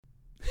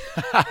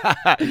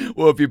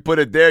Well, if you put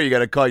it there, you got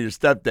to call your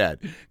stepdad.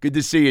 Good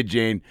to see you,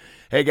 Gene.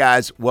 Hey,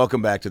 guys,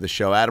 welcome back to the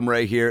show. Adam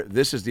Ray here.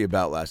 This is the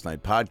About Last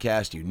Night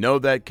podcast. You know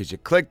that because you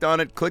clicked on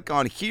it. Click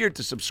on here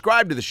to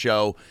subscribe to the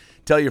show.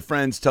 Tell your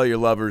friends, tell your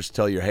lovers,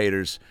 tell your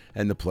haters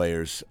and the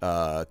players.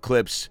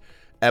 Clips,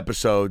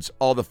 episodes,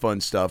 all the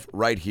fun stuff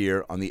right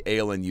here on the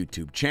ALN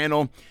YouTube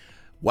channel.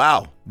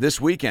 Wow,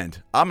 this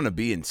weekend, I'm going to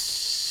be in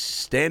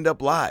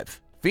stand-up live.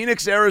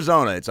 Phoenix,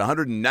 Arizona. It's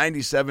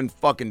 197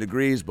 fucking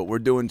degrees, but we're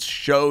doing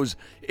shows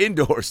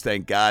indoors,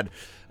 thank God.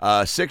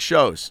 6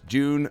 shows.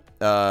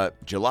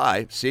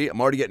 July. See, I'm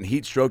already getting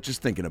heat stroke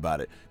just thinking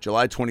about it.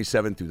 July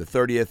 27th through the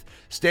 30th.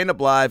 Stand Up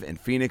Live in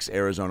Phoenix,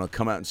 Arizona.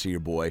 Come out and see your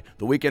boy.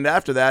 The weekend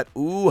after that,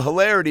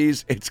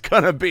 hilarities. It's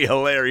going to be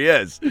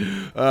hilarious.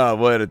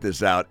 We'll edit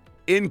this out.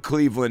 In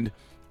Cleveland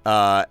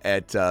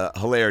at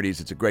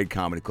Hilarities. It's a great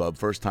comedy club.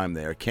 First time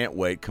there. Can't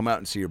wait. Come out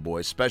and see your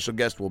boy. Special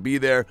guest will be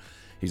there.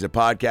 He's a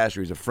podcaster.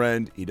 He's a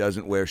friend. He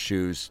doesn't wear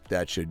shoes.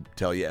 That should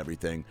tell you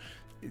everything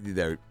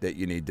there that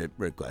you need to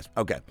read class.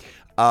 Okay.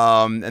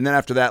 And then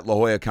after that, La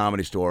Jolla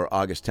Comedy Store,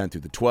 August 10th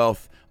through the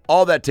 12th.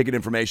 All that ticket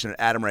information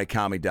at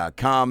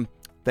adamraycomedy.com.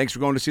 Thanks for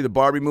going to see the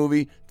Barbie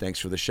movie. Thanks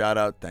for the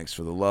shout-out. Thanks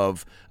for the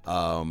love.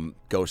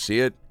 Go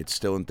see it. It's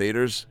still in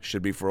theaters.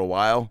 Should be for a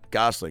while.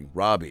 Gosling,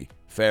 Robbie,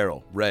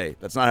 Farrell, Ray.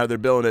 That's not how they're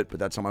billing it, but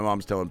that's how my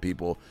mom's telling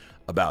people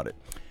about it.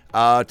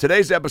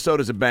 Today's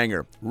episode is a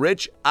banger.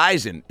 Rich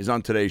Eisen is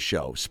on today's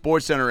show.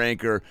 SportsCenter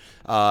anchor,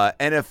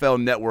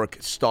 NFL Network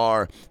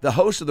star, the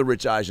host of the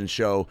Rich Eisen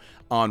Show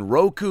on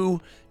Roku.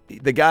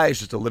 The guy is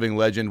just a living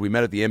legend. We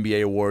met at the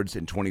NBA Awards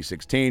in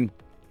 2016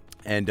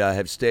 and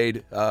have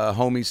stayed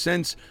homies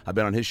since. I've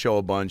been on his show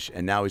a bunch,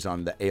 and now he's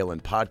on the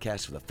ALN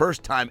podcast for the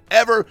first time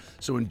ever.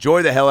 So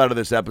enjoy the hell out of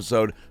this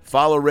episode.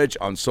 Follow Rich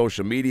on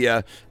social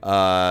media.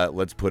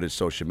 Let's put his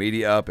social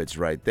media up. It's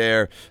right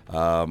there.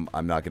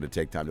 I'm not going to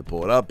take time to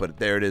pull it up, but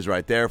there it is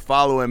right there.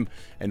 Follow him,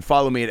 and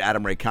follow me at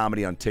Adam Ray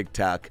Comedy on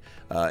TikTok,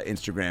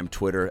 Instagram,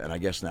 Twitter, and I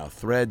guess now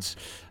Threads.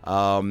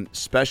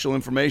 Special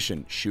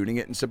information, shooting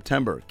it in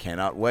September.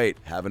 Cannot wait.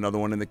 Have another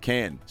one in the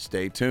can.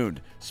 Stay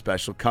tuned.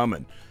 Special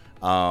coming.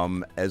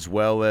 As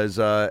well as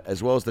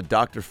the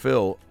Dr.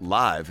 Phil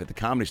live at the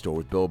Comedy Store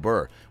with Bill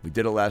Burr. We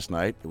did it last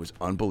night. It was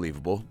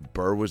unbelievable.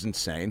 Burr was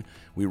insane.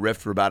 We riffed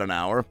for about an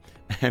hour,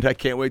 and I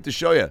can't wait to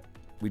show you.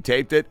 We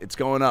taped it. It's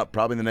going up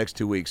probably in the next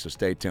 2 weeks, so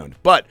stay tuned.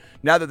 But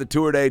now that the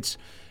tour dates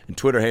and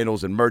Twitter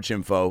handles and merch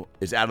info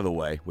is out of the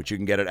way, which you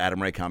can get at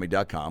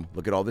adamraycomedy.com.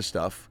 Look at all this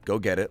stuff. Go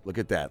get it. Look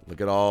at that. Look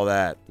at all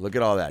that. Look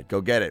at all that.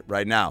 Go get it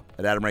right now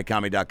at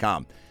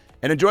adamraycomedy.com.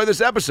 And enjoy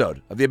this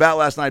episode of the About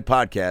Last Night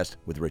podcast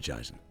with Rich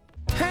Eisen.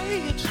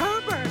 Hey, it's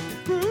Herbert.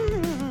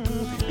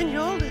 And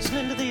you're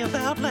listening to the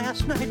About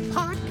Last Night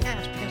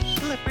podcast, you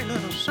slippery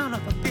little son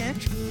of a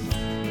bitch.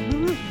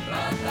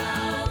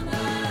 About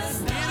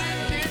last night.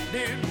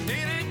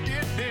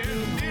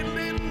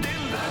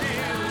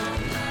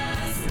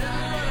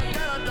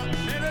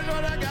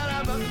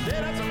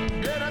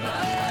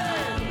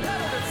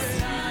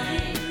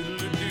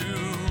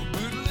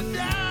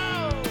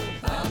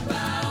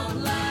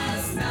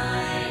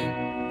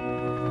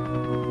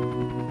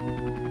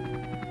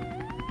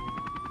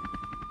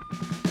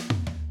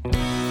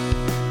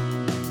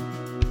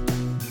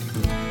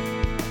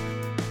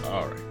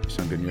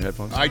 Good in your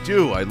headphones? I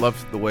do. I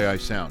love the way I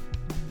sound.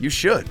 You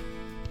should.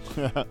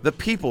 The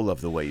people love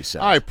the way you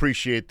sound. I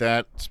appreciate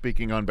that.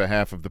 Speaking on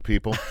behalf of the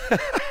people. The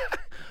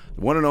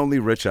one and only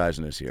Rich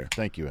Eisen is here.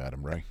 Thank you,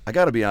 Adam Ray. I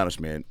got to be honest,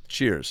 man.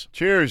 Cheers.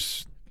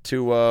 Cheers.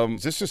 To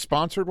is this a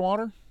sponsored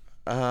water?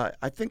 I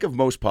think of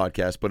most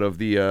podcasts, but of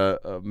the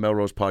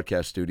Melrose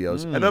Podcast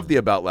Studios and of the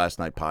About Last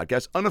Night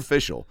podcast,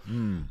 unofficial.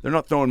 They're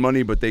not throwing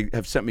money, but they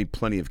have sent me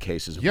plenty of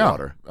cases of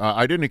water.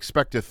 I didn't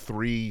expect a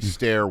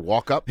 3-stair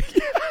walk-up.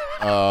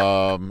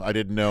 I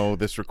didn't know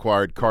this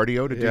required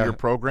cardio to do your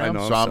program.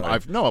 I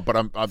know,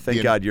 I'm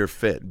thank God you're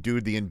fit.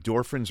 Dude, the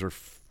endorphins are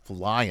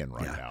flying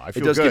right now. I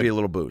feel it does good. give you a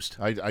little boost.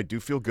 I do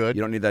feel good.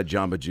 You don't need that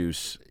Jamba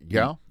Juice.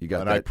 Yeah. You got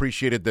and that. I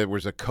appreciated there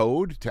was a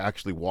code to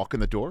actually walk in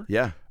the door.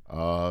 Yeah.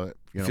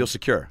 Feel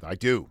secure. I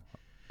do.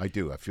 I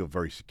feel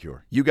very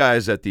secure. You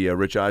guys at the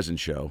Rich Eisen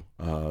Show,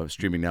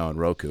 streaming now on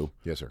Roku.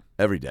 Yes, sir.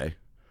 Every day.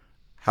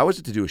 How is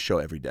it to do a show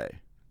every day?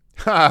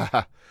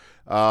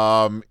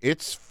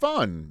 It's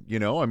fun,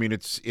 I mean,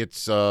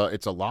 it's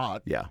a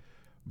lot. Yeah.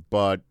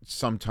 But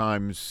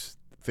sometimes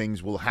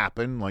things will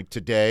happen. Like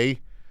today,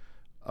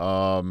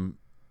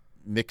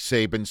 Nick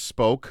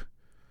Saban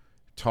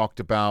talked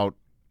about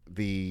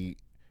the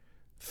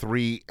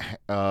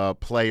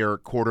 3-player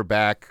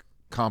quarterback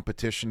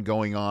competition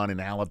going on in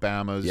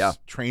Alabama's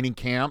training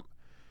camp,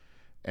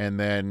 and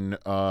then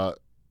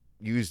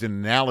used an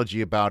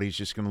analogy about he's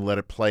just going to let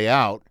it play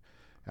out.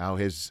 How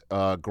his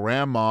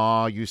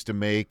grandma used to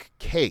make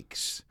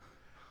cakes,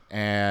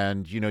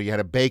 and you had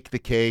to bake the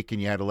cake,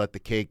 and you had to let the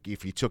cake,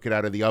 if you took it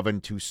out of the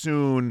oven too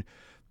soon,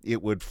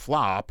 it would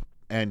flop.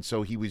 And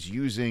so he was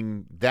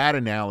using that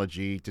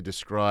analogy to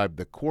describe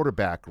the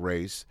quarterback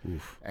race.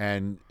 Oof.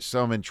 And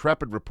some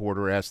intrepid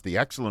reporter asked the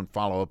excellent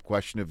follow-up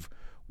question of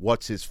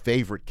what's his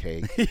favorite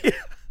cake.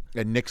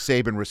 And Nick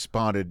Saban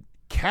responded,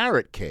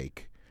 carrot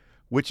cake,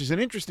 which is an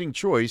interesting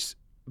choice,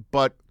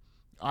 but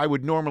I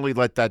would normally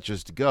let that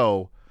just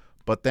go.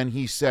 But then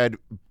he said,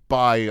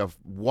 by a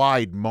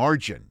wide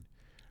margin,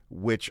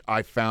 which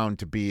I found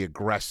to be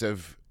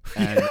aggressive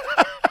and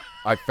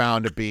I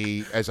found to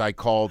be, as I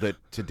called it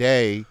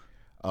today,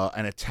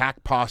 an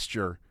attack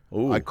posture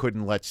I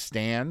couldn't let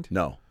stand.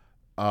 No.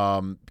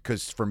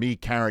 Because for me,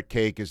 carrot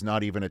cake is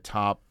not even a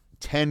top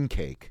 10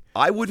 cake.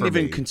 I wouldn't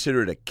even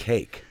consider it a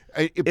cake.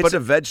 It's but a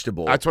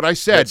vegetable. That's what I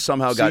said. That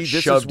somehow got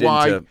shoved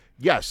into.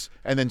 Yes.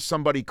 And then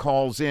somebody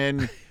calls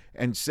in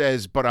and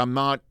says, but I'm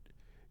not,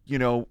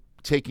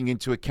 taking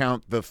into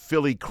account the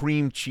Philly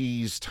cream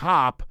cheese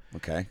top.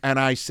 Okay. And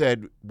I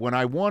said, when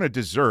I want a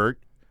dessert,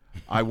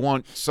 I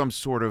want some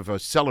sort of a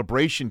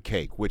celebration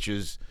cake, which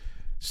is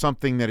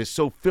something that is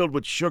so filled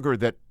with sugar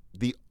that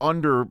the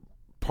under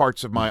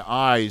parts of my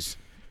eyes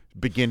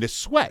begin to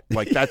sweat.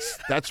 Like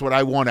that's what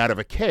I want out of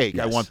a cake.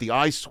 Yes. I want the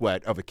eye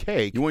sweat of a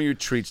cake. You want your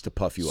treats to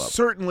puff you up.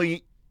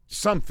 Certainly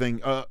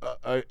something,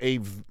 a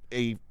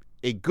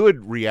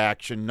good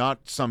reaction,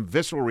 not some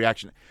visceral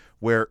reaction,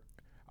 where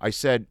I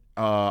said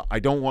I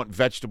don't want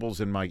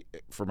vegetables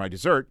for my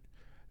dessert.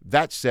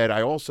 That said,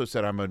 I also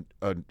said I'm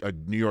a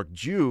New York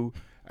Jew,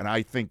 and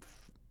I think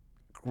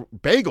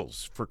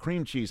bagels for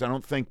cream cheese. I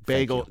don't think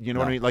bagel. You know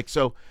what I mean? Like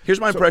so. Here's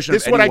my impression.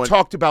 This of is what anyone, I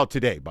talked about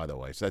today, by the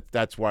way. So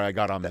that's why I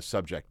got on the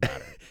subject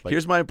matter. Like,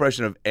 here's my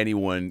impression of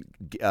anyone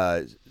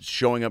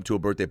showing up to a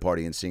birthday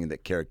party and seeing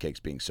that carrot cake's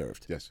being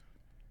served. Yes.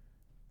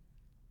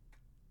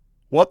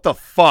 What the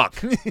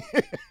fuck?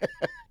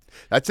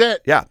 That's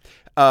it. Yeah.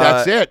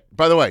 That's it.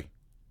 By the way,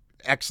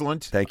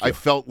 excellent. Thank you. I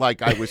felt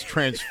like I was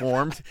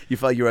transformed. You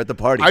felt you were at the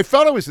party. I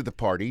felt I was at the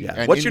party. Yeah.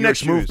 And What's your next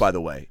shoes. move, by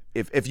the way?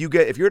 If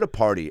you're at a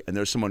party and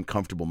there's some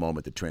uncomfortable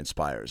moment that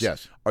transpires,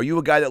 yes, are you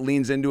a guy that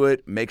leans into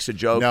it, makes a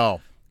joke? No,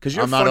 because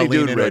you're I'm a funny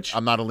dude, Rich.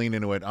 I'm not a lean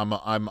into it.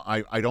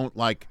 I don't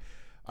like.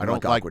 I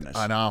don't like awkwardness.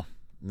 I know.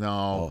 No.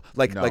 Oh,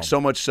 like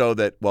so much so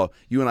that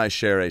you and I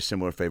share a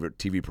similar favorite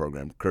TV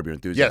program, Curb Your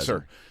Enthusiasm. Yes,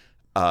 sir.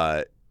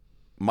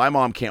 My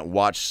mom can't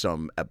watch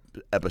some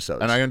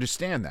episodes, and I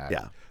understand that.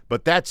 Yeah.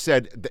 But that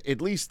said,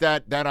 at least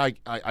that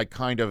I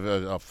kind of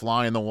a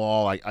fly in the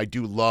wall. I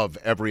do love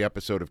every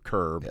episode of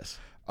Curb. Yes.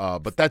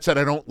 But that said,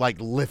 I don't like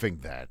living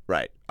that.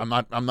 Right. I'm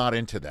not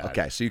into that.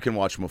 Okay, so you can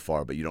watch from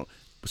afar, but you don't.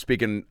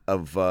 Speaking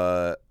of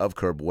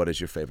Curb, what is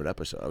your favorite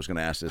episode? I was going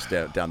to ask this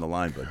down the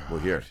line, but we're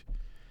here.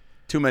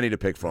 Too many to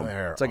pick from.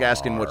 It's like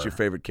asking what's your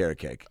favorite carrot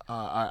cake.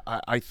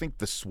 I think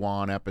the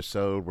Swan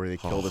episode where they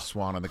kill the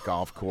swan on the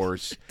golf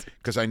course,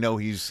 because I know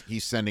he's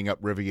sending up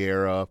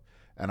Riviera,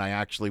 and I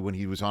actually, when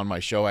he was on my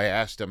show, I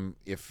asked him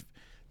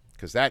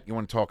because you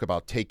want to talk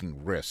about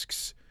taking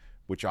risks,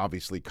 which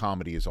obviously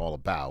comedy is all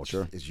about,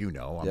 sure, as you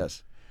know.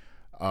 Yes.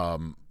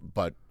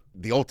 But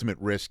the ultimate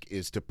risk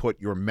is to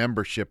put your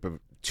membership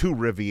to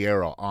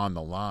Riviera on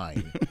the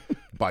line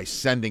by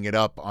sending it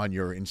up on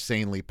your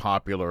insanely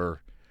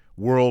popular,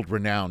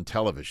 world-renowned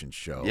television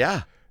show.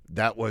 Yeah.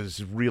 That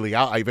was really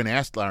out. I even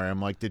asked Larry,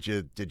 I'm like, did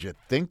you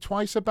think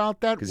twice about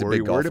that? He's a Were big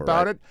you worried golfer,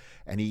 about right? it?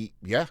 And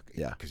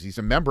because he's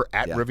a member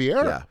at Yeah.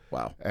 Riviera. Yeah.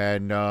 Wow.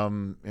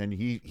 And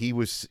he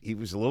was a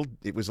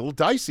little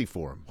dicey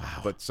for him.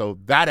 Wow. But so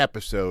that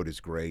episode is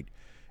great.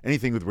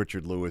 Anything with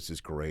Richard Lewis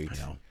is great. I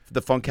know.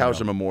 The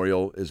Funkhauser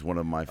Memorial is one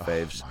of my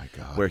faves. Oh, my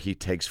God. Where he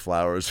takes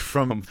flowers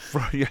from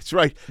that's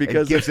right. Because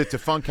and gives it to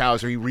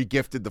Funkhauser. He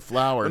regifted the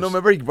flowers. No,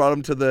 remember he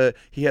brought him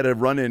he had a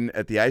run-in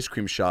at the ice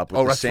cream shop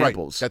with the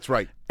samples. That's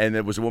right. And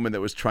there was a woman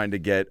that was trying to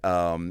get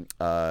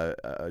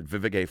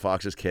Vivica A.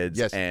 Fox's kids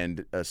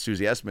and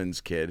Susie Essman's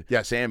kid,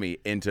 Sammy,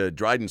 into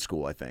Dryden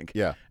School, I think.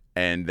 Yeah.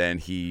 And then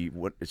they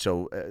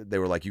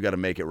were like, you got to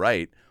make it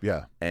right.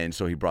 Yeah. And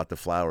so he brought the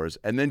flowers.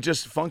 And then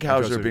just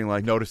Funkhauser being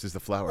like, notices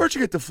the flowers. Where'd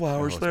you get the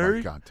flowers, Larry?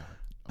 My God,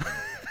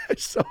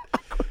 It's so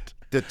awkward.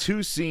 The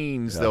two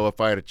scenes, though, if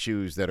I had to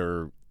choose, that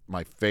are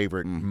my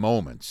favorite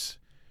moments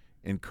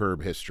in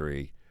Curb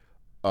history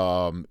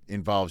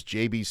involves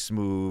J.B.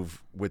 Smoove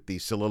with the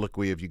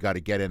soliloquy of "You got to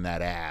get in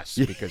that ass,"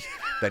 because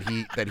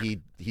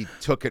he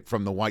took it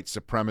from the white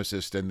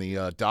supremacist in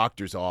the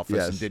doctor's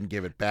office and didn't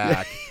give it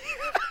back.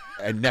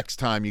 And next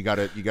time you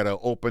gotta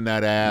open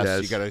that ass.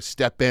 Yes. You gotta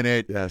step in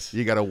it. Yes.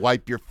 You gotta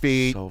wipe your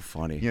feet. So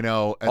funny. You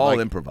know, and all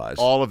improvised.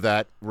 All of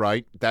that,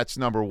 right? That's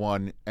number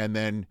one. And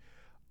then,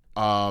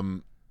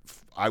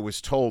 I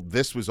was told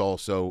this was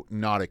also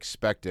not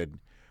expected.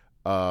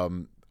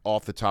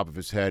 Off the top of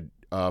his head,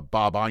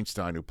 Bob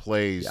Einstein, who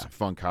plays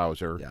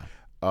Funkhauser,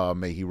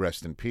 may he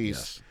rest in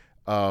peace.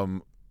 Yes.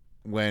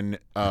 When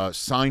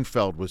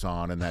Seinfeld was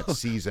on in that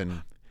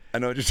season. I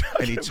know what you're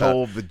talking and he about.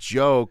 told the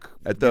joke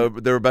they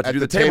were about to do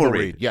the table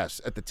read. Yes,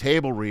 at the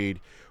table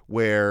read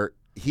where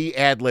he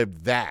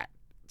ad-libbed that.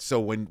 So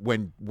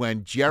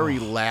when Jerry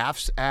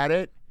laughs at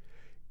it,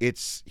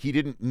 he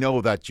didn't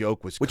know that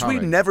joke was coming.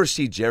 Which we never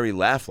see Jerry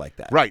laugh like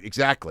that. Right,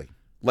 exactly.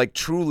 Like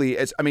truly,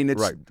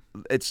 right.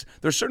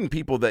 There's certain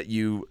people that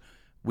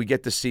we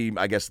get to see,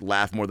 I guess,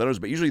 laugh more than others,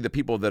 but usually the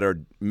people that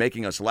are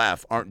making us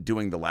laugh aren't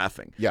doing the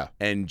laughing. Yeah.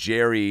 And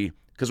Jerry,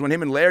 because when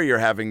him and Larry are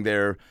having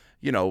their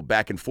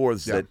back and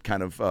forths that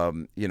kind of,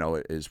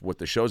 is what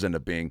the shows end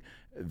up being.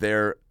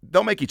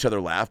 They'll make each other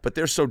laugh, but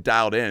they're so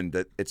dialed in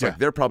that it's like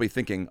they're probably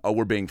thinking, oh,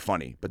 we're being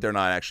funny, but they're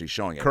not actually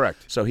showing it.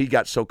 Correct. So he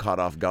got so caught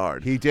off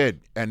guard. He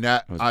did. And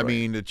I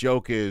mean, the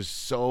joke is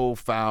so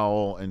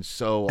foul and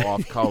so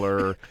off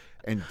color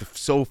and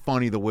so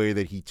funny the way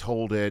that he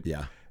told it.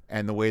 Yeah.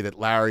 And the way that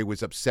Larry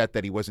was upset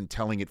that he wasn't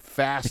telling it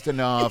fast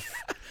enough.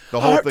 The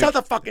whole thing. Tell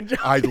the fucking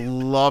joke. I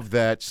love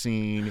that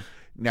scene.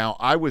 Now,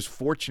 I was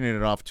fortunate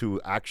enough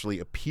to actually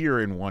appear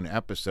in one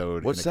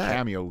episode What's in a that?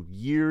 Cameo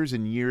years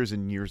and years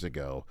and years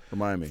ago.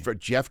 Remind me. For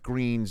Jeff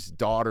Green's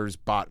daughter's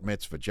bat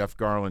mitzvah, Jeff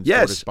Garland's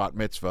daughter's bat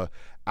mitzvah,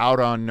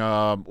 out on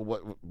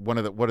one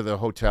of the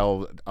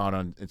hotel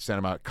in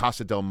Santa Monica,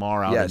 Casa del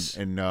Mar, out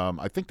in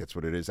I think that's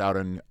what it is, out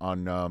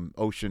on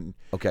Ocean.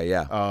 Okay,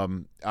 yeah.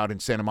 Out in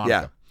Santa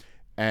Monica. Yeah.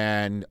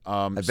 And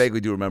I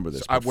vaguely do remember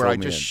this. where I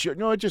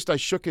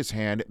shook his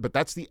hand, but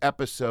that's the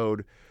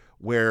episode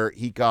where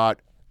he got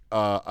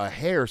a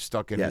hair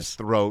stuck in his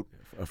throat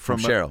from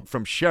Cheryl.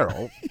 From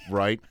Cheryl,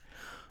 right?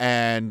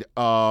 And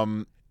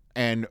how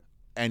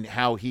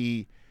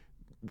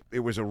it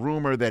was a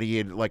rumor that he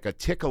had like a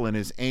tickle in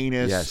his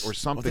anus or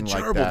something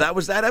like gerbil. that. That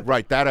was that episode?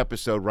 Right, that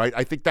episode, right?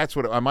 I think that's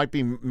what I might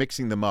be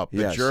mixing them up.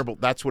 The Yes.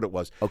 gerbil, that's what it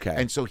was. Okay.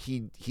 And so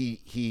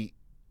he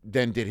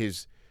then did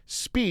his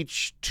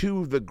speech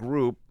to the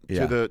group,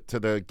 to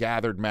the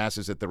gathered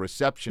masses at the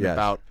reception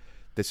about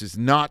this is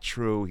not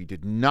true. He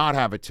did not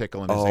have a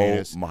tickle in his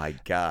anus. Oh my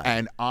God.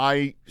 And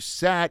I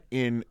sat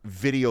in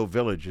Video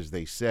Village, as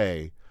they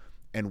say,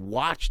 and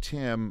watched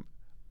him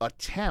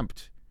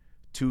attempt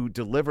to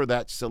deliver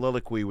that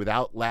soliloquy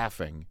without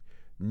laughing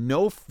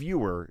no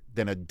fewer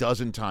than a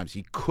dozen times.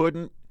 He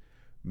couldn't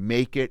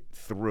make it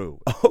through.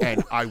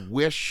 And I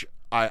wish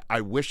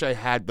I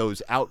had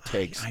those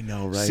outtakes. I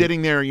know, right?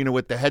 Sitting there,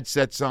 with the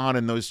headsets on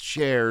and those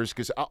chairs,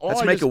 because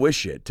that's Make-A-Wish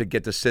shit to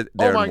get to sit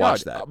there and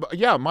watch that.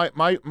 Yeah,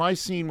 my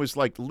scene was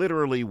like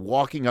literally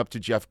walking up to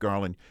Jeff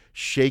Garland,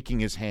 shaking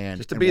his hand,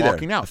 just to and be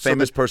walking there. out. A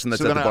famous person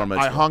that's at the bar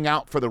mitzvah. I hung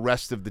out for the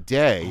rest of the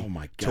day. Oh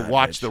my God, to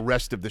watch Mitch. the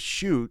rest of the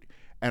shoot,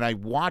 and I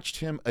watched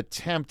him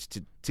attempt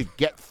to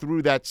get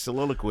through that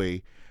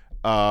soliloquy.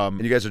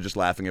 And you guys are just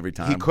laughing every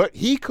time.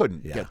 He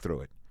couldn't get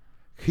through it.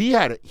 He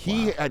had it.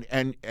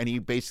 And he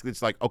basically,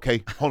 it's like,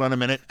 okay, hold on a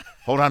minute,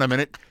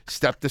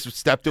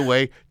 stepped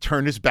away,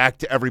 turned his back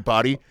to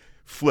everybody,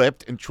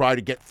 flipped and tried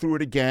to get through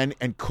it again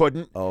and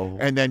couldn't. Oh.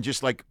 And then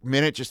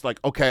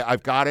okay,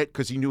 I've got it,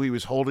 because he knew he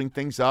was holding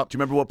things up. Do you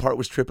remember what part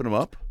was tripping him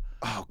up?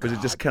 Oh, because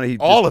it just kind of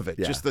all of it,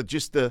 yeah. just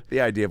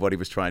the idea of what he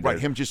was trying to right,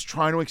 him just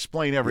trying to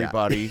explain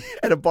everybody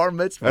at a bar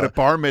mitzvah, a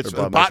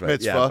bat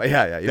mitzvah,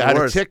 yeah, that had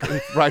a tick,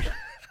 right.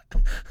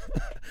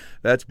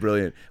 That's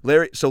brilliant.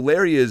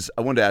 Larry is,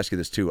 I wanted to ask you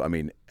this too. I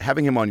mean,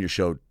 having him on your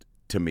show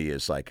to me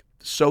is like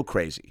so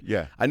crazy.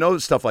 Yeah. I know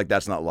that stuff like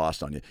that's not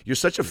lost on you. You're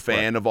such a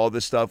fan of all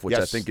this stuff, which I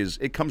Yes. think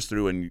it comes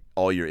through in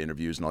all your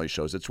interviews and all your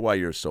shows. That's why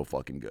you're so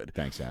fucking good.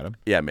 Thanks, Adam.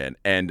 Yeah, man.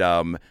 And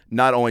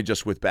not only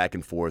just with Back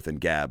and Forth and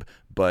Gab,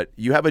 but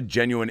you have a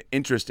genuine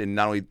interest in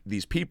not only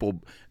these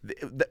people,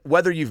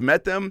 whether you've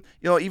met them,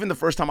 even the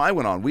first time I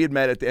went on, we had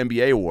met at the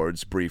NBA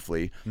Awards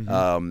briefly.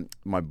 Mm-hmm.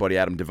 My buddy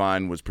Adam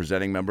Devine was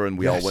presenting member, and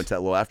we all went to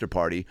that little after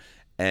party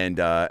and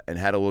had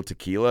a little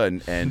tequila.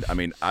 And I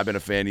mean, I've been a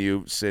fan of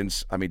you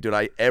since,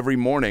 every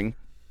morning.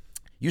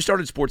 You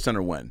started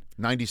SportsCenter when?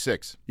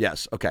 96.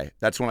 Yes. Okay.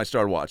 That's when I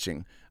started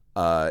watching.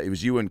 It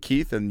was you and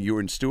Keith, and you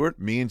and Stuart?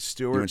 Me and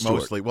Stuart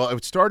mostly. Well,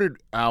 it started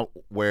out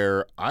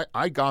where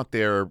I got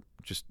there,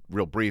 just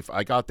real brief,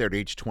 I got there at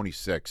age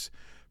 26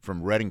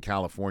 from Redding,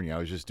 California. I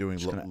was just doing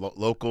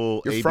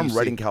local You're ABC. from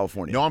Redding,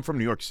 California? No, I'm from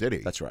New York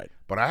City. That's right.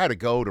 But I had to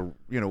go to,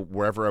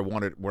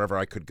 wherever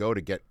I could go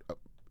to get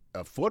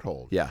a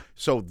foothold. Yeah.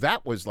 So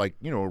that was like,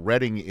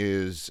 Redding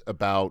is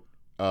about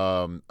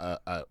a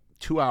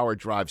 2-hour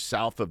drive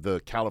south of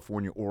the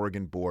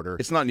California-Oregon border.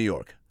 It's not New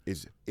York.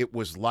 It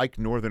was like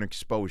Northern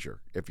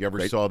Exposure, if you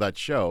ever saw that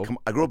show.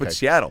 I grew up in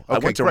Seattle. I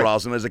went to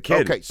Roslyn as a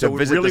kid. Okay, so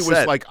it really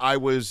was like I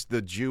was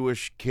the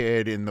Jewish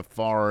kid in the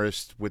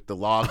forest with the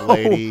log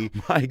lady.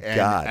 Oh my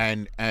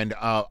God! And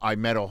I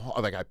met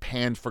I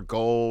panned for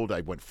gold.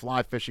 I went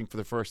fly fishing for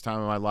the first time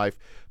in my life.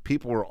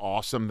 People were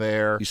awesome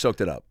there. You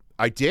soaked it up.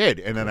 I did,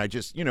 and then I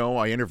just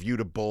I interviewed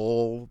a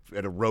bull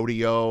at a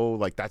rodeo.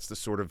 Like that's the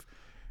sort of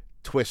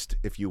twist,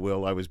 if you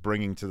will, I was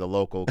bringing to the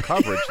local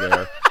coverage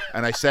there.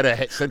 And I sent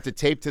a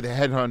tape to the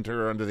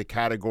headhunter under the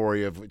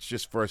category of it's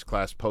just first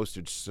class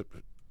postage,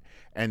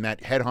 and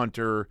that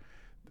headhunter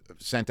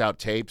sent out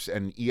tapes,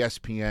 and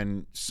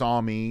ESPN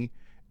saw me,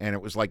 and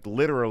it was like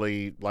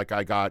literally like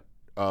I got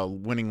a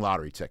winning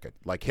lottery ticket,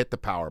 like hit the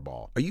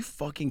Powerball. Are you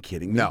fucking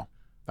kidding me? No,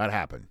 that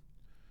happened.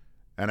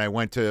 And I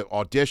went to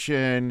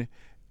audition,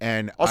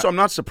 and also I'm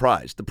not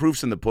surprised. The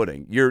proof's in the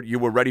pudding. You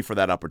were ready for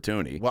that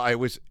opportunity. Well,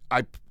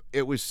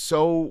 it was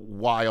so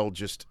wild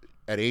just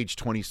at age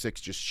 26,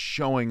 just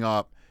showing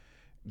up,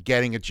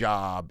 getting a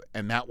job.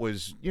 And that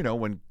was,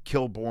 when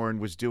Kilborn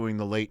was doing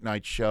the late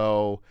night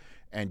show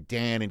and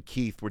Dan and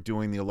Keith were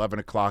doing the 11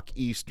 o'clock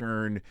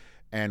Eastern.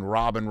 and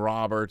Robin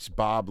Roberts,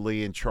 Bob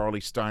Lee, and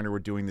Charlie Steiner were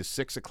doing the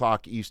 6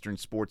 o'clock Eastern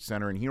Sports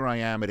Center. And here I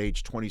am at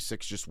age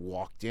 26, just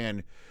walked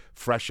in,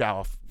 fresh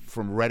out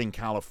from Redding,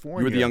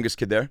 California. You were the youngest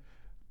kid there?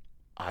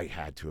 I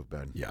had to have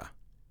been. Yeah.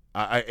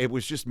 It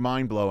was just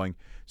mind-blowing.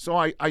 So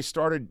I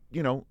started,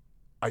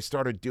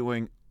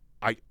 doing,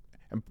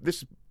 and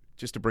this,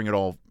 just to bring it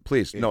all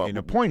Please, in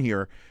a point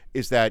here,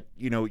 is that,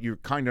 you're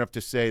kind enough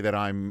to say that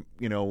I'm,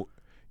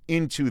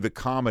 into the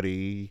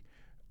comedy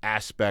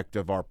aspect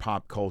of our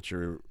pop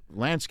culture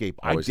landscape.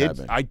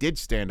 I did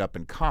stand up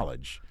in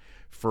college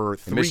for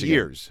 3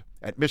 years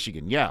at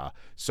Michigan. Yeah.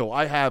 So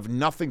I have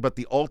nothing but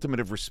the ultimate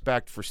of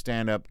respect for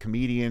stand-up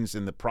comedians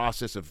and the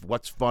process of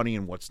what's funny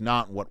and what's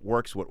not, and what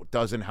works, what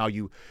doesn't, how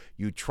you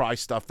try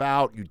stuff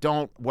out, you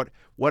don't,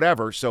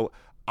 whatever. So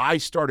I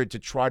started to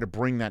try to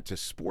bring that to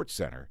Sports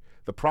Center.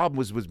 The problem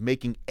was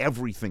making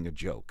everything a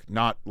joke,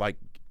 not like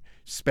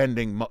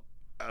spending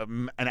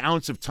an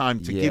ounce of time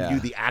to give you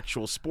the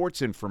actual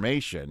sports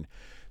information.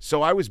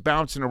 So I was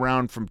bouncing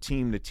around from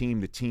team to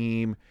team to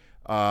team.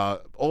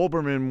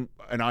 Olbermann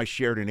and I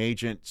shared an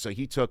agent, so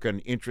he took an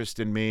interest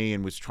in me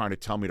and was trying to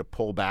tell me to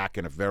pull back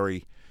in a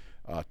very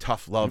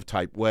tough love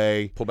type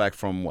way. Pull back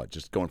from what?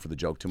 Just going for the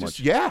joke too much?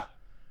 Yeah.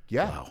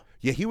 Wow.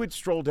 Yeah, he would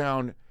stroll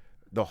down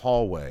the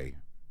hallway.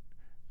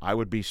 I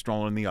would be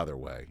strolling the other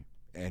way.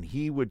 And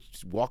he would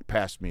walk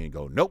past me and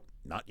go, "Nope,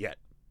 not yet."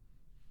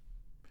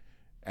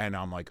 And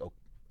I'm like, oh,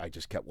 I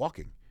just kept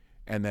walking.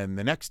 And then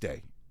the next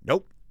day,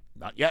 "Nope,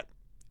 not yet,"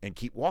 and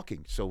keep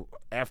walking. So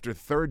after the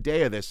third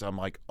day of this, I'm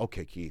like,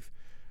 okay, Keith,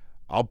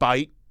 I'll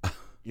bite.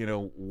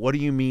 What do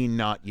you mean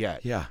not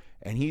yet? Yeah.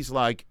 And he's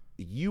like,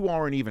 you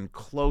aren't even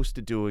close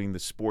to doing the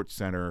Sports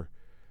Center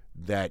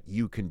that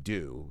you can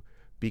do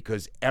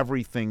because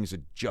everything's a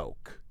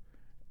joke.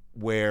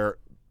 Where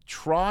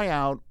try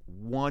out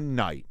one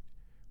night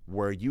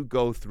where you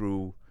go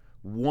through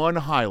one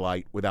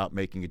highlight without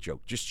making a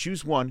joke. Just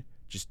choose one,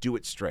 just do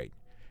it straight.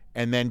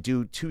 And then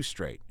do 2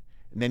 straight.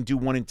 And then do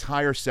one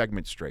entire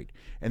segment straight.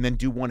 And then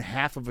do one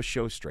half of a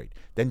show straight.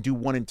 Then do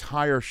one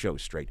entire show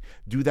straight.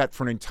 Do that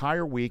for an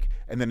entire week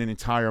and then an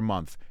entire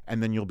month.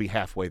 And then you'll be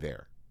halfway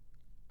there.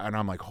 And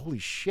I'm like, holy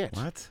shit.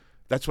 What?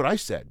 That's what I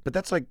said. But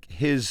that's like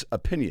his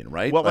opinion,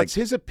 right? Well, that's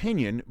his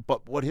opinion.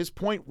 But what his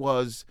point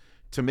was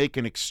to make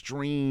an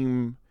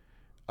extreme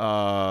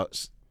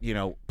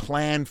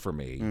plan for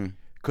me,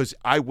 because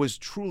I was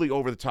truly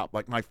over the top.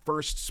 Like my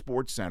first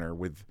Sports Center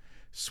with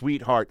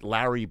sweetheart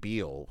Larry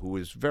Beal, who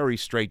was very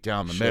straight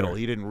down the middle.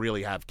 He didn't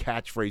really have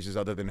catchphrases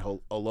other than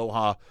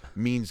 "Aloha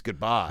means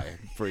goodbye"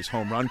 for his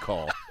home run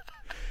call.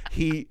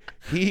 He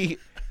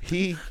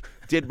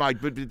did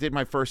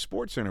my first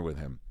Sports Center with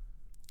him,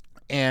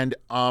 and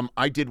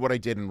I did what I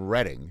did in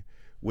Reading,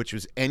 which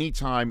was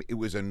anytime it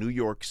was a New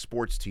York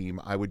sports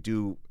team, I would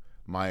do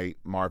my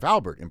Marv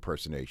Albert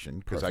impersonation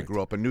because I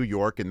grew up in New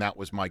York and that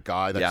was my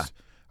guy. That's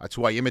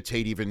who I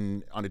imitate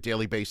even on a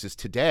daily basis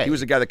today. He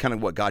was the guy that kind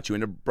of got you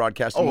into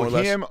broadcasting more or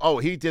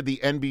less? He did the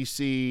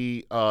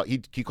NBC.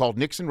 He called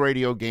Nixon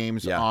radio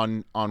games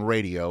on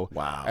radio.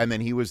 Wow. And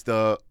then he was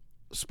the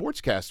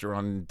sportscaster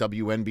on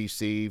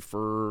WNBC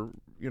for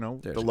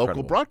the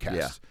local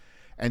broadcasts. Yeah.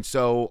 And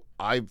so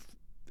I've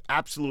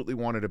absolutely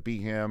wanted to be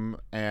him,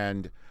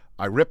 and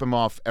I rip him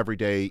off every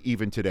day,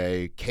 even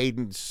today.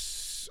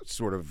 Cadence,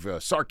 sort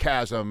of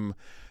sarcasm.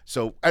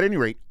 So at any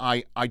rate,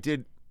 I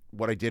did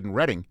what I did in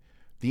Reading.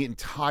 The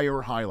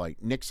entire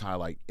highlight, Nick's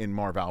highlight, in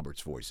Marv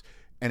Albert's voice.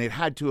 And it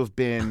had to have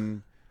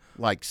been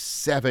like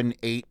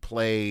 7-8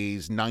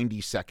 plays,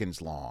 90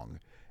 seconds long.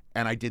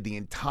 And I did the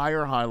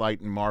entire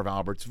highlight in Marv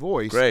Albert's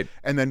voice. Great.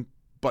 And then,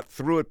 but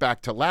threw it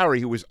back to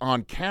Larry, who was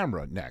on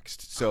camera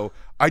next. So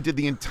I did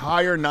the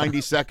entire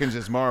 90 seconds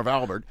as Marv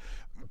Albert.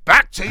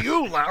 Back to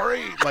you,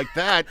 Larry, like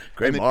that.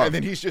 Great, and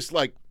then he's just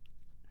like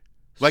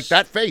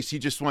that face. He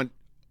just went,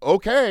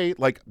 okay,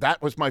 like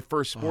that was my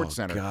first Sports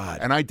Center. God.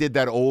 And I did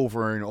that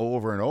over and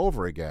over and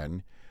over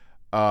again.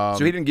 So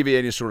he didn't give you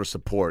any sort of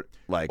support,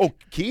 like,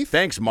 Keith?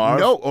 Thanks, Marv.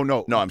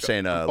 No. No, I'm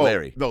saying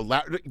Larry. No,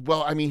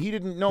 well, I mean, he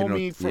didn't know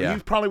me. He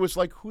probably was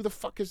like, who the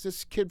fuck is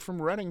this kid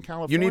from Redding,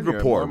 California? You need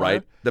rapport,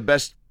 right? The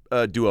best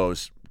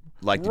duos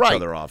liked each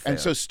other off. And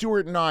so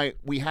Stuart and I,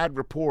 we had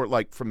rapport,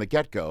 like, from the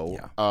get-go.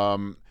 Yeah.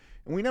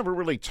 And we never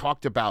really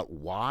talked about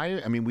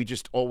why. I mean, we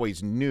just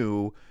always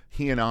knew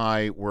he and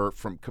I were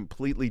from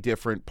completely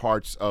different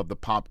parts of the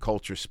pop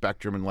culture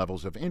spectrum and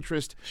levels of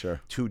interest.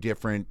 Sure. 2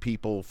 different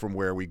people from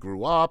where we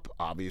grew up.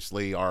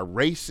 Obviously, our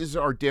races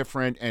are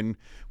different, and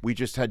we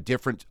just had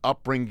different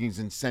upbringings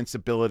and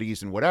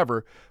sensibilities and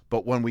whatever.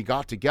 But when we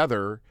got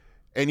together,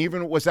 and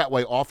even it was that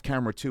way off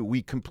camera too,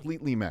 we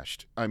completely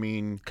meshed. I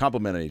mean,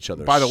 complimented each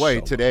other. By the way,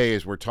 today,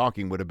 as we're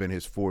talking, would have been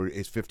his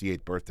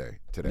 58th birthday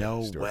today.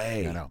 No Stuart.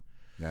 way. I know.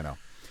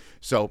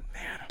 So,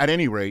 at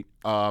any rate,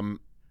 I don't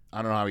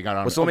know how we got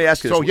on. Well, so let me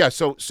ask you this.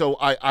 So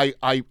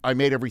I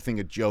made everything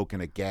a joke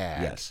and a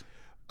gag. Yes.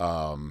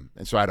 And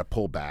so I had to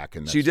pull back.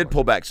 And so you did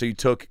pull back. So you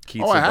took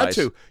Keith's advice. I had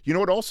to. You know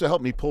what also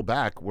helped me pull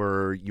back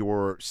were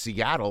your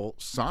Seattle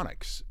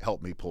Sonics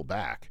helped me pull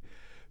back,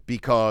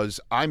 because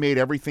I made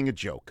everything a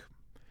joke.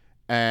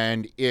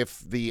 And if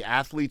the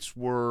athletes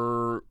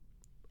were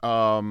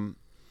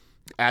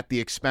at the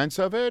expense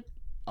of it,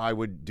 I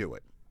would do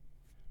it.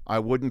 I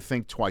wouldn't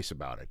think twice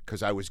about it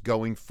because I was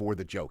going for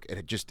the joke. And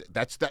it just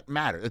that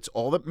mattered. That's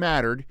all that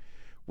mattered,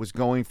 was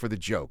going for the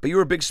joke. But you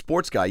were a big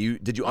sports guy.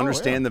 Did you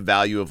understand the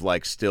value of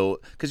like still,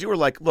 because you were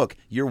like, look,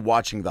 you're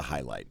watching the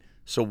highlight.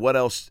 So what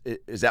else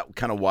is that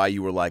kind of why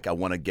you were like, I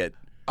want to get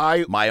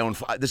my own.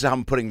 This is how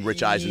I'm putting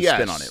Rich Eisen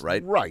spin on it,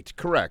 right? Right,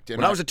 correct. And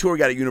when I was a tour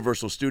guide at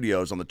Universal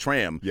Studios on the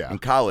tram in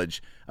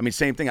college, I mean,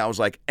 same thing. I was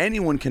like,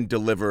 anyone can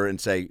deliver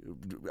and say,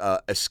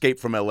 Escape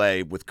from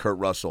L.A. with Kurt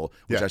Russell,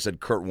 which I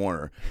said Kurt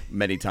Warner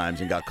many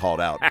times and got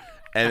called out.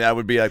 And I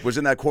would be like, was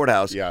in that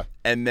courthouse. Yeah.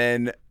 And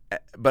then,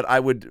 but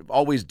I would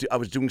always I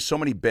was doing so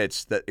many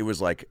bits that it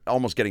was like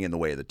almost getting in the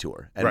way of the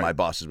tour. And my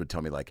bosses would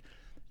tell me like,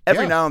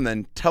 every now and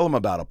then, tell them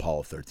about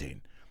Apollo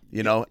 13.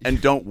 You know, and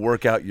don't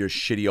work out your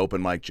shitty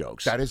open mic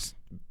jokes.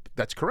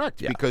 That's correct,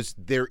 because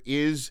there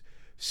is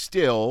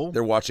still...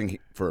 They're watching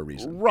for a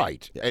reason.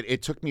 Right. Yeah.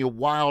 It took me a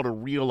while to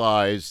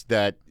realize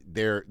that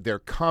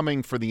they're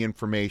coming for the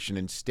information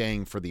and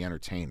staying for the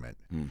entertainment,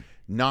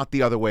 not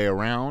the other way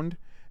around.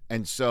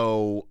 And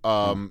so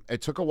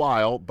it took a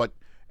while,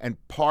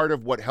 and part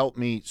of what helped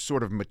me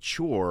sort of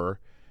mature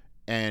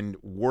and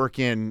work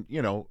in,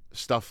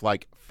 stuff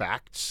like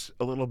facts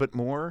a little bit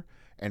more,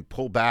 and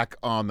pull back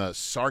on the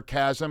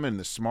sarcasm and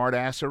the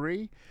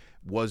smartassery,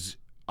 was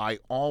I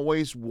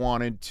always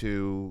wanted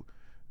to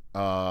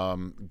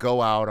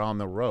go out on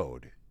the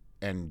road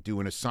and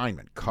do an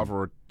assignment,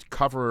 cover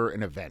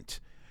an event,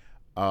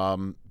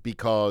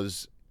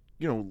 because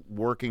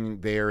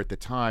working there at the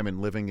time and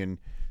living in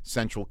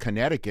Central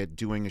Connecticut,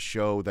 doing a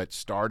show that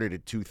started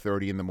at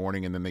 2:30 in the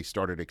morning, and then they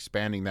started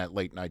expanding that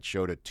late night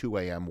show to 2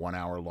 a.m., 1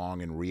 hour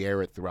long, and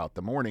re-air it throughout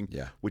the morning,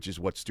 which is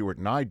what Stuart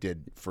and I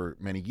did for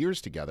many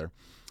years together.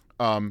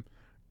 I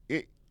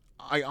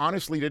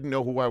honestly didn't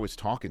know who I was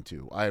talking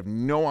to. I have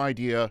no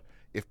idea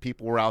if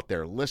people were out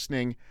there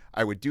listening.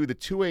 I would do the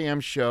 2 a.m.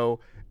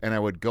 show, and I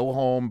would go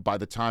home by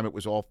the time it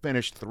was all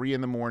finished, 3 in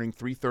the morning,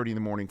 3:30 in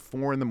the morning,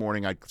 4 in the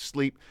morning. I'd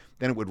sleep.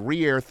 Then it would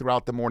re-air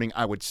throughout the morning.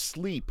 I would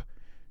sleep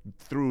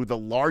through the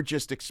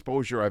largest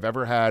exposure I've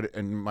ever had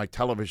in my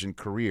television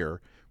career,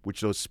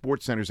 which those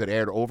sports centers that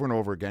aired over and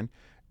over again.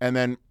 And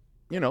then,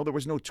 there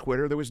was no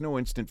Twitter. There was no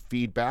instant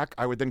feedback.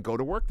 I would then go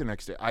to work the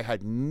next day. I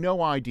had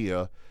no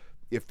idea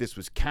if this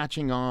was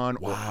catching on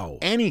or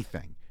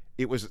anything.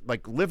 It was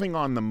like living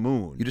on the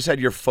moon. You just had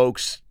your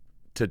folks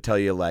to tell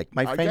you, like,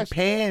 my friend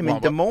Pam in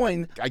Des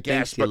Moines. I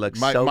guess, but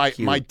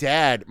my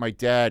dad,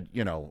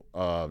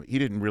 he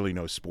didn't really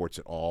know sports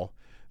at all.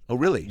 Oh,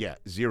 really? Yeah,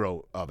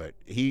 zero of it.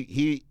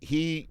 He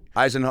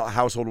Eisen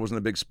household wasn't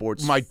a big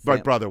sports My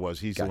fan? brother was.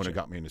 He's the one who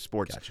got me into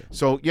sports. Gotcha.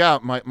 So, yeah,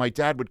 my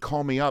dad would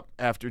call me up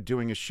after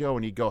doing a show,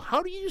 and he'd go,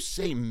 how do you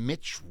say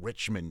Mitch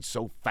Richmond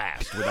so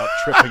fast without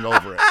tripping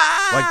over it?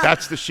 Like,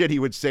 that's the shit he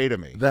would say to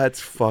me. That's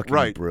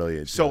fucking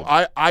brilliant. So dude.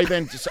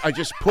 I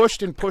just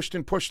pushed and pushed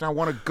and pushed, and I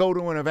want to go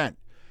to an event.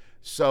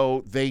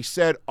 So they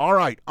said, all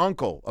right,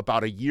 Uncle,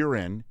 about a year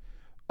in,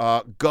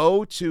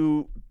 go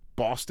to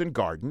Boston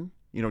Garden.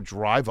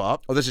 Drive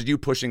up. Oh, this is you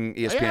pushing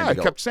ESPN Yeah, to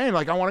go. I kept saying,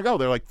 like, I want to go.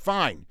 They're like,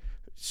 fine.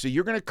 So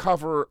you're going to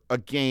cover a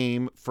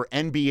game for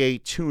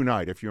NBA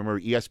Tonight, if you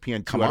remember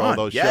ESPN 2 and all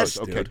those shows.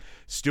 Okay. Dude.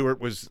 Stuart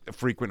was a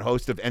frequent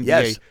host of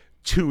NBA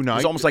Tonight. It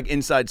was almost like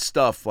inside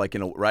stuff, like,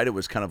 right? It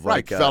was kind of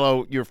like...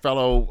 your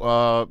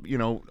fellow,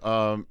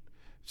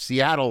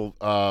 Seattle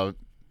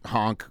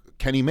honk,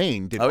 Kenny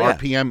Mayne did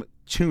RPM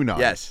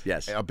Tonight.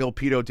 Yes. Bill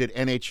Pito did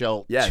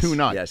NHL Yes.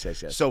 Tonight.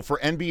 Yes. So for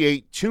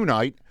NBA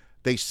Tonight,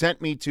 they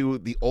sent me to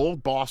the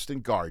old Boston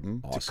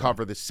Garden to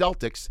cover the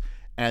Celtics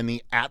and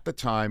the, at the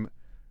time,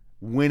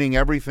 winning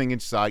everything in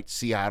sight,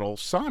 Seattle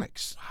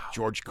Sonics. Wow.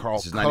 George Karl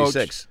This is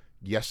 96.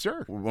 Yes,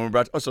 sir. When we're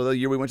about so the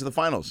year we went to the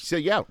finals. So,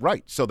 yeah,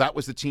 right. So that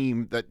was the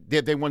team that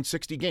they won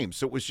 60 games.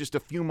 So it was just a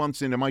few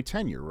months into my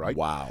tenure, right?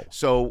 Wow.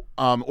 So,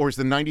 or is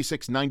the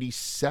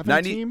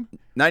 96-97 team?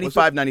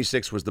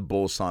 95-96 was the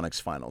Bulls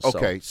Sonics finals.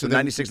 Okay. So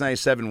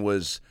 96-97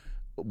 was...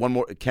 one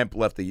more. Kemp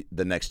left the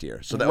next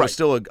year, so that was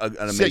still an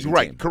amazing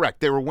team.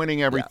 Correct. They were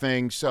winning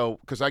everything. So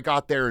because I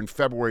got there in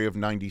February of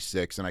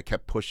 '96, and I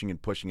kept pushing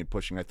and pushing and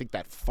pushing. I think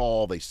that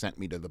fall they sent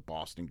me to the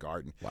Boston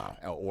Garden. Wow.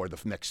 Or the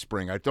next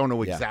spring. I don't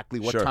know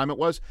exactly what time it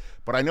was,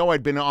 but I know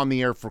I'd been on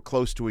the air for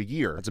close to a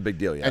year. That's a big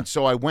deal. Yeah. And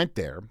so I went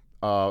there,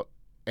 and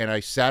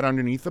I sat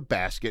underneath a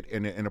basket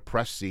in a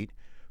press seat.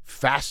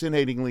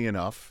 Fascinatingly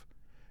enough,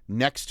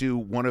 next to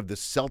one of the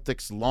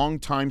Celtics'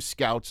 longtime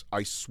scouts.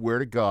 I swear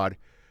to God.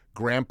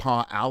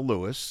 Grandpa Al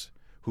Lewis,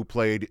 who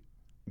played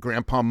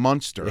Grandpa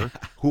Munster,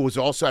 who was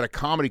also at a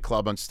comedy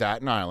club on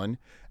Staten Island.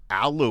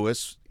 Al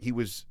Lewis,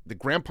 the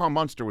Grandpa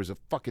Munster was a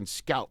fucking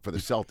scout for the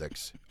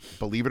Celtics,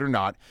 believe it or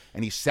not.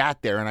 And he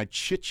sat there, and I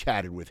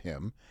chit-chatted with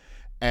him,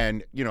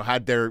 and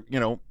had their,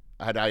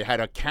 I had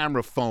a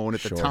camera phone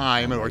at the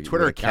time, or a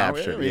Twitter account.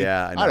 Capture.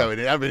 I don't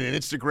know. I mean, an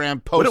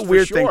Instagram post. What a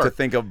weird thing to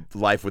think of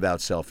life without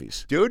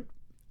selfies, dude.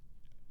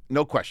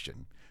 No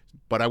question.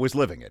 but I was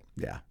living it.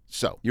 Yeah.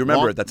 So You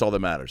remember it. That's all that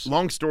matters.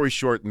 Long story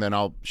short, and then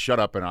I'll shut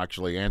up and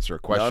actually answer a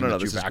question that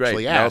this you've is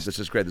actually great. asked. No, this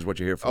is great. This is what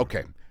you're here for.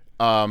 Okay.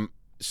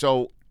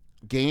 So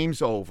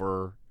game's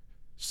over.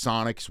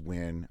 Sonics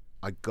win.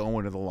 I go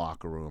into the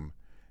locker room,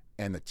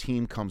 and the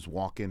team comes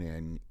walking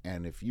in.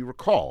 And if you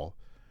recall,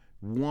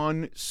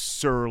 one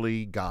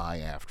surly guy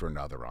after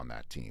another on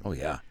that team. Oh,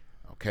 yeah.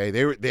 Okay,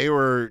 they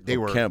were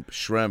Kemp,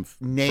 Schrempf,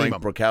 Name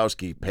Frank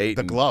Brokowski, Peyton.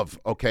 the glove.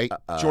 Okay,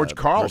 George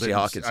Carlton. Percy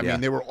Hawkins, I yeah.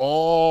 mean, they were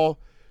all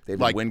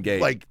David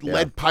Wingate. like Yeah.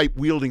 lead pipe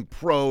wielding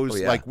pros. Oh,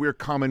 yeah. Like, we're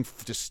coming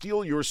to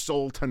steal your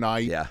soul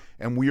tonight. Yeah.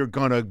 And we are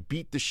gonna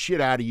beat the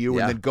shit out of you,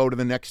 Yeah. and then go to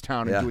the next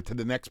town and Yeah. do it to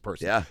the next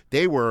person. Yeah.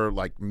 They were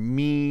like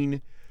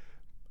mean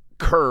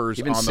curs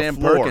Even on Sam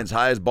the floor. Perkins,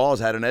 high as balls,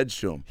 had an edge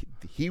to him.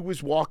 He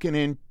was walking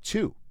in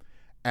too.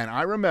 And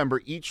I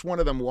remember each one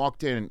of them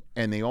walked in,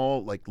 and they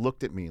all like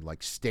looked at me,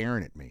 like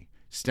staring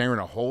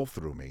a hole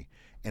through me.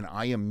 And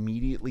I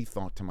immediately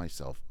thought to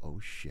myself, oh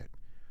shit,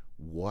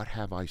 what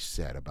have I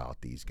said about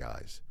these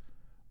guys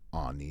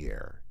on the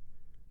air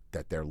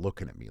that they're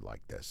looking at me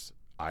like this?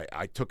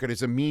 I took it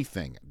as a me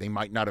thing. They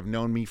might not have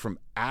known me from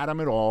Adam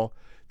at all.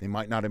 They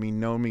might not have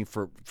known me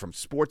from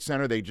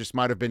SportsCenter. They just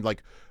might have been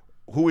like,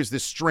 who is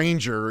this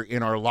stranger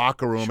in our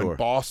locker room Sure. in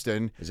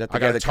Boston? Is that the I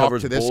guy gotta that talk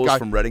covers to this Bulls guy.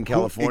 from Redding,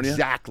 California?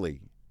 Exactly.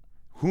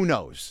 Who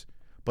knows?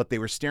 But they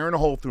were staring a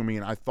hole through me,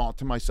 and I thought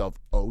to myself,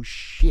 oh,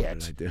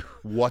 shit.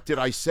 What did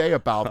I say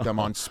about them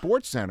on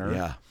SportsCenter?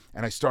 Yeah.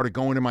 And I started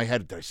going in my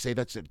head, did I say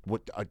that's it?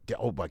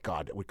 Oh, my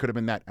God, it could have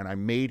been that. And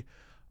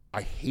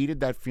I hated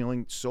that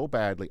feeling so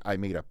badly. I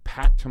made a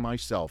pact to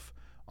myself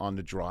on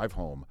the drive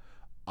home.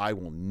 I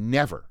will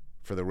never,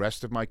 for the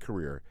rest of my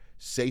career,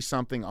 say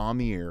something on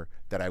the air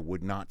that I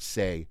would not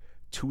say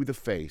to the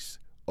face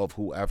of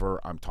whoever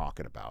I'm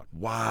talking about.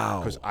 Wow.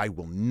 Because I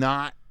will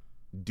not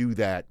do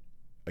that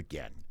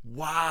again.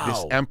 Wow.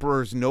 This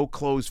Emperor's no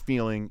clothes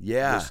feeling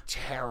Yeah. was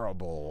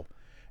terrible.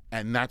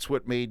 And that's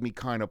what made me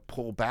kind of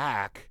pull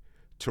back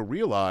to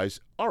realize,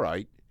 all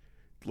right,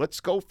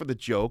 let's go for the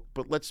joke,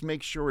 but let's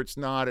make sure it's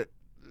not at,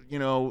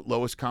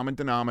 lowest common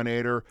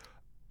denominator,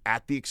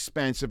 at the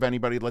expense of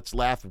anybody. Let's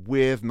laugh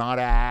with, not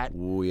at.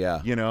 Oh,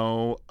 yeah.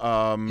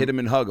 Hit him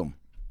and hug him.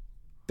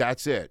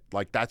 That's it.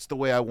 Like, that's the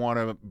way I want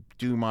to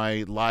do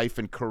my life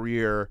and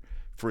career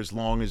for as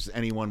long as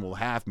anyone will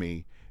have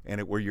me. And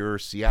it were your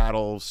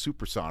Seattle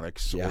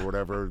Supersonics or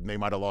whatever. They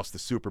might have lost the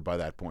Super by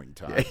that point in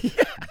time.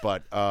 Yeah.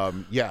 But,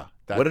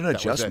 What an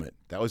adjustment.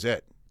 That was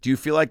it. Do you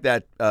feel like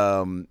that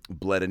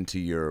bled into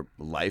your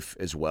life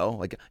as well?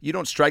 Like, you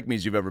don't strike me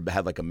as you've ever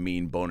had like a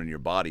mean bone in your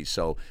body.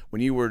 So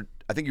when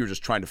I think you were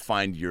just trying to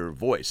find your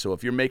voice. So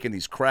if you're making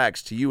these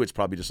cracks, to you, it's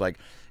probably just like,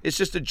 it's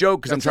just a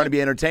joke because I'm trying to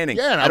be entertaining.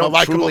 Yeah, and I I'm a don't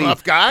likable truly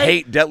enough guy.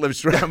 hate Detlef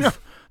Schrempf.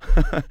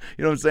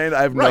 You know what I'm saying?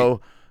 I have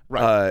no.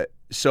 Right.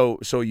 So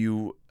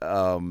you.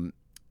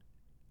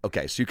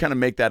 Okay, so you kind of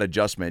make that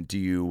adjustment. Do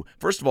you?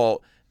 First of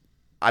all,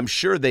 I'm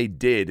sure they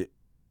did.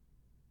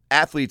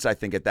 Athletes, I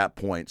think, at that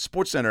point,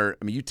 SportsCenter,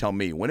 I mean, you tell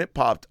me, when it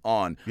popped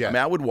on, Yeah. I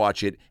mean, I would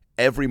watch it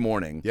every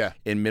morning Yeah.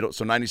 in middle.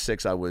 So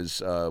 96, I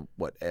was,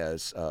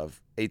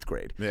 eighth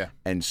grade. Yeah.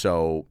 And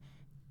so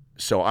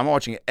I'm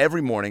watching it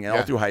every morning and all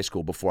Yeah. through high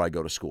school before I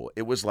go to school.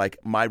 It was like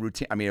my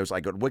routine. I mean, it was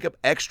like I would wake up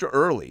extra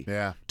early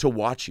to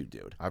watch you,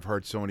 dude. I've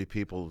heard so many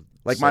people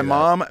Like say my that.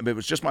 mom, it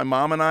was just my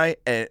mom and I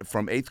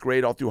from eighth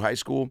grade all through high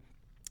school.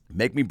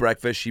 Make me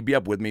breakfast. She'd be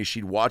up with me.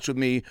 She'd watch with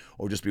me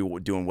or just be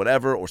doing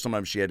whatever. Or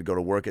sometimes she had to go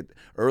to work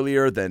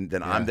earlier than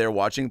I'm there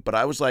watching. But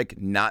I was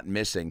like not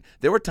missing.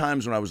 There were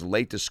times when I was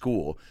late to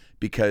school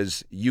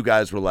because you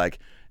guys were like,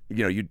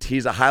 you'd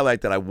tease a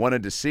highlight that I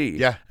wanted to see.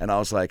 Yeah. And I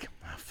was like,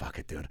 fuck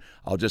it, dude.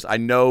 I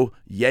know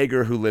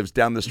Jaeger, who lives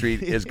down the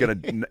street, is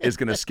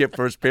gonna skip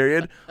first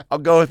period. I'll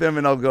go with him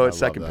and I'll go at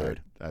second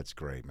period. That's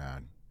great,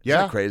 man. Isn't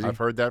that crazy? I've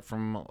heard that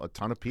from a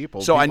ton of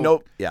people. So I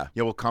know,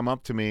 will come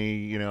up to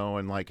me,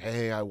 and like,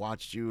 hey, I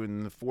watched you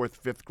in the 4th,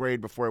 5th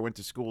grade before I went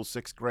to school,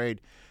 6th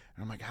grade.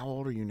 And I'm like, how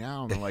old are you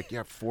now? And they're like,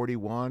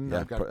 41. Yeah,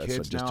 I've got that's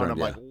kids just now. turned,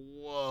 And I'm like,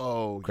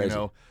 whoa, Crazy.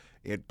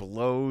 it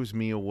blows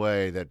me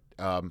away that,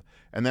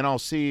 and then I'll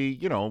see,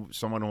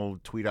 someone will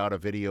tweet out a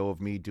video of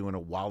me doing a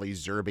Wally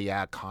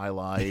Zerbiak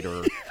highlight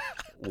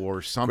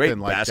or something Great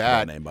like basketball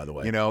that. name, by the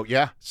way.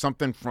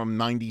 Something from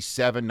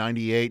 97,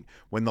 98,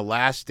 when The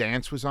Last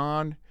Dance was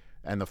on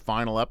and the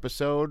final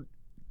episode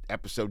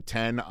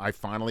 10, I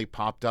finally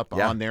popped up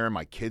on there and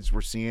my kids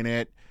were seeing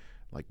it,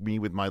 like me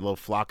with my little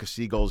flock of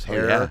seagulls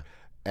hair. yeah.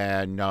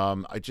 And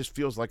it just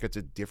feels like it's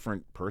a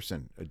different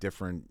person, a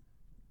different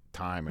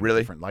time. And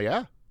Really? Different,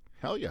 yeah.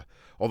 Hell yeah.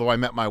 Although I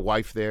met my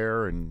wife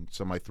there, and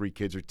so my 3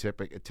 kids are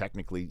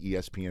technically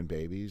ESPN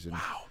babies. And,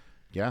 Wow.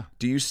 Yeah.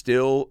 Do you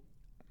still,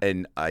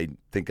 and I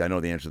think I know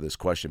the answer to this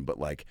question, but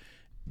like,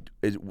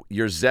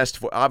 your zest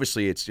for,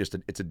 obviously it's just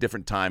it's a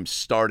different time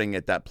starting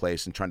at that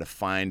place and trying to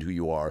find who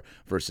you are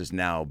versus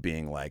now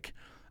being like,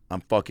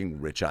 I'm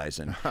fucking Rich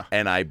Eisen.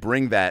 And I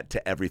bring that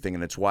to everything,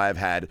 and it's why I've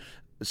had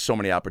so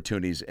many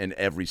opportunities in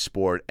every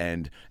sport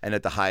and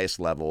at the highest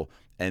level.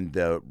 and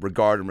the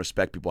regard and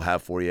respect people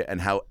have for you,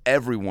 and how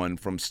everyone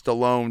from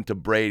Stallone to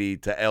Brady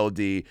to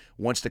LD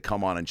wants to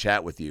come on and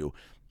chat with you.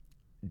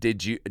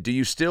 Do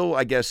you still,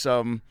 I guess,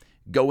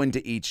 go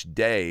into each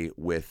day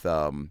with,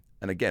 and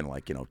again,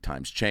 like,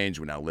 times change.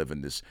 We now live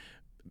in this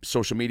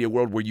social media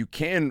world where you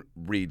can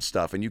read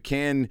stuff and you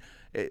can,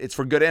 it's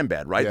for good and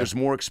bad, right? Yeah. There's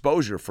more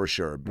exposure for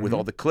sure with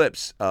all the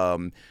clips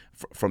from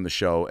the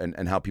show,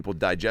 and how people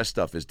digest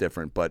stuff is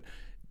different. But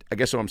I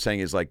guess what I'm saying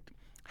is, like,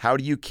 how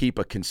do you keep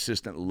a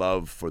consistent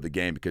love for the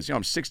game? Because,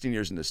 I'm 16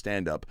 years into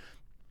stand-up,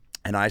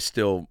 and I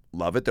still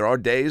love it. There are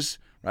days,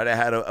 right? I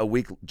had a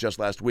week just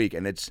last week,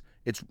 and it's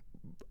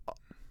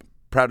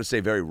proud to say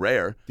very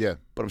rare. Yeah.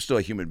 But I'm still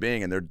a human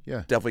being, and there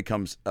definitely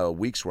comes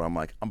weeks where I'm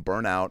like, I'm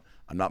burnt out,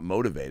 I'm not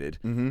motivated,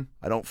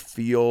 I don't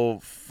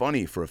feel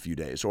funny for a few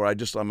days, or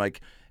I'm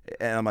like,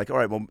 all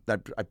right, well, I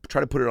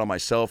try to put it on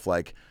myself,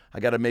 like, I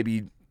got to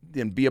maybe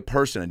be a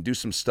person and do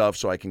some stuff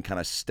so I can kind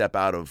of step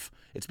out of.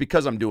 It's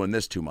because I'm doing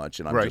this too much,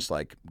 and I'm just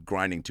like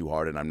grinding too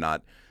hard, and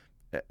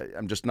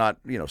I'm just not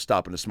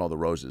stopping to smell the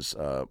roses,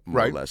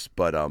 more or less.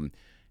 But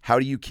how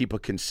do you keep a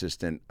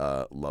consistent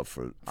love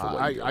for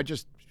what you do?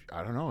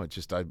 I don't know. It's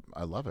just I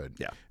love it.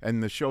 Yeah.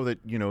 And the show that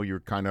you're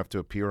kind enough to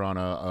appear on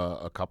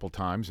a couple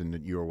times,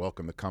 and you're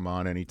welcome to come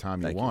on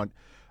anytime you want.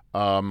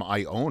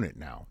 I own it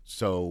now,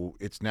 so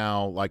it's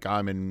now like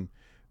I'm in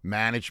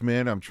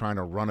management. I'm trying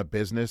to run a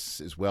business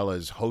as well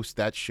as host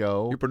that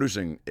show. You're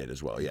producing it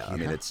as well, yeah. I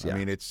mean,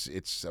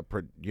 it's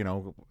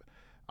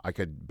I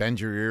could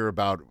bend your ear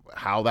about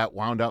how that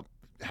wound up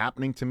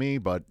happening to me,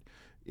 but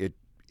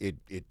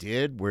it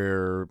did.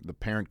 Where the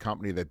parent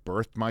company that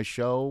birthed my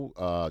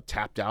show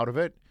tapped out of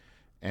it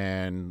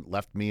and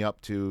left me up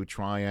to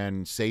try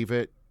and save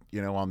it,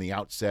 on the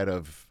outset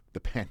of the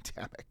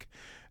pandemic,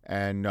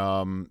 and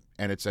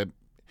it's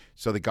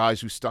so the guys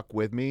who stuck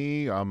with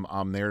me,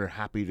 I'm there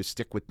happy to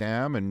stick with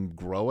them and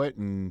grow it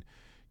and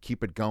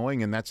keep it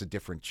going, and that's a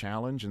different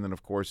challenge. And then,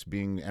 of course,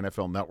 being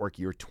NFL Network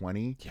year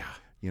 20,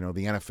 the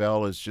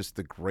NFL is just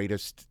the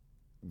greatest,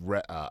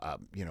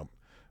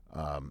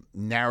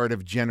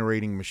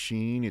 narrative-generating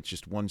machine. It's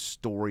just one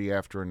story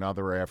after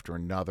another after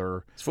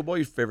another. Is football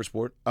your favorite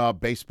sport?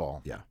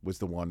 Baseball was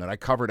the one that I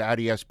covered at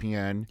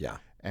ESPN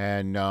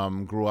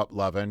and grew up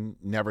loving.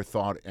 Never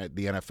thought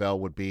the NFL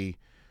would be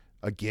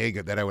a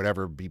gig that I would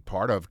ever be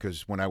part of,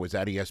 because when I was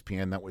at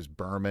ESPN, that was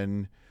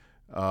Berman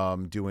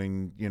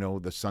doing,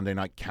 the Sunday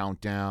Night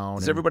Countdown.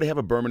 Does everybody have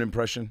a Berman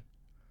impression?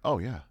 Oh,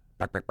 yeah.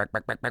 Back, back, back,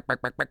 back, back, back,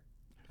 back, back, back.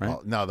 Right?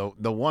 Well, no,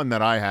 the one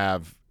that I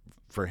have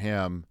for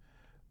him,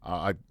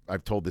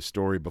 I've told this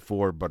story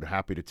before, but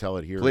happy to tell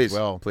it here as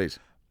well. Please.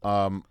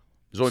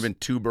 There's only been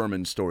 2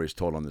 Berman stories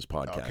told on this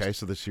podcast. Okay,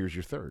 so here's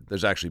your third.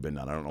 There's actually been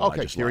none. I don't know.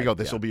 Okay, here we go.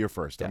 This will be your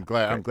first. I'm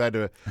glad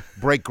to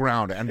break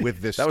ground and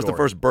with this. That was the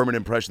first Berman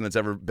impression that's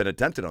ever been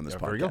attempted on this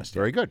podcast.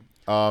 Very good.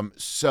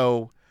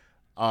 So,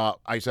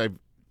 as I've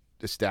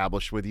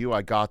established with you,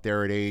 I got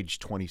there at age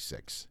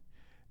 26,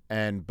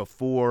 and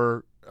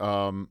before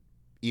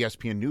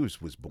ESPN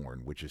News was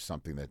born, which is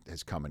something that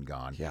has come and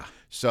gone. Yeah.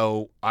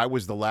 So I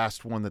was the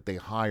last one that they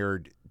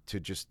hired to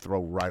just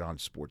throw right on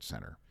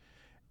SportsCenter.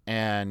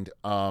 And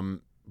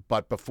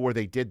but before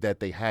they did that,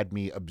 they had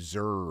me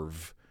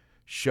observe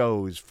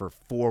shows for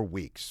 4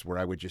 weeks where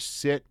I would just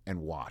sit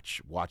and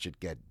watch it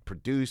get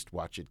produced,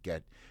 watch it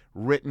get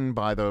written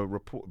by the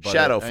report.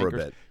 Shadow for a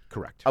bit.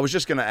 Correct. I was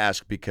just going to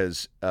ask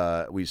because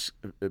we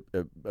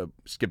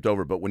skipped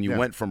over, but when you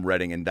went from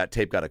Reading and that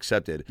tape got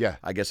accepted,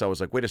 I guess I was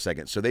like, wait a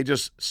second. So they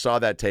just saw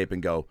that tape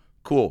and go,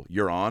 cool,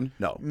 you're on?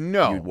 No.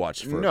 You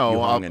watched for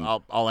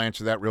I'll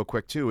answer that real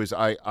quick too. Is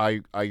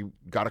I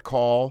got a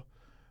call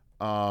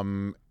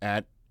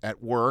at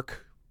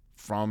work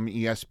from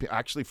ESPN,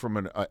 actually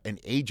from an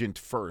agent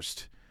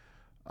first,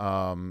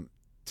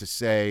 to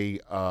say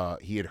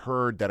he had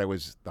heard that I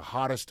was the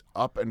hottest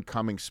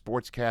up-and-coming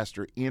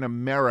sportscaster in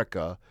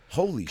America.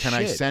 Holy shit. Can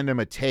I send him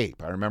a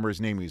tape? I remember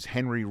his name. He was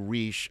Henry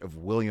Reish of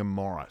William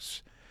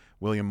Morris.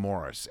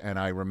 And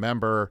I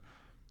remember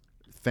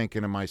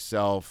thinking to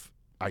myself,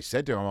 I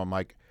said to him, I'm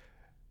like,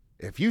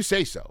 if you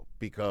say so,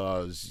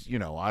 because,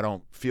 I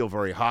don't feel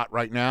very hot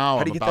right now.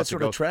 How do you get that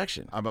sort of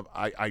traction?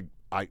 I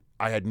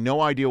had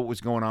no idea what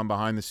was going on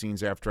behind the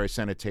scenes after I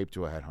sent a tape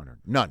to a headhunter.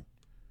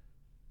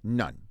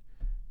 None.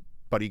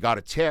 But he got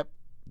a tip,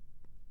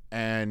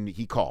 and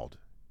he called.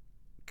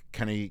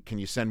 Can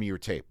you send me your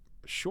tape?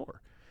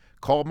 Sure.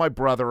 Called my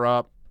brother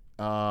up.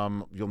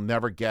 You'll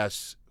never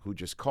guess who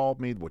just called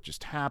me, what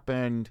just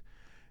happened.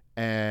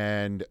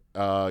 And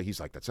he's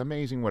like, that's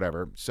amazing,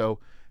 whatever. So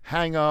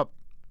hang up.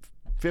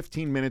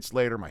 15 minutes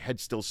later, my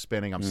head's still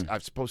spinning. I'm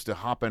supposed to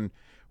hop in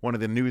one of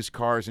the news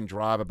cars and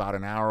drive about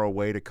an hour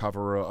away to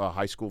cover a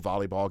high school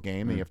volleyball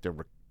game. And you have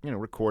to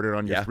record it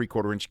on your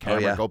 3/4-inch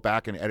camera, go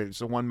back and edit.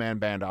 It's a one-man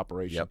band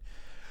operation. Yep.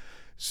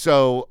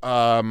 So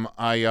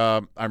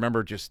I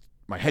remember just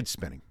my head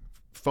spinning.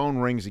 Phone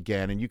rings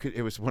again, and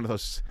it was one of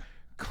those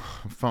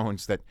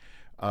phones that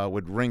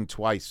would ring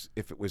twice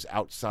if it was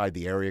outside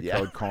the area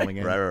code calling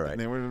in. Right. And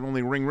they would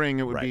only ring.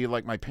 It would be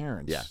like my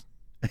parents. Yeah.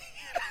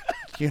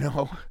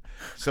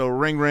 So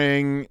ring,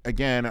 ring.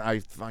 Again, I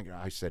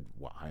said,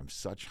 wow, I'm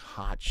such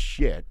hot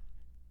shit.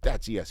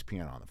 That's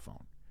ESPN on the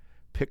phone.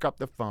 Pick up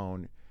the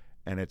phone,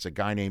 and it's a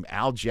guy named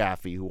Al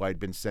Jaffe, who I'd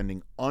been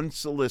sending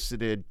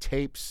unsolicited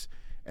tapes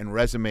and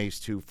resumes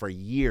to for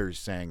years,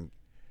 saying,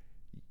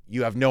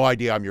 you have no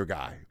idea I'm your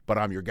guy, but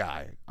I'm your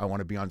guy. I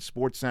want to be on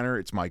SportsCenter.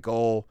 It's my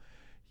goal.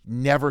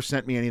 Never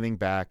sent me anything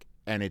back.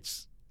 And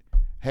it's,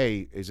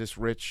 hey, is this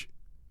Rich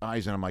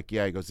Eisen? I'm like,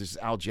 yeah. He goes, this is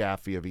Al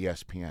Jaffe of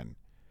ESPN.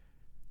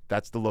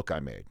 That's the look I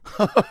made.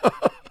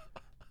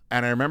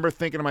 And I remember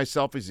thinking to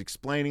myself, he's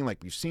explaining, like,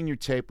 we've seen your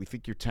tape. We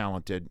think you're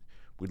talented.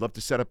 We'd love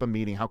to set up a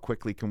meeting. How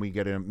quickly can we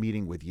get a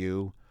meeting with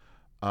you?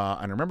 And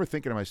I remember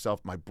thinking to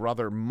myself, my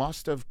brother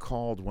must have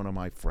called one of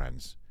my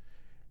friends.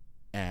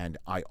 And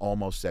I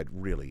almost said,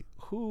 really,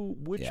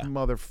 which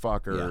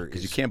motherfucker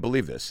because you can't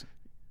believe this.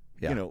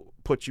 Yeah.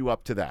 Put you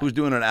up to that. Who's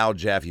doing an Al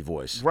Jaffe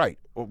voice? Right.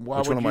 Why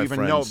Which would one of you my even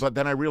friends? know? But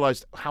then I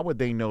realized, how would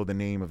they know the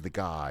name of the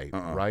guy,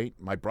 right?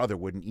 My brother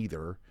wouldn't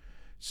either.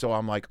 So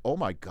I'm like, oh,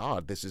 my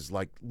God, this is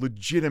like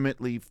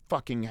legitimately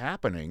fucking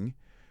happening.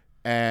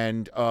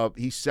 And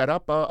he set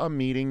up a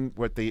meeting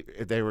where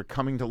they were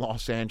coming to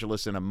Los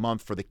Angeles in a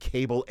month for the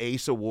Cable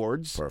Ace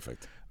Awards.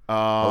 Perfect.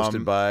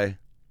 Hosted by?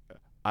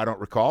 I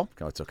don't recall.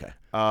 Oh, it's okay.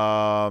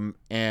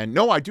 And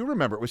no, I do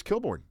remember. It was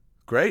Kilborn.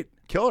 Great.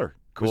 Killer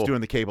Cool. was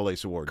doing the Cable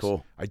Ace Awards.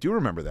 Cool. I do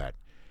remember that.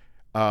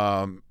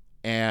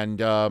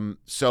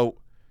 So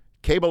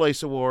Cable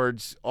Ace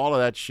Awards, all of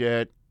that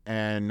shit,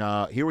 and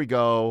here we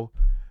go.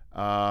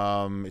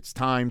 It's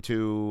time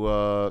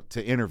to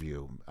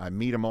interview. I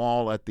meet them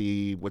all at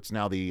what's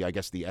now the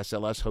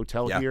SLS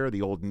Hotel here,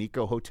 the old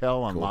Nico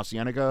Hotel on La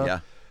Cienega. Yeah.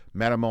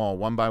 Met them all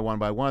one by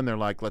one. They're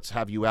like, let's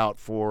have you out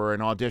for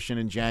an audition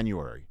in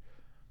January.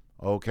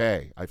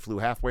 Okay. I flew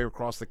halfway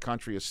across the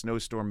country. A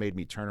snowstorm made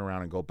me turn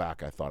around and go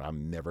back. I thought,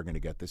 I'm never going to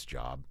get this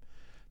job.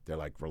 They're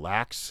like,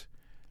 relax.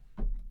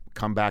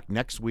 Come back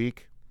next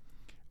week.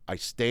 I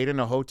stayed in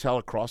a hotel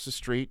across the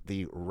street,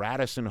 the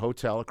Radisson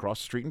Hotel across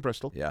the street in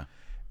Bristol. Yeah.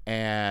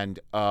 And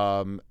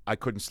I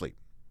couldn't sleep.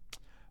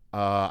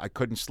 I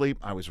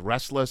was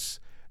restless.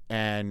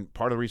 And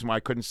part of the reason why I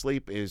couldn't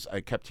sleep is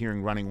I kept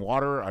hearing running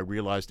water. I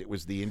realized it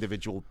was the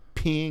individual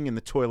peeing in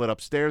the toilet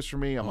upstairs for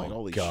me. I'm like,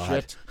 holy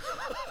shit.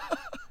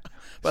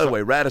 By the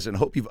way, Radisson,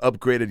 hope you've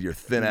upgraded your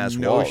thin-ass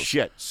no walls. No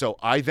shit. So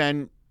I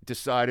then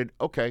decided,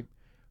 okay,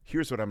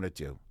 here's what I'm going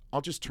to do.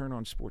 I'll just turn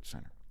on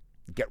SportsCenter.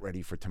 Get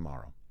ready for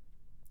tomorrow.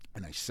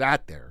 And I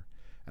sat there,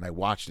 and I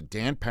watched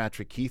Dan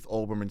Patrick, Keith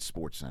Olbermann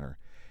SportsCenter,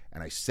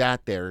 and I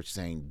sat there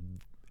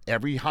saying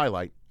every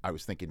highlight, I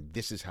was thinking,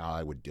 this is how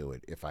I would do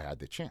it if I had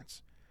the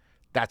chance.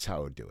 That's how I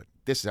would do it.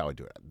 This is how I would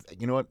do it.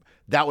 You know what?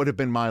 That would have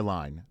been my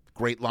line.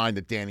 Great line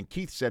that Dan and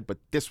Keith said, but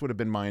this would have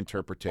been my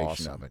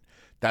interpretation of it.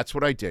 That's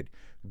what I did.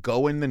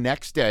 Go in the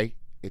next day.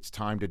 It's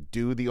time to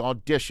do the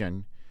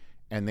audition,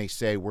 and they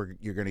say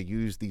you're going to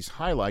use these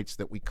highlights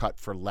that we cut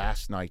for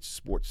last night's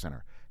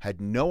SportsCenter.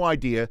 Had no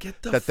idea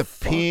that the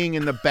peeing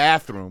in the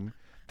bathroom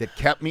that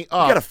kept me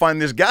up. You got to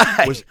find this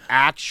guy. Was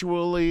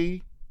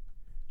actually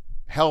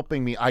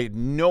helping me. I had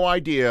no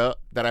idea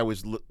that I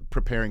was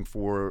preparing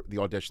for the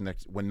audition.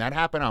 When that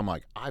happened, I'm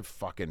like, I've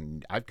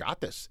got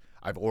this.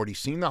 I've already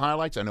seen the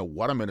highlights. I know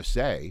what I'm going to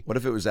say. What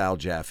if it was Al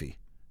Jaffe?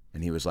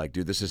 And he was like,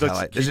 dude, this is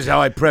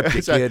how I prep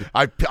you, kid.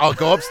 I'll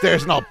go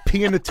upstairs and I'll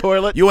pee in the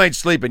toilet. You ain't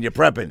sleeping. You're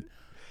prepping.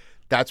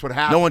 That's what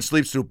happened. No one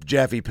sleeps through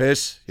Jaffe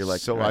piss. You're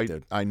like, so right,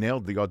 dude. I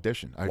nailed the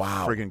audition. I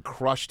wow. friggin'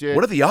 crushed it.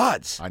 What are the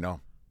odds? I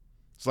know.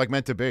 It's like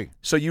meant to be.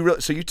 So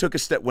you took a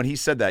step when he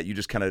said that. You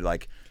just kind of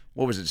like,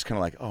 what was it? Just kind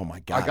of like, oh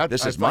my God,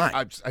 this is mine.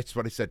 That's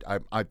what I said.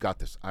 I've got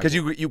this. Because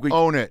you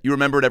own it. You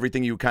remembered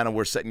everything you kind of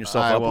were setting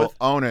yourself up with. I will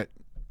own it.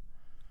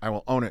 I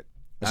will own it.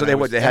 So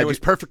it was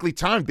perfectly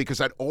timed because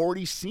I'd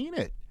already seen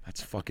it.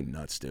 That's fucking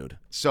nuts, dude.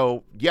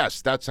 So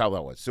yes, that's how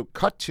that was. So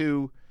cut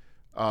to,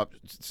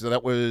 so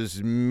that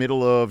was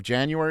middle of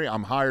January.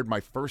 I'm hired. My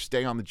first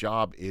day on the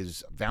job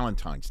is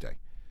Valentine's Day.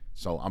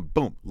 So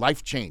boom,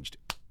 life changed.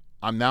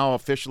 I'm now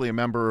officially a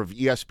member of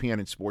ESPN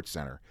and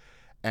SportsCenter.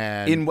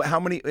 And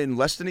in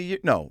less than a year?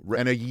 No,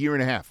 in a year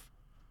and a half.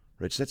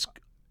 Rich, that's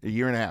a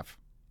year and a half.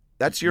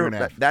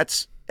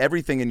 That's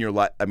everything in your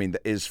life. I mean,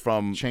 is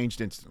from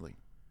changed instantly.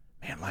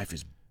 Man, life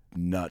is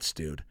nuts,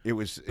 dude. It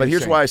was. But insane.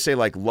 Here's why I say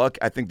like luck.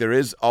 I think there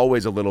is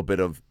always a little bit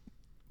of,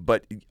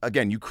 but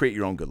again, you create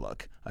your own good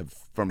luck.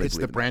 It's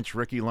the Branch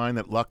Rickey line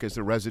that luck is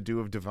the residue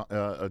of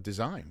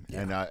design,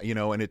 and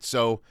and it's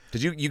so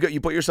because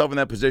you put yourself in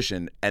that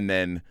position, and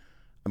then,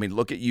 I mean,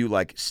 look at you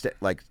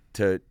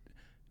to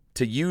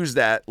use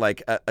that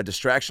like a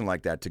distraction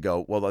like that to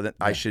go, well, then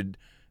I should,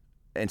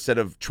 instead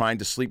of trying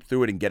to sleep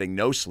through it and getting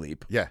no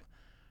sleep. Yeah.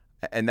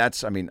 And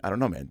that's, I mean, I don't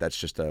know, man. That's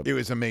just It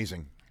was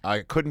amazing.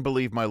 I couldn't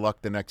believe my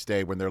luck the next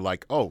day when they're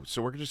like, oh,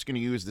 so we're just going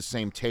to use the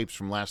same tapes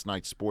from last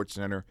night's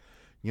SportsCenter,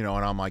 and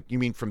I'm like, you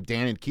mean from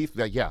Dan and Keith?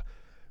 Like, yeah.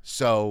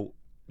 So,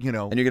 And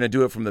you're going to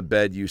do it from the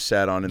bed you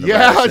sat on in the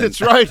Yeah, Radisson.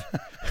 That's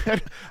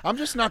right. I'm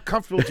just not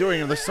comfortable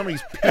doing it unless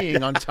somebody's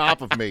peeing on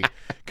top of me.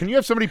 Can you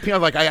have somebody pee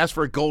on, like I asked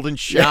for a golden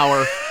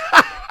shower?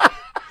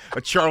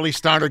 a Charlie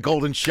Steiner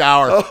golden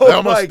shower.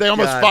 Oh, They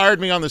almost fired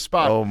me on the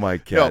spot. Oh my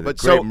God! No, but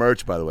great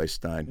merch, by the way,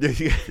 Stein.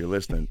 If you're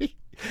listening.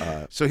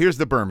 So here's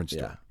the Berman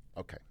story. Yeah.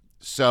 Okay.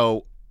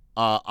 So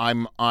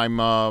I'm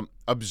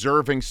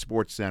observing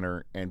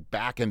SportsCenter, and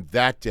back in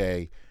that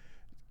day,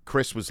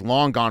 Chris was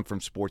long gone from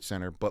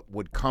SportsCenter, but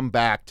would come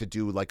back to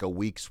do like a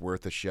week's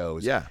worth of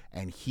shows. Yeah.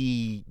 And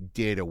he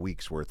did a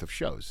week's worth of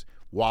shows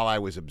while I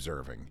was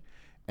observing.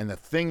 And the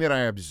thing that I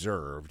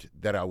observed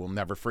that I will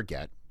never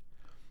forget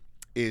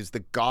is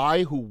the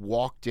guy who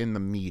walked in the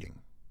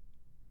meeting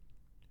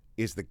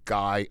is the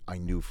guy I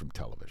knew from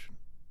television.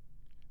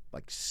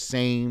 Like,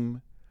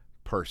 same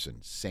person,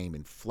 same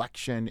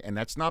inflection. And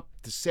that's not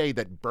to say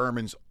that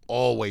Berman's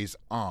always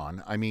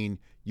on. I mean,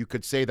 you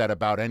could say that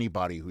about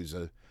anybody who's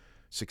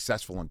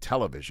successful on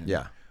television.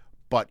 Yeah.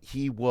 But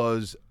he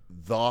was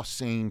the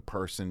same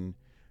person,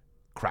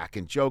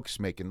 cracking jokes,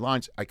 making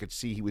lines. I could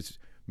see he was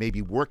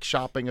maybe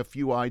workshopping a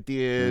few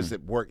ideas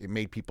that worked. It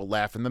made people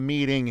laugh in the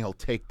meeting. He'll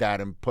take that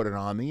and put it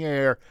on the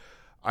air.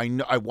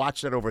 I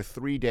watched that over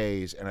 3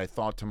 days, and I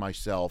thought to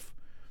myself,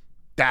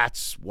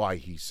 that's why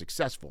he's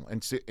successful.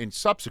 And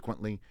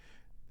subsequently,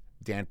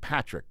 Dan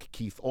Patrick,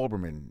 Keith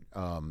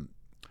Olbermann,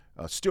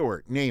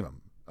 Stewart, name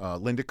him,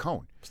 Linda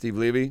Cohn. Steve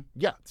Levy?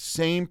 Yeah,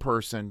 same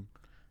person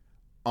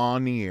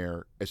on the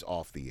air as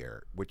off the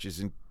air, which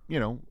is,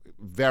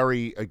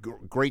 a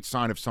great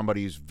sign of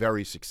somebody who's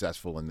very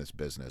successful in this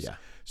business. Yeah.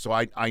 So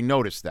I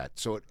noticed that.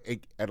 So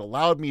it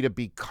allowed me to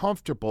be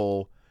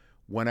comfortable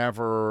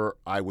whenever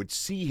I would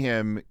see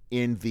him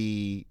in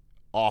the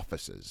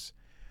offices.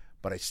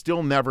 But I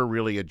still never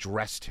really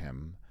addressed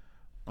him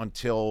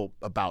until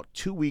about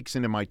 2 weeks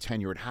into my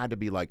tenure. It had to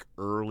be like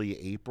early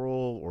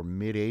April or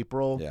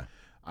mid-April. Yeah.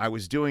 I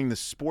was doing the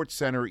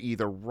SportsCenter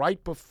either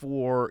right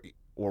before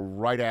or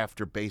right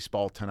after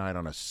Baseball Tonight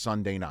on a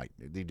Sunday night.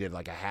 They did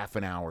like a half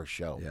an hour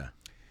show. Yeah.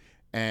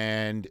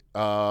 And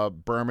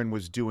Berman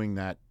was doing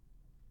that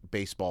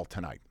Baseball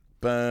Tonight.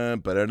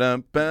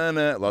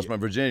 Lost my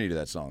virginity to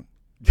that song.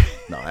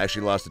 No, I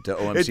actually lost it to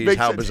OMC's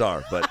How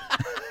Bizarre, but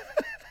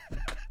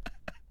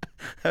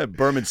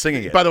Berman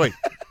singing it. By the way,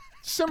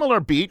 similar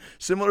beat.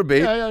 Similar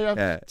beat.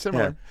 Yeah.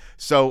 Similar. Yeah.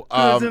 So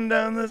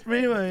down the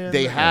freeway,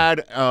 they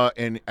had at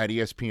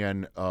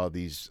ESPN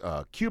these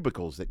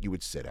cubicles that you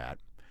would sit at,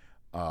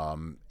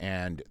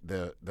 and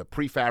the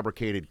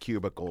prefabricated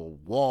cubicle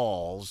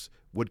walls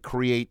would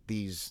create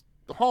these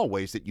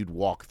hallways that you'd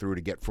walk through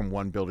to get from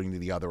one building to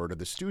the other or to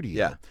the studio.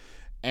 Yeah.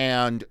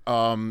 And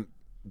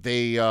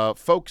they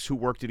folks who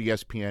worked at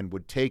ESPN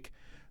would take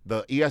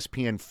the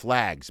ESPN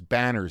flags,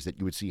 banners that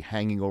you would see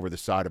hanging over the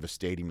side of a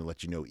stadium to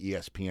let you know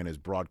ESPN is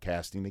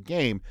broadcasting the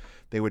game.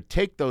 They would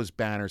take those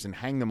banners and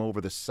hang them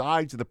over the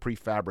sides of the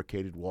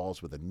prefabricated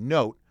walls with a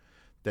note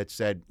that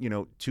said,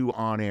 to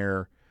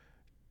on-air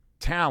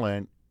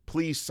talent,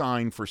 please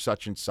sign for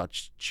such and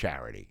such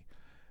charity.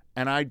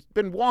 And I'd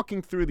been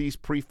walking through these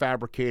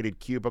prefabricated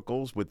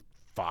cubicles with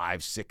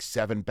 5, 6,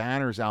 7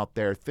 banners out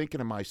there thinking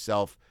to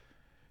myself,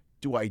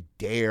 do I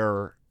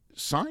dare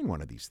sign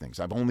one of these things?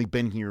 I've only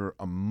been here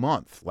a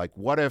month. Like,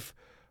 what if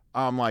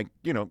I'm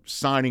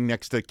signing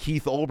next to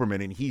Keith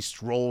Olbermann and he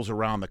strolls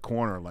around the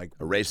corner, like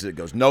erases it,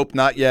 goes, nope,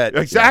 not yet.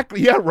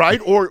 Exactly, yeah, right.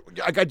 Or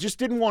like, I just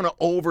didn't want to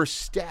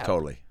overstep.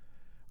 Totally.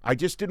 I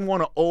just didn't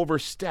want to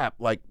overstep,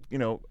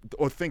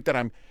 or think that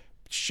I'm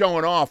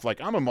showing off like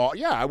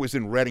I was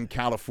in Redding,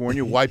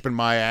 California, wiping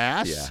my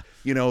ass,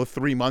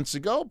 3 months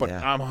ago, but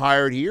I'm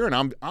hired here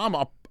and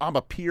I'm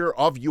a peer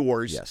of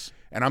yours. Yes.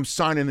 And I'm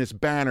signing this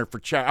banner for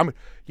charity.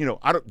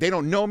 They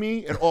don't know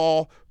me at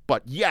all,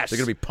 but yes, they're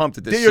gonna be pumped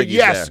at this.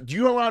 Yes, do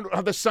you know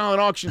how the silent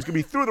auction is gonna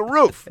be through the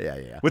roof?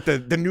 Yeah. With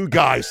the new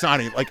guy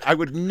signing, like I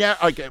would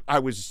never. I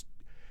was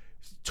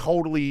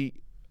totally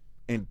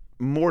in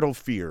mortal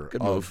fear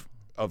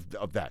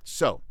of that.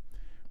 So,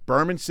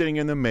 Berman sitting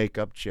in the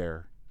makeup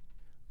chair,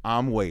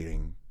 I'm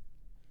waiting,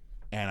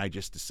 and I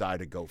just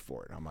decided to go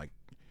for it. I'm like,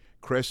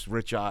 Chris,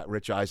 Rich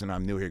Eisen,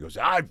 I'm new here. He goes,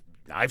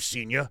 I've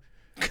seen you.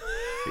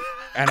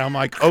 And I'm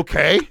like,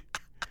 okay,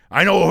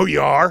 I know who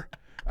you are.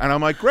 And I'm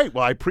like, great,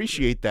 well, I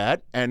appreciate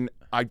that. And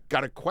I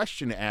got a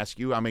question to ask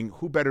you. I mean,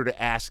 who better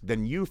to ask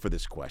than you for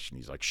this question?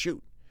 He's like,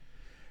 shoot.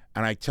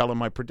 And I tell him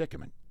my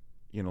predicament.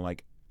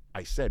 Like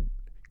I said,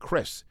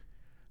 Chris,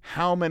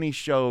 how many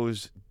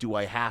shows do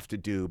I have to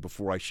do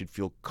before I should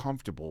feel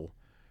comfortable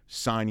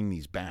signing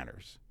these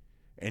banners?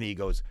 And he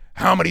goes,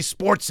 how many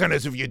sports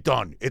centers have you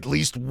done? At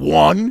least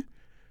one?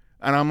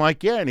 And I'm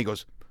like, yeah. And he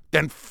goes,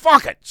 then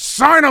fuck it,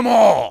 sign them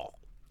all.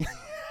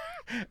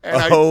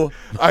 And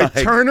I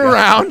turned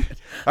around,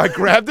 I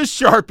grabbed the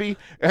Sharpie,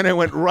 and I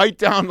went right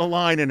down the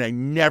line, and I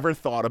never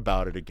thought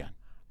about it again.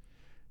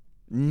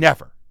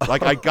 Never.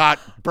 Like, I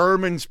got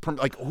Berman's,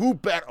 who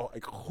better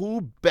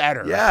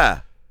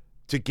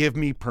to give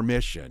me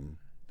permission?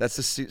 That's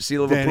the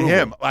seal of than approval.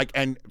 Him.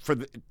 And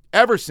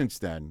ever since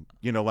then,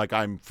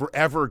 I'm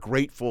forever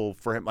grateful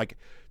for him.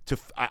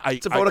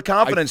 It's a vote of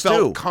confidence, I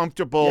felt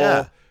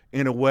comfortable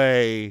in a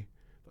way.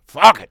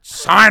 Fuck it,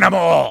 sign them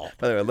all.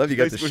 By the way, I love you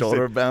got the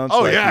shoulder bounce.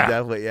 Oh, yeah.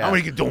 Definitely, yeah. How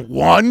many you doing?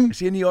 One? Is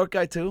he a New York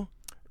guy, too?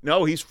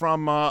 No, he's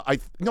from.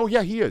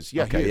 Yeah, he is.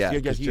 Yeah, Okay, he is. yeah, Yeah,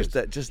 he just is.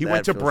 that- just he that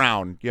went to feels-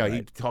 Brown. Yeah, he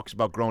Right. talks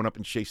about growing up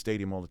in Shea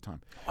Stadium all the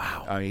time.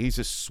 Wow. He's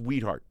a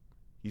sweetheart.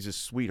 He's a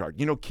sweetheart.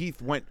 You know,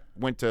 Keith went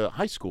to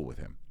high school with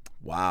him.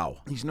 Wow.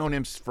 He's known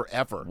him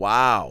forever.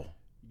 Wow.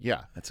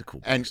 Yeah. That's a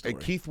cool And backstory.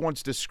 Keith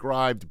once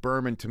described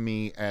Berman to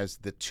me as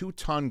the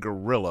 2-ton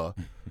gorilla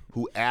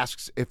who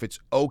asks if it's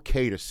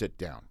okay to sit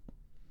down.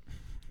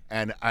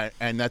 And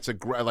that's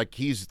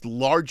he's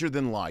larger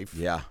than life.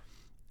 Yeah.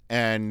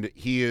 And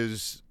he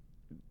is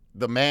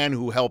the man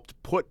who helped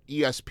put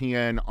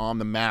ESPN on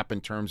the map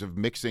in terms of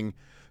mixing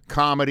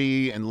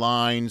comedy and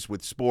lines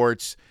with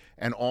sports,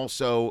 and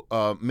also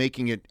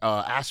making it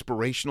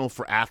aspirational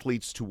for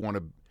athletes to want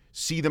to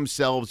see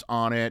themselves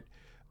on it.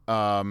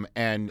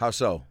 And How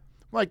so?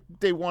 like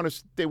they want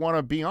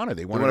to be on it.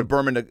 They They want want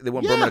Berman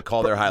to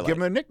call their highlight. Give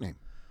them a nickname.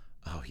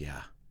 Oh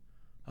yeah.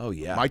 Oh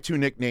yeah. My two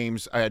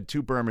nicknames, I had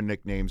two Berman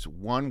nicknames.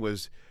 One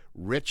was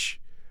Rich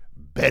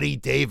Betty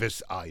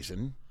Davis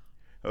Eisen.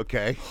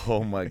 Okay.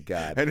 Oh my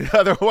God. And the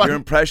other one, Your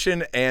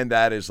impression, and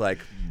that is like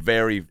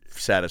very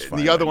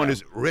satisfying. the other right one now.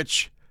 is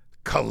Rich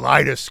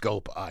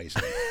Kaleidoscope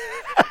Eisen.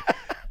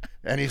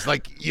 And he's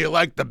like, you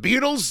like the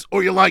Beatles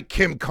or you like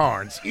Kim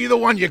Carnes? Either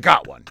one, you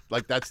got one.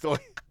 Like that's the way.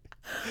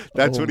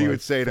 That's Oh what he my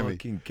would say to me.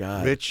 fucking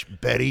God. Rich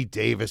Betty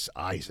Davis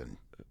Eisen.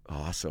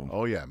 awesome.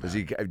 Oh yeah, man. Does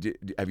he?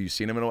 Have you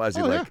seen him in a while? Is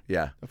he Oh, like?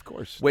 Yeah. Of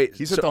course. Wait,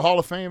 he's so- at the Hall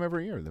of Fame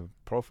every year, the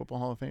Pro Football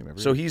Hall of Fame every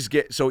So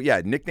year.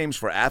 yeah, nicknames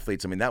for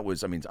athletes. I mean,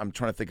 I'm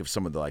trying to think of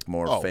some of the like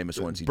more famous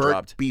ones he Bert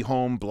dropped. Be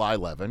Home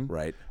Blyleven.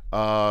 Right.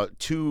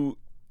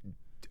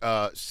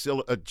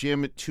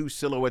 Jim, two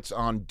silhouettes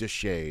on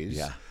Deshays.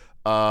 Yeah.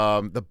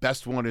 The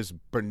best one is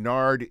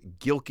Bernard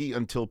Gilkey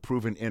until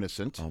proven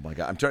innocent. Oh my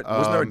God. I'm trying.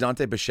 Wasn't there a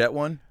Dante Bichette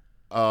one?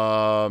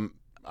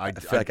 I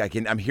feel like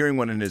I'm hearing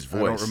one in his I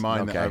voice. don't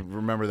remind okay. I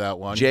remember that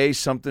one. Jay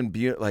something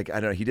like I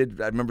don't know. He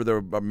did. I remember there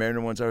were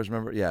Mariner ones. I always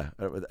remember. Yeah.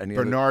 Any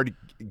other- Bernard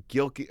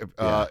Gilkey,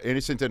 Yeah.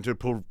 innocent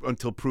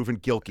until proven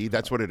guilty.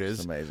 That's what it is.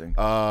 It's amazing.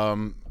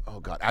 Oh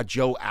God,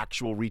 Joe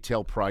Actual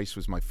Retail Price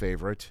was my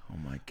favorite. Oh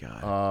my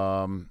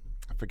God.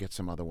 I forget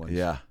some other ones.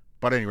 Yeah.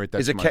 But anyway,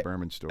 that's Is it my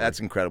Berman story. That's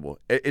incredible.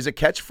 Is a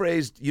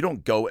catchphrase you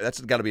don't go? That's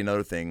got to be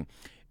another thing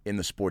in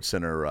the Sports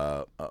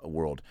Center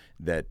world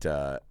that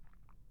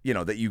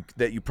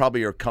that you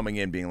probably are coming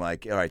in being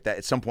like, all right,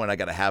 at some point I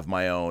got to have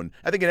my own.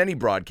 I think in any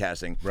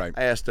broadcasting, Right.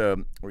 I asked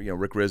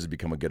Rick Riz has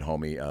become a good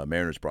homie,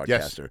 Mariners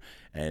broadcaster,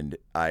 and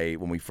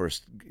when we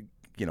first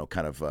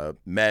kind of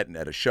met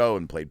at a show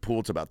and played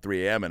pool till about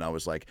 3 a.m. and I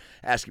was like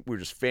we were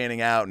just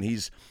fanning out, and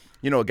he's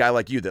a guy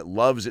like you that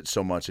loves it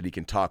so much that he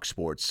can talk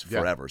sports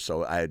forever.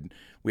 So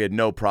we had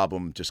no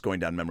problem just going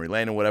down memory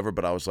lane and whatever.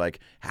 But I was like,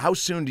 how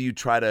soon do you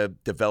try to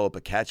develop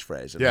a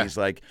catchphrase? And he's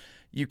like,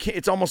 you can't.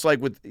 It's almost like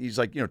he's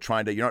like, you're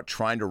not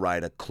trying to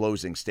write a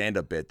closing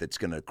stand-up bit that's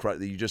gonna.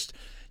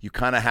 You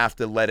kind of have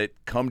to let it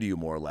come to you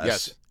more or less.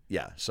 Yes.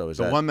 Yeah. So is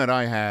the that one that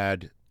I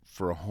had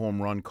for a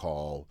home run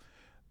call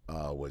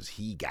was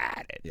he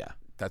got it. Yeah.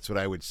 That's what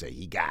I would say.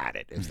 He got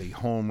it. It's the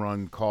home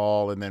run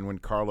call, and then when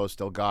Carlos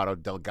Delgado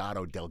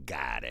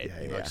got it.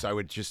 Yeah. So I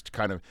would just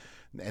kind of,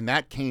 and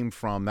that came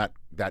from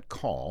that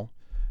call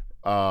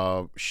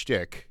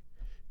shtick.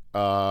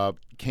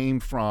 Came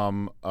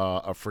from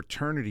a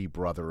fraternity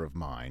brother of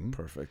mine.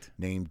 Perfect.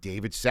 Named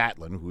David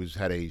Satlin, who's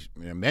had an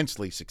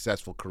immensely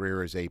successful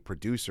career as a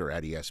producer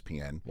at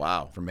ESPN.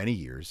 Wow. For many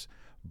years.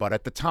 But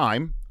at the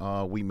time,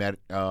 we met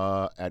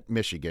at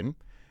Michigan.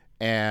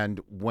 And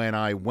when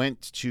I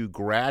went to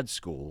grad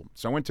school,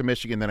 so I went to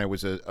Michigan, then I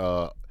was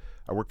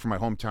I worked for my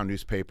hometown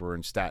newspaper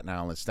in Staten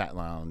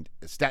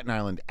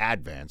Island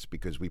Advance,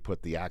 because we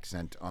put the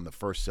accent on the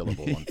first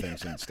syllable on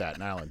things in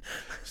Staten Island.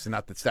 So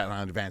not the Staten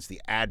Island Advance,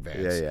 the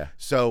Advance. Yeah.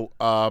 So,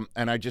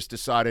 and I just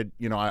decided,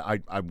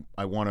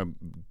 I want to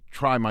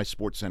try my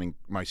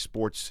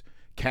sports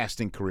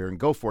casting career and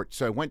go for it.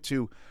 So I went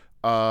to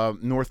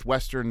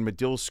Northwestern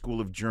Medill School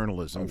of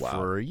Journalism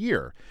for a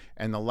year.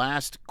 And the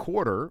last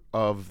quarter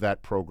of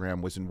that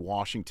program was in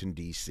Washington,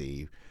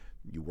 D.C.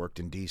 You worked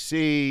in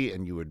D.C.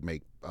 and you would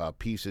make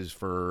pieces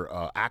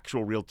for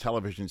actual real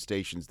television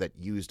stations that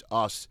used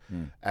us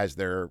as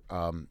their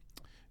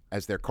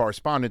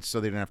correspondents, so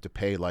they didn't have to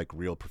pay like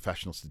real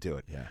professionals to do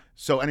it. Yeah.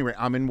 So anyway,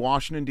 I'm in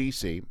Washington,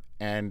 D.C.,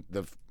 and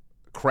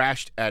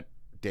crashed at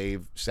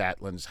Dave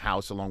Satlin's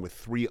house along with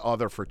 3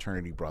 other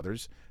fraternity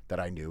brothers that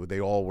I knew. They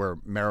all were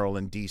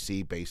Maryland,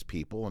 D.C.-based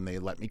people, and they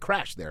let me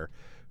crash there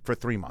for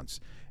 3 months.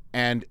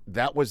 And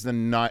that was the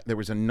night. There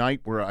was a night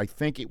where I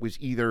think it was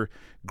either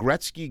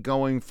Gretzky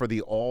going for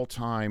the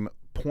all-time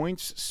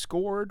points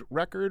scored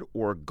record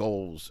or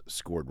goals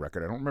scored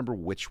record. I don't remember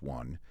which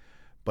one,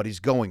 but he's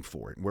going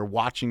for it. We're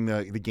watching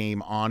the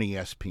game on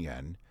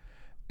ESPN,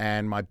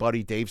 and my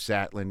buddy Dave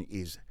Satlin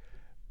is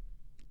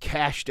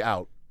cashed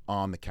out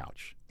on the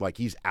couch. Like,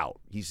 he's out.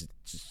 He's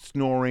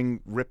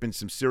snoring, ripping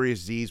some serious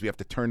Z's. We have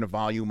to turn the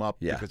volume up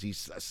because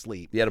he's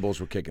asleep. The edibles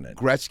were kicking it.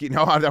 Gretzky,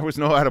 no, there was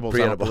no edibles, I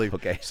don't Pre-edible, believe.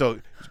 okay. So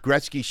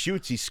Gretzky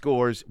shoots, he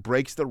scores,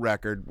 breaks the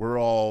record. We're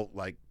all,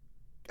 like,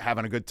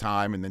 having a good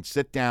time, and then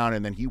sit down,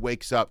 and then he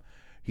wakes up.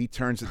 He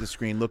turns to the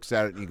screen, looks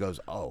at it, and he goes,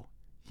 oh,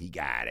 he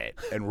got it,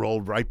 and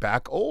rolled right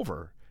back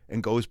over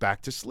and goes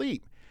back to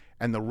sleep.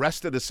 And the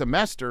rest of the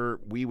semester,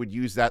 we would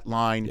use that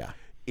line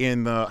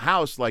in the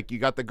house, like, you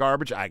got the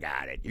garbage? I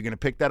got it. You're going to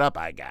pick that up?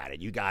 I got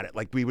it. You got it.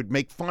 Like, we would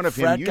make fun of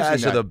him using that. Frat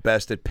guys are the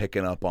best at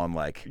picking up on,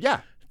 like,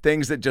 yeah,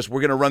 things that just,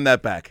 we're going to run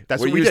that back. That's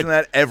we're what we using did.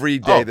 that every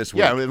day this week.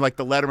 Yeah, like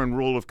the Letterman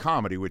rule of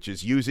comedy, which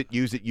is use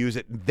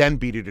it, then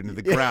beat it into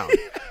the ground.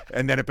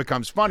 And then it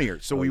becomes funnier.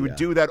 So we would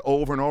do that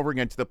over and over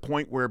again, to the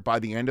point where by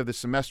the end of the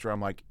semester,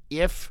 I'm like,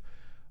 if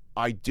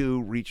I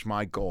do reach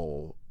my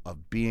goal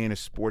of being a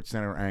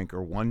SportsCenter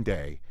anchor one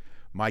day,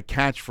 my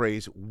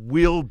catchphrase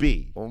will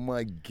be, oh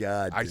my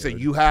God, I dude. say,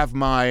 you have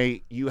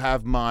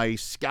my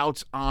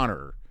scout's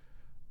honor.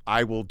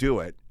 I will do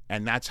it.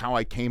 And that's how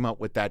I came up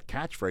with that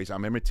catchphrase.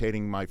 I'm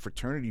imitating my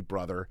fraternity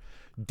brother,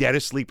 dead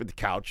asleep at the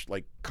couch,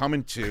 like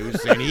coming to,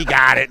 saying he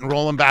got it, and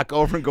rolling back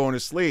over and going to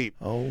sleep.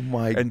 Oh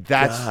my And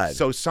that's God.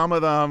 so some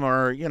of them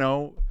are,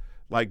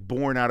 like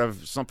born out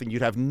of something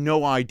you'd have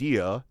no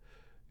idea.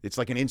 It's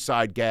like an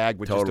inside gag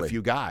with just a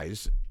few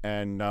guys.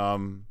 And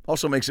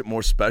also makes it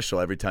more special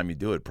every time you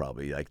do it,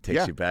 probably. Like,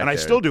 takes you back and there. I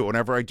still do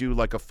whenever I do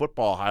like a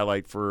football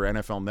highlight for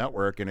NFL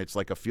Network, and it's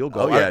like a field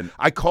goal. Oh, yeah.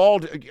 I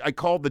called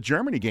the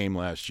Germany game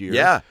last year.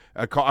 Yeah.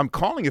 I'm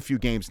calling a few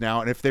games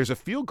now, and if there's a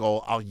field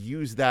goal, I'll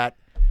use that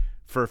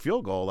for a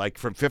field goal, like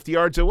from 50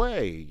 yards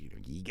away.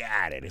 You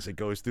got it, as it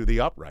goes through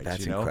the uprights.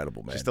 That's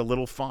incredible, man. Just a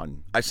little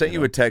fun. I sent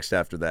you a text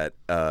after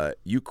that.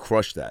 You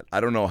crushed that.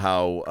 I don't know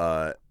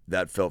how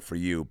that felt for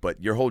you,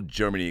 but your whole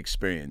Germany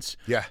experience.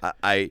 Yeah.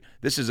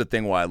 This is a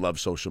thing why I love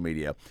social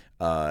media,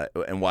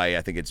 and why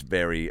I think it's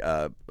very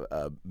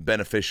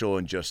beneficial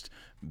and just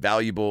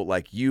valuable.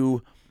 Like,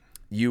 you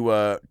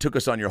took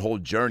us on your whole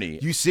journey.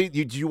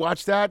 Did you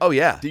watch that? Oh,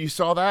 yeah. You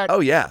saw that? Oh,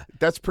 yeah.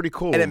 That's pretty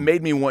cool. And it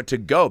made me want to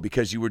go,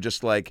 because you were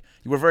just like,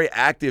 you were very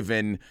active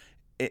in.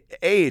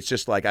 It's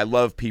just like, I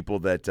love people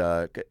that,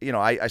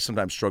 I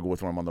sometimes struggle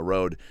with when I'm on the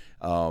road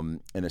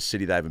in a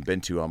city that I haven't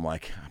been to. I'm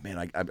like,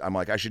 man, I'm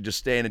like, I should just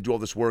stay in and do all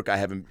this work I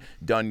haven't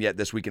done yet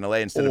this week in LA,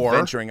 instead of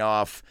venturing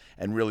off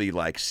and really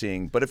like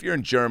seeing. But if you're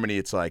in Germany,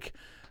 it's like,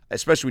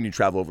 especially when you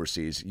travel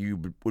overseas,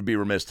 you would be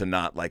remiss to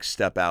not like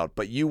step out.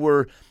 But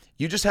you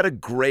just had a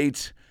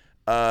great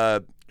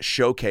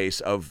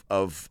showcase of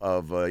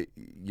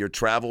your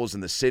travels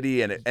in the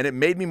city, and it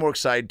made me more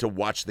excited to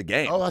watch the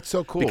game. Oh, that's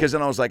so cool. Because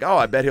then I was like,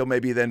 I bet he'll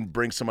maybe then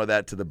bring some of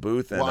that to the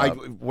booth.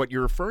 And, what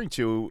you're referring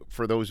to,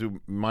 for those who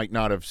might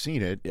not have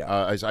seen it,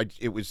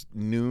 it was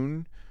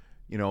noon.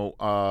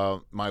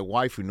 My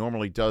wife, who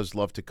normally does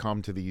love to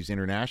come to these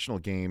international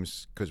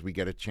games because we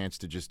get a chance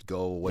to just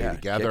go away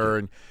together,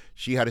 and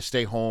she had to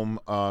stay home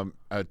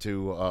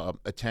to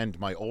attend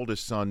my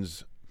oldest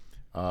son's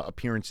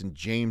appearance in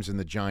James and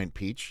the Giant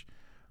Peach.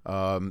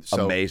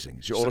 Amazing.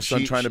 Is your oldest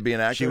son trying to be an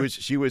actor?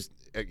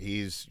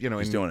 He's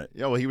doing it.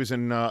 Yeah, well, it was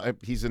an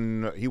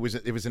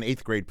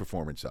 8th grade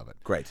performance of it.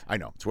 Great. I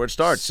know. That's where it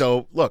starts.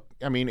 So look,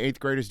 I mean, 8th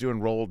graders doing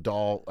Roald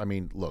Dahl. I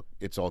mean, look,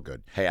 it's all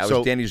good. Hey, I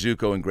was Danny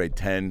Zuko in grade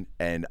 10,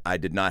 and I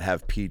did not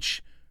have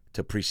Peach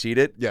to precede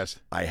it. Yes.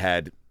 I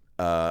had,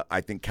 I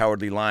think,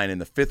 Cowardly Lion in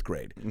the 5th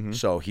grade. Mm-hmm.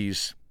 So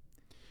he's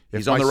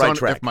on the right right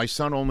track. If my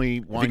son only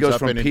winds he goes up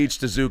from in Peach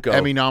to Zuko,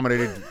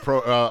 Emmy-nominated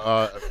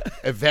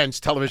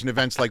television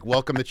events like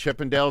Welcome to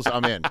Chippendales,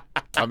 I'm in.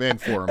 I'm in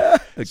for him.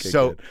 Okay,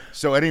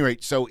 so at any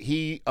rate,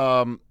 he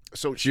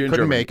she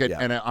couldn't make it, yeah.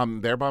 and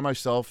I'm there by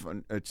myself,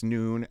 and it's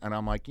noon, and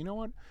I'm like, you know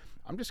what?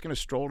 I'm just going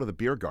to stroll to the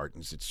beer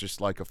gardens. It's just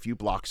like a few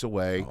blocks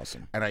away.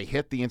 Awesome. And I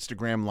hit the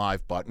Instagram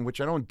Live button, which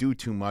I don't do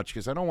too much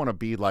because I don't want to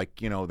be like,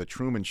 the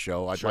Truman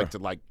Show. I'd like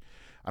to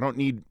I don't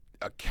need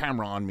a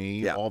camera on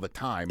me all the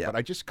time, but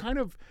I just kind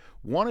of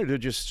wanted to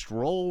just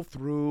stroll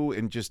through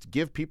and just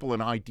give people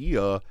an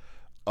idea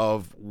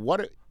of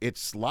what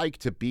it's like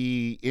to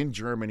be in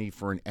Germany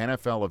for an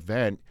NFL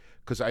event,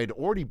 because I had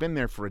already been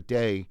there for a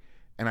day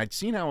and I'd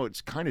seen how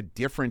it's kind of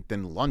different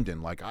than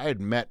London. Like, I had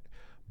met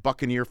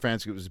Buccaneer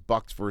fans. It was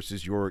Bucks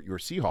versus your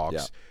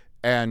Seahawks,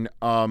 and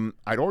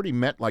I'd already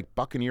met like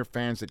Buccaneer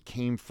fans that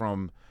came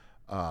from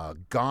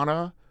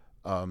Ghana,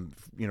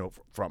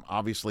 from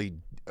obviously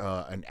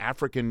the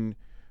African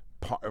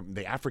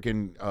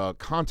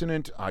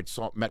continent.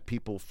 Met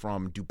people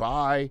from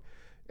Dubai,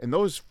 and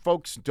those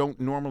folks don't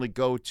normally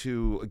go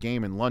to a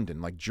game in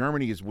London. Like,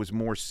 Germany was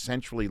more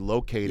centrally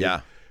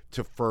located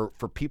for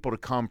people to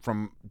come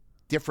from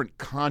different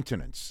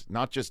continents,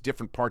 not just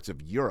different parts of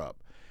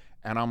Europe.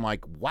 And I'm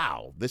like,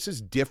 wow, this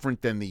is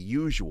different than the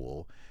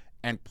usual.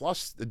 And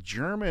plus, the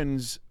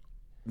Germans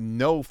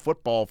know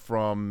football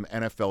from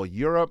NFL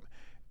Europe,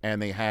 and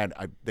they had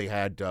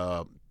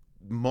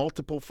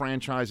multiple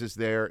franchises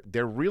there.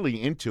 They're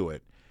really into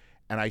it.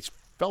 And I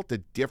felt a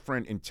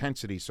different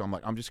intensity, so I'm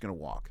like, I'm just going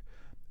to walk.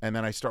 And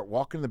then I start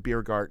walking the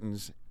beer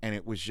gardens, and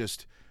it was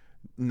just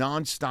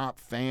nonstop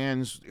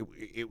fans.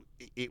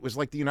 It was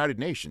like the United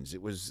Nations.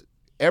 It was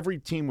every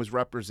team was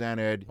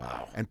represented.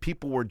 Wow. And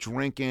people were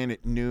drinking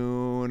at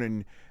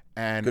noon,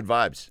 and good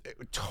vibes.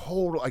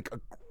 Total, like, a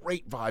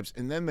great vibes.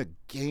 And then the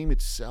game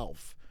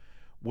itself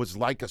was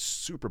like a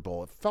Super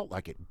Bowl. It felt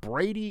like it.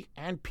 Brady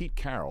and Pete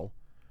Carroll,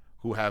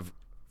 who have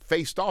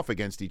faced off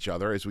against each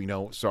other, as we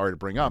know. Sorry to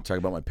bring up. Talk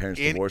about my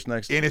parents' divorce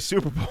next. In a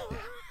Super Bowl.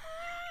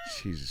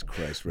 Jesus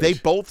Christ, Rich. They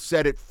both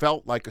said it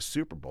felt like a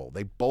Super Bowl.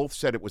 They both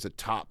said it was a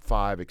top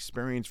 5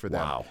 experience for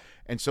them. Wow.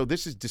 And so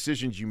this is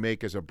decisions you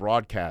make as a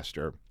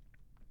broadcaster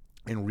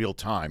in real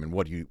time. And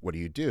what do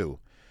you do?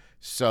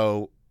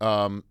 So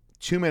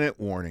 2-minute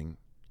warning.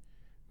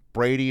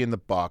 Brady and the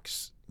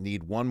Bucs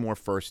need one more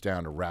first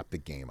down to wrap the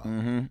game up.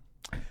 Mm-hmm.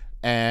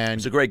 And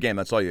it's a great game.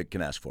 That's all you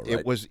can ask for,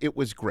 right? It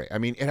was great. I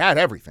mean, it had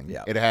everything.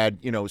 Yeah. It had,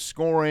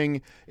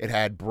 scoring. It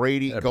had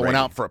Brady going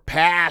out for a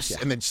pass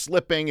and then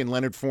slipping, and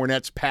Leonard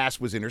Fournette's pass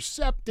was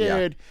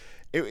intercepted.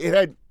 Yeah. It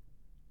had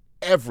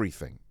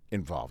everything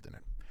involved in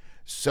it.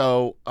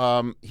 So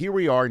here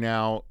we are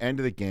now,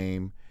 end of the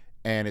game,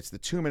 and it's the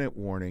 2-minute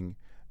warning,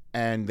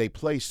 and they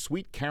play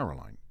Sweet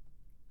Caroline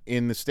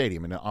in the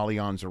stadium, in the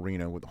Allianz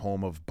Arena, with the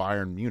home of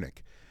Bayern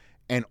Munich.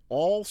 And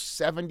all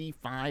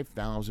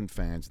 75,000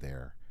 fans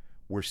there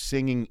were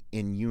singing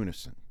in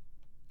unison,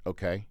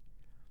 okay?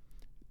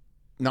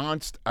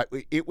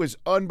 It was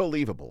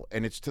unbelievable,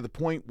 and it's to the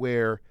point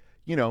where,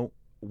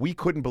 we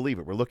couldn't believe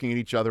it. We're looking at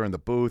each other in the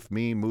booth,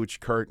 me, Mooch,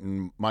 Kurt,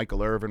 and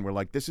Michael Irvin. We're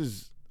like, this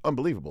is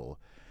unbelievable.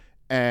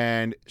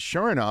 And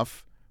sure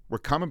enough, we're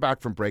coming back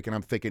from break, and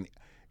I'm thinking,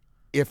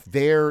 if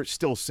they're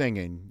still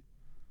singing,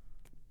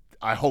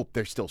 I hope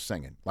they're still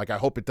singing. Like, I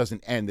hope it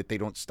doesn't end, that they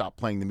don't stop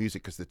playing the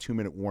music because the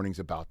 2-minute warning's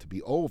about to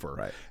be over.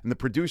 Right. And the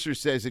producer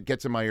says, it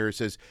gets in my ear,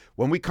 says,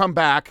 when we come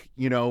back,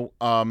 you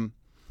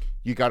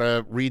got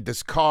to read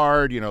this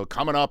card.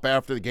 Coming up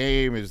after the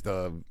game is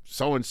the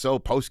so-and-so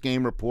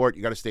post-game report.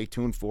 You got to stay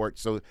tuned for it.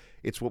 So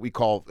it's what we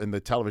call in the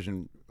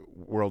television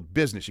world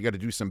business. You got to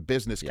do some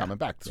business coming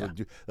back. So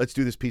let's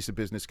do this piece of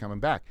business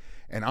coming back.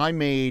 And I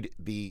made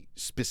the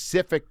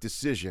specific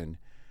decision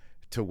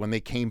to, when they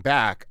came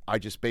back, I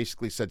just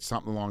basically said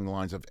something along the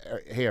lines of,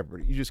 hey,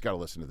 everybody, you just got to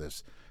listen to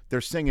this.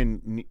 They're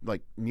singing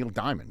like Neil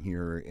Diamond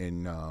here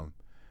in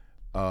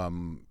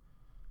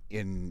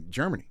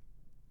Germany.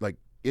 Like,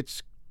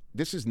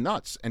 this is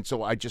nuts. And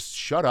so I just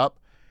shut up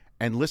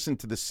and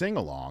listened to the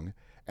sing-along,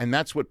 and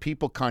that's what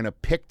people kind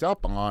of picked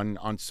up on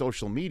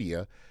social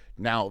media.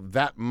 Now,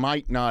 that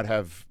might not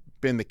have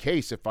been the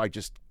case if I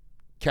just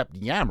kept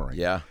yammering.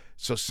 Yeah.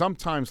 So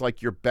sometimes,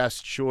 like, your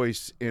best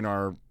choice in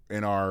our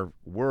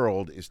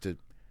world is to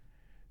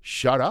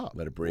shut up.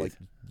 Let it breathe.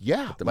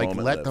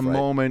 Let the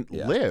moment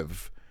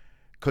live.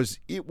 Because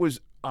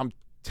I'm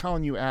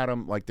telling you,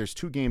 Adam, like, there's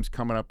 2 games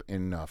coming up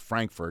in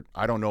Frankfurt.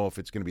 I don't know if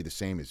it's going to be the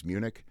same as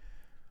Munich,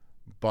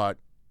 but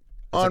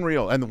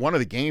unreal. And one of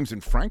the games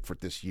in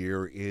Frankfurt this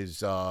year is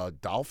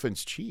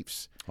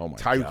Dolphins-Chiefs. Oh, my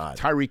God.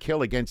 Tyreek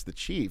Hill against the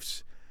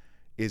Chiefs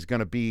is going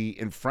to be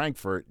in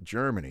Frankfurt,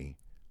 Germany.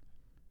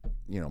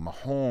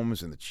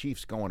 Mahomes and the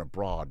Chiefs going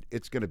abroad.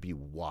 It's going to be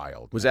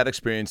wild. Was that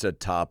experience a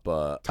top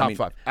 5?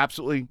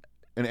 Absolutely.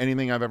 And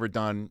anything I've ever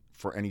done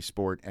for any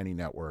sport, any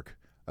network,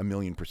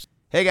 1,000,000%.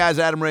 Hey guys,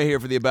 Adam Ray here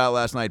for the About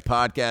Last Night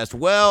podcast.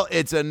 Well,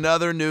 it's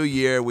another new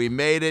year. We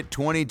made it,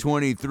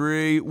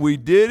 2023. We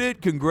did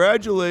it.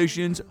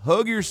 Congratulations.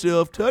 Hug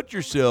yourself, touch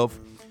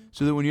yourself,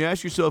 so that when you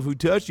ask yourself who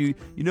touched you,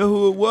 you know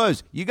who it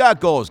was. You got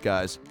goals,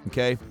 guys,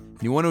 okay?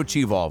 You want to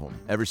achieve all of them,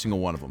 every single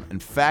one of them.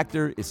 And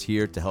Factor is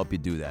here to help you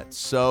do that.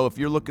 So if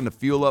you're looking to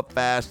fuel up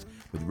fast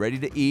with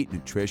ready-to-eat,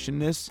 nutritious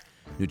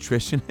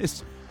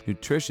meals,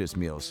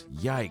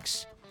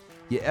 yikes.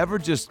 You ever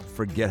just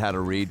forget how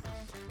to read?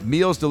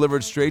 Meals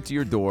delivered straight to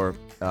your door,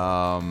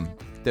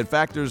 then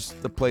Factor's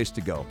the place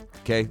to go,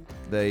 okay?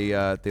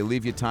 They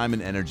leave you time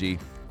and energy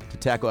to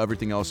tackle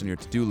everything else on your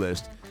to-do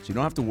list, so you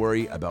don't have to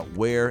worry about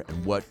where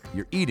and what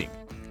you're eating.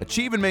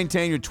 Achieve and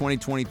maintain your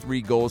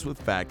 2023 goals with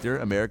Factor,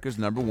 America's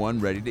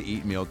 #1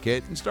 ready-to-eat meal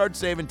kit, and start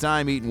saving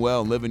time, eating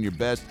well, and living your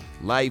best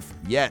life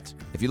yet.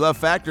 If you love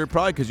Factor,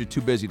 probably because you're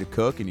too busy to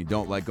cook and you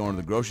don't like going to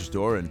the grocery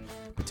store and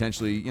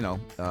potentially,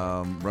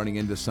 running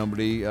into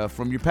somebody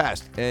from your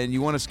past, and you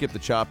want to skip the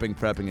chopping,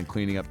 prepping, and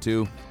cleaning up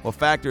too. Well,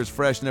 Factor's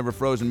fresh, never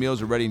frozen meals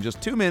are ready in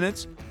just 2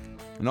 minutes,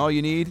 and all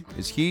you need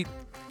is heat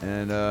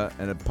and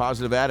a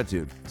positive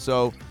attitude.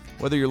 So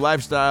whether your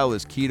lifestyle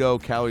is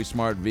keto, calorie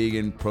smart,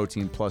 vegan,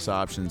 protein plus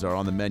options are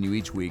on the menu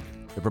each week.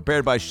 They're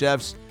prepared by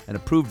chefs and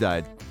approved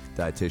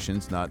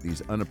dietitians, not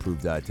these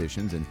unapproved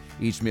dietitians, and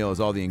each meal has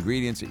all the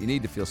ingredients that you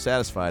need to feel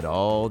satisfied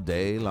all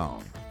day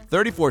long.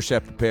 34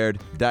 chef-prepared,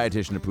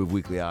 dietitian-approved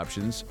weekly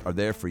options are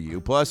there for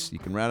you. Plus, you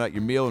can round out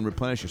your meal and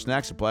replenish your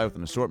snack supply with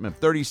an assortment of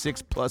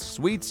 36-plus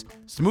sweets,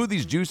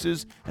 smoothies,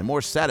 juices, and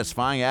more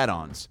satisfying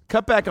add-ons.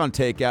 Cut back on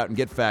takeout and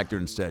get Factor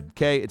instead,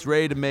 okay? It's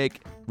ready to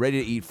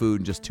eat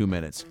food in just 2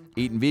 minutes.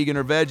 Eating vegan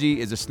or veggie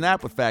is a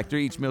snap with Factor.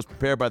 Each meal is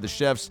prepared by the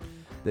chefs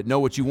that know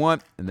what you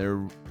want, and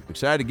they're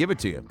excited to give it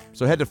to you.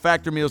 So head to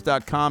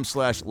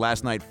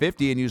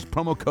factormeals.com/lastnight50 and use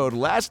promo code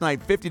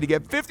lastnight50 to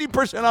get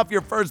 50% off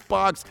your first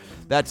box.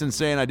 That's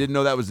insane. I didn't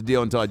know that was the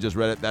deal until I just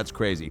read it. That's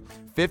crazy.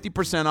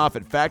 50% off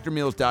at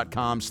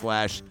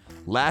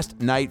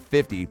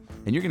factormeals.com/lastnight50,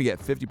 and you're going to get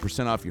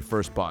 50% off your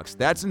first box.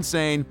 That's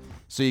insane,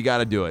 so you got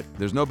to do it.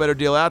 There's no better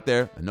deal out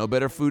there, and no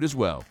better food as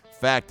well.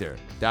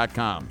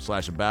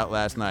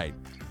 Factor.com/aboutlastnight.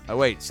 Oh,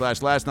 wait,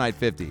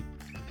 /lastnight50.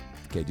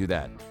 Okay, do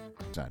that.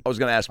 I was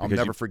going to ask I'll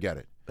because never forget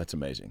it. That's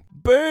amazing.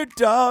 Bird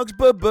dogs,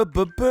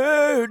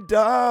 bird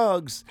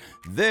dogs.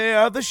 They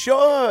are the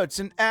shorts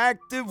and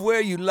active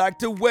wear you like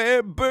to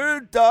wear.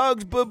 Bird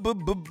dogs,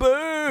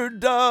 bird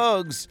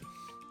dogs.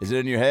 Is it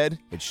in your head?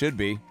 It should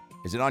be.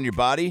 Is it on your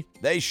body?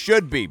 They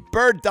should be.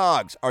 Bird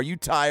dogs. Are you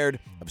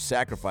tired of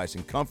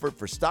sacrificing comfort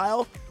for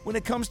style when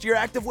it comes to your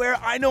activewear?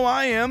 I know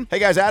I am. Hey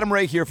guys, Adam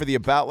Ray here for the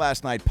About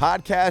Last Night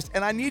podcast,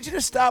 and I need you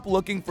to stop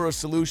looking for a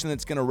solution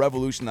that's going to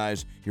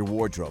revolutionize your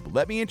wardrobe.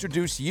 Let me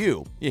introduce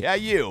you. Yeah,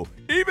 you.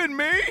 Even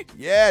me?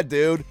 Yeah,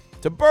 dude.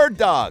 To Bird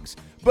Dogs.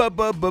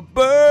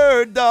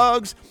 Bird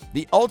Dogs.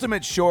 The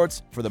ultimate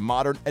shorts for the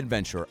modern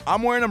adventurer.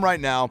 I'm wearing them right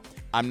now.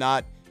 I'm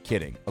not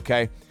kidding,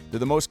 okay?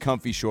 They're the most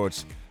comfy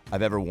shorts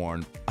I've ever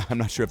worn. I'm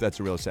not sure if that's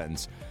a real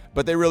sentence,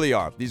 but they really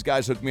are. These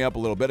guys hooked me up a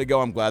little bit ago.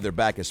 I'm glad they're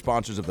back as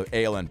sponsors of the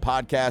ALN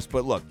podcast.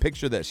 But look,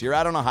 picture this. You're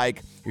out on a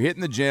hike. You're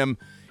hitting the gym.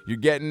 You're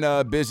getting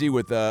busy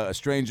with a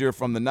stranger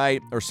from the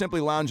night or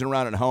simply lounging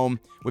around at home.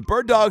 With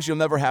Bird Dogs, you'll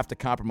never have to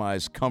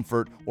compromise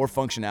comfort or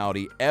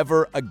functionality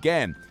ever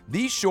again.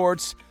 These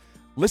shorts,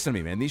 listen to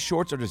me, man. These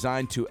shorts are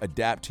designed to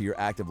adapt to your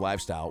active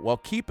lifestyle while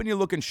keeping you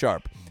looking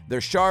sharp.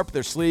 They're sharp.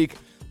 They're sleek.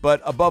 But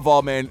above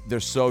all, man, they're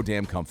so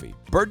damn comfy.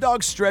 Bird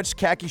Dog's stretched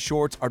khaki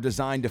shorts are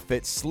designed to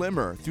fit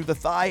slimmer through the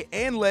thigh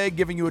and leg,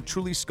 giving you a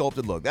truly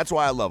sculpted look. That's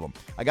why I love them.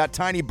 I got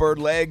tiny bird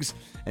legs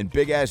and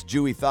big-ass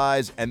Jewy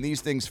thighs, and these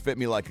things fit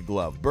me like a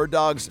glove. Bird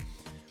Dogs,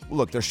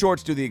 look, their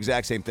shorts do the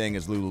exact same thing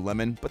as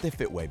Lululemon, but they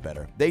fit way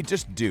better. They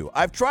just do.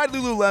 I've tried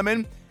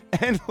Lululemon,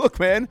 and look,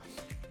 man,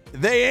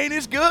 they ain't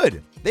as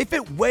good. They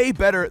fit way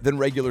better than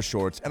regular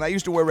shorts, and I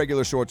used to wear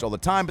regular shorts all the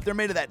time, but they're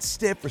made of that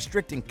stiff,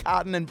 restricting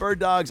cotton, and Bird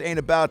Dogs ain't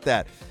about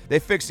that. They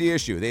fixed the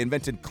issue. They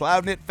invented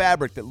cloud knit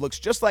fabric that looks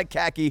just like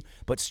khaki,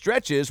 but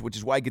stretches, which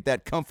is why you get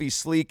that comfy,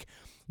 sleek,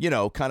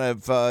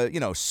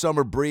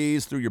 summer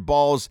breeze through your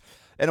balls,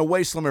 and a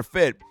way slimmer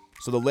fit,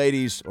 so the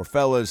ladies or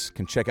fellas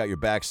can check out your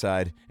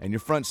backside and your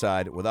front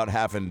side without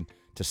having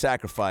to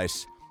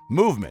sacrifice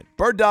movement.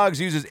 Bird Dogs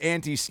uses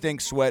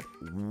anti-stink sweat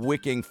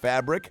wicking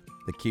fabric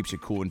that keeps you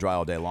cool and dry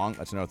all day long.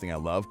 That's another thing I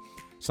love.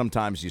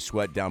 Sometimes you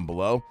sweat down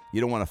below. You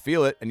don't want to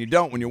feel it, and you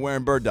don't when you're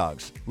wearing Bird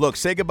Dogs. Look,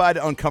 say goodbye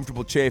to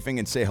uncomfortable chafing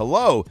and say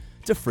hello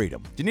to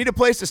freedom. Do you need a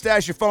place to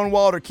stash your phone,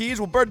 wallet, or keys?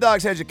 Well, Bird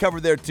Dogs has you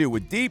covered there too.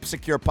 With deep,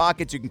 secure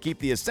pockets, you can keep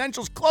the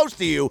essentials close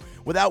to you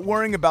without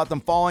worrying about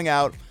them falling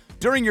out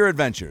during your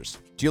adventures.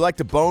 Do you like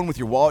to bone with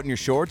your wallet and your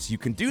shorts? You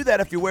can do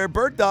that if you wear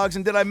Bird Dogs.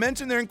 And did I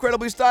mention they're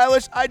incredibly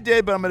stylish? I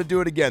did, but I'm going to do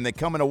it again. They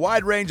come in a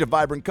wide range of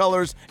vibrant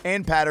colors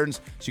and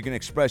patterns so you can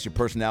express your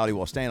personality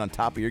while staying on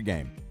top of your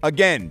game.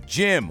 Again,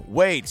 gym,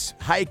 weights,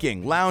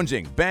 hiking,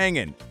 lounging,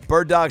 banging.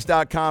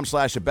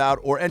 birddogs.com/about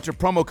or enter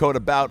promo code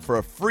ABOUT for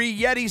a free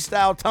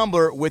Yeti-style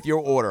tumbler with your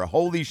order.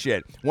 Holy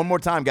shit. One more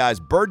time, guys.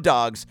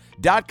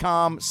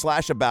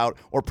 birddogs.com/about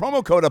or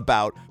promo code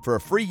ABOUT for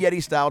a free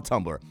Yeti-style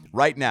tumbler.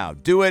 Right now.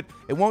 Do it.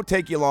 It won't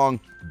take you long.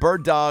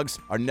 Bird Dogs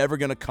are never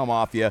going to come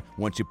off you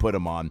once you put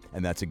them on,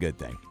 and that's a good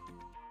thing.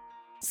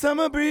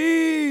 Summer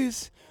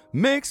breeze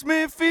makes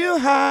me feel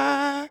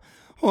high,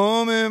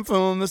 warming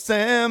from the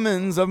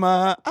salmons of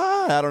my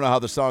eye. I don't know how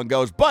the song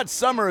goes, but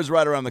summer is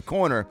right around the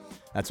corner.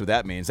 That's what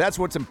that means. That's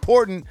what's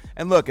important.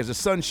 And look, as the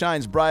sun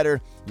shines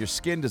brighter, your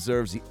skin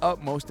deserves the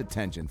utmost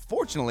attention.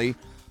 Fortunately,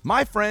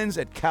 my friends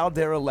at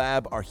Caldera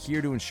Lab are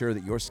here to ensure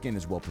that your skin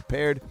is well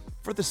prepared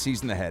for the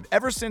season ahead.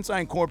 Ever since I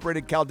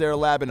incorporated Caldera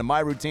Lab into my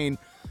routine,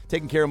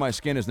 taking care of my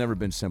skin has never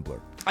been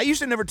simpler. I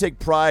used to never take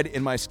pride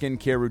in my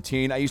skincare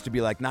routine. I used to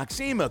be like,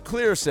 Noxema,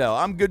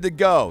 Clearasil, I'm good to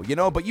go,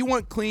 but you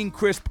want clean,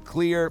 crisp,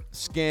 clear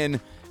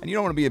skin, and you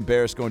don't want to be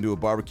embarrassed going to a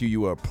barbecue.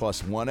 You are a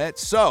plus one at.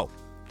 So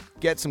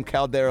get some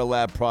Caldera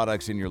Lab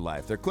products in your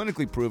life. They're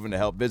clinically proven to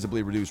help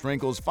visibly reduce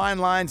wrinkles, fine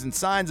lines, and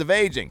signs of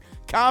aging.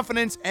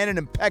 Confidence and an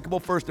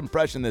impeccable first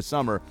impression this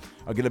summer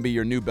are going to be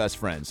your new best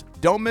friends.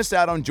 Don't miss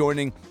out on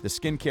joining the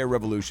skincare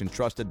revolution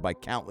trusted by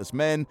countless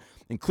men,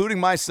 including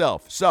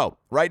myself. So,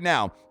 right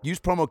now, use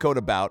promo code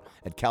ABOUT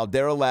at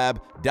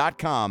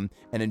calderalab.com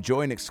and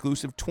enjoy an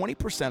exclusive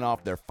 20%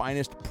 off their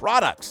finest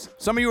products.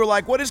 Some of you are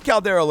like, what is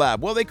Caldera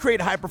Lab? Well, they create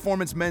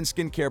high-performance men's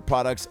skincare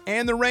products,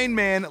 and the Rain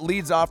Man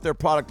leads off their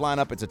product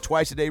lineup. It's a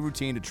twice-a-day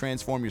routine to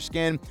transform your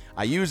skin.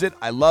 I use it.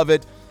 I love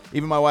it.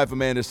 Even my wife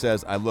Amanda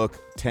says I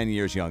look 10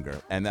 years younger,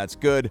 and that's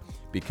good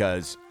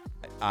because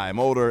I'm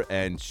older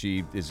and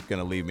she is going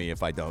to leave me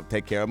if I don't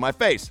take care of my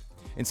face.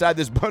 Inside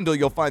this bundle,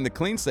 you'll find the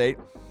Clean Slate,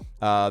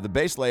 the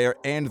base layer,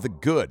 and the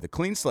Good. The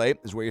Clean Slate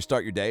is where you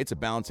start your day. It's a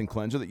balancing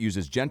cleanser that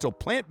uses gentle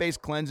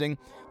plant-based cleansing,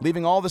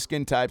 leaving all the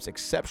skin types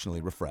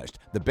exceptionally refreshed.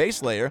 The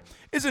base layer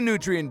is a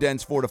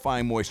nutrient-dense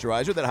fortifying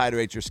moisturizer that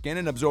hydrates your skin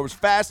and absorbs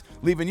fast,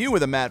 leaving you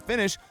with a matte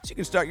finish so you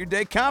can start your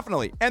day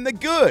confidently. And the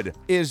Good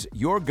is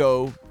your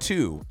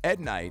go-to at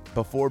night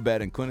before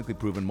bed and clinically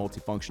proven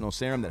multifunctional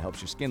serum that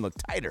helps your skin look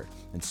tighter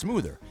and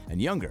smoother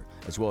and younger,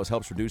 as well as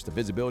helps reduce the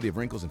visibility of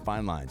wrinkles and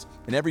fine lines.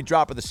 In every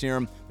drop of the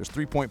serum, there's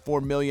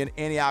 3.4 million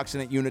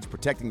antioxidant units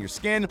protecting your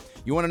skin.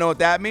 You want to know what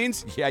that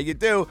means? Yeah, you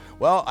do.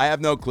 Well, I have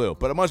no clue,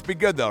 but it must be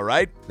good though,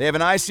 right? They have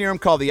an eye serum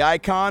called the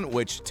Icon,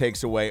 which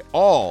takes away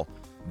all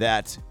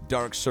That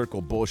dark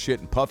circle bullshit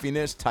and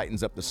puffiness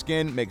tightens up the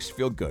skin, makes you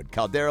feel good.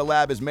 Caldera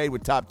Lab is made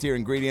with top-tier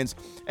ingredients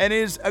and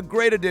is a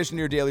great addition to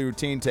your daily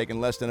routine,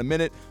 taking less than a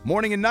minute,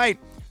 morning and night.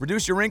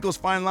 Reduce your wrinkles,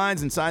 fine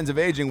lines, and signs of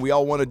aging. We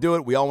all want to do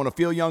it. We all want to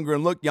feel younger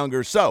and look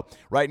younger. So,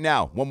 right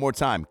now, one more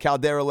time,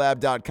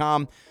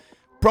 calderalab.com.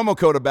 Promo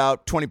code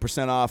ABOUT,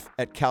 20% off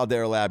at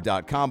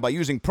calderalab.com by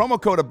using promo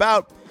code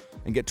ABOUT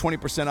and get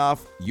 20%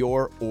 off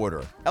your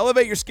order.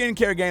 Elevate your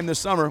skincare game this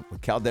summer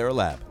with Caldera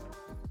Lab.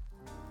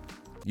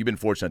 You've been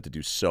fortunate to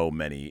do so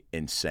many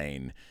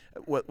insane,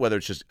 whether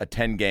it's just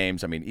attend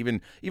games. I mean,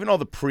 even all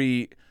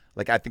the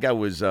like I think I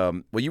was,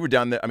 you were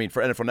down there. I mean,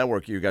 for NFL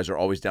Network, you guys are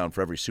always down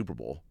for every Super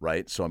Bowl,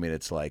 right? So, I mean,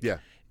 it's like,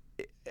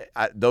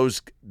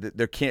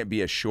 there can't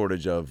be a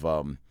shortage of,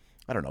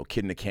 I don't know,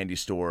 kid in a candy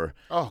store.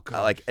 Oh,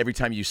 God. Like every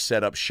time you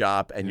set up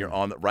shop and you're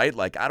on the, right?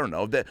 Like, I don't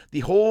know. The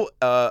whole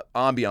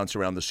ambiance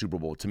around the Super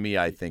Bowl, to me,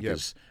 I think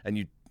is, and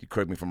you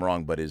correct me if I'm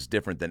wrong, but is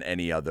different than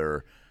any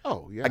other.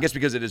 Oh, yeah. I guess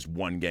because it is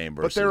one game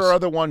versus. But there are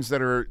other ones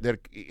that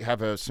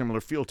have a similar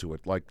feel to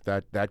it, like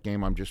that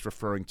game I'm just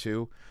referring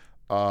to.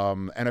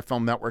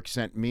 NFL Network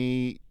sent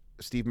me,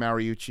 Steve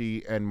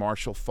Mariucci, and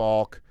Marshall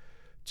Faulk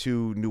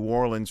to New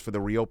Orleans for the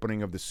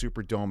reopening of the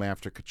Superdome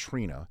after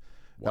Katrina.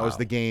 Wow. That was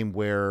the game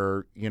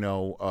where,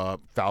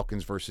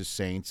 Falcons versus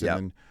Saints, and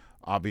then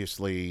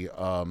obviously,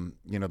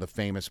 the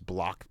famous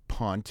block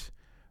punt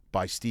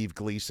by Steve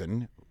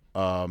Gleason,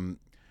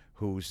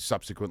 who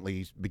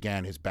subsequently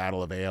began his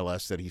battle of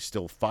ALS that he's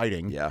still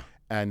fighting. Yeah.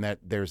 And that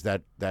there's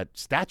that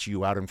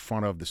statue out in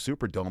front of the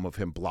Superdome of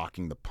him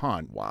blocking the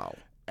punt. Wow.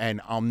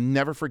 And I'll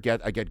never forget,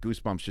 I get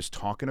goosebumps just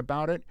talking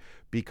about it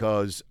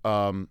because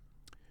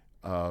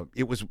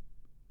it was an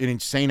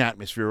insane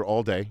atmosphere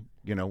all day.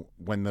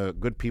 When the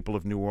good people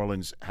of New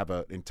Orleans have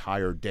an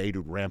entire day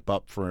to ramp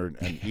up for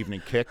an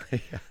evening kick,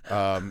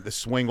 the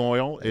swing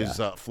oil is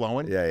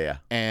flowing. Yeah.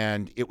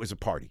 And it was a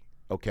party,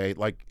 okay?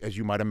 Like, as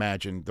you might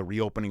imagine, the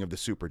reopening of the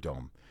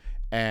Superdome.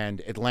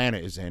 And Atlanta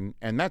is in,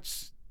 and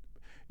that's,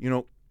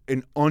 an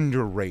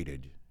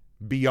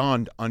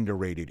beyond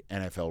underrated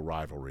NFL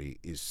rivalry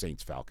is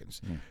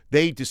Saints-Falcons.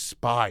 They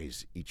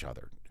despise each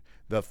other.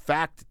 The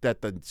fact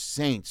that the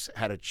Saints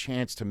had a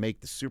chance to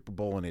make the Super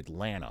Bowl in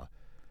Atlanta,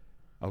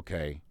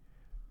 okay,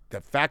 the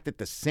fact that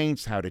the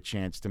Saints had a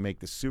chance to make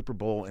the Super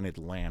Bowl in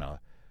Atlanta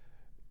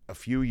a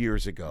few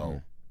years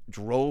ago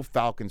drove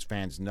Falcons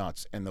fans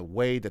nuts, and the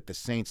way that the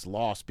Saints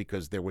lost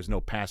because there was no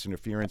pass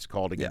interference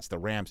called against the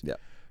Rams,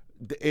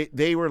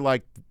 they were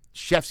like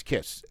chef's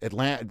kiss.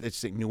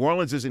 New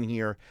Orleans isn't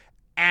here,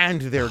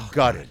 and they're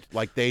gutted.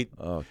 Like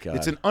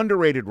it's an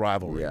underrated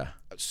rivalry. Yeah.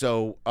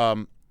 So,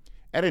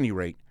 at any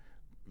rate,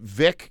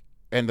 Vic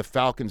and the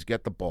Falcons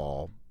get the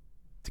ball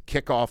to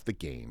kick off the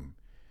game.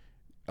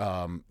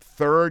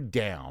 Third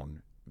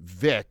down,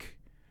 Vic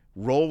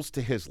rolls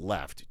to his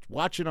left.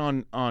 Watch it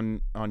on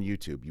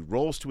YouTube. He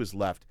rolls to his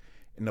left,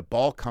 and the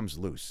ball comes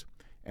loose.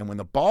 And when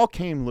the ball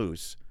came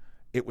loose,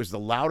 it was the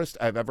loudest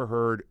I've ever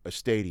heard a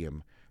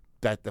stadium,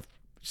 that the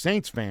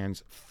Saints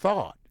fans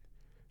thought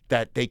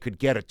that they could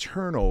get a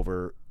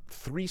turnover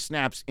 3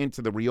 snaps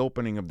into the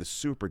reopening of the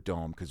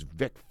Superdome because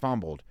Vic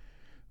fumbled.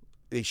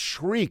 They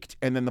shrieked,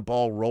 and then the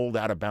ball rolled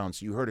out of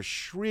bounds. You heard a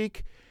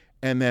shriek,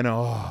 and then,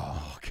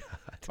 oh God.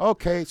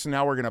 Okay, so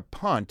now we're going to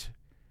punt,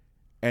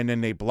 and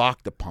then they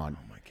blocked the punt.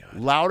 Oh, my God.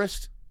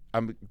 Loudest,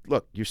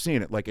 look, you're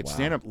seeing it. Like, it's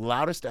stand-up,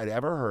 loudest I'd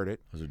ever heard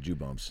it. Those are Jew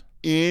bumps.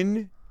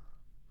 Incredible.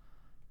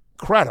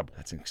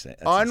 That's insane.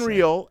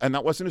 Unreal, and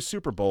that wasn't a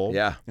Super Bowl.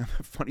 Yeah.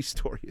 Funny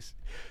story is,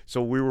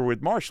 so we were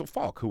with Marshall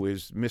Faulk, who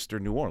is Mr.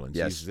 New Orleans.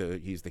 Yes.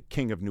 He's the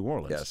king of New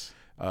Orleans. Yes.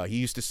 He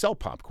used to sell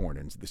popcorn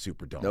in the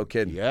Superdome. No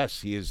kidding.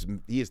 Yes, he is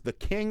the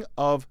king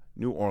of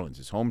New Orleans,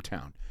 his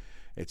hometown.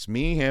 It's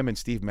me, him, and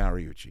Steve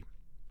Mariucci.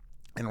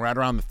 And right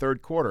around the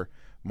third quarter,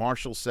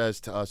 Marshall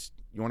says to us,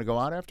 "You want to go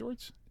out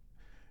afterwards?"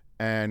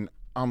 And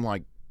I'm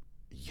like,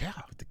 "Yeah."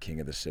 With the king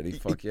of the city,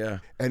 fuck yeah.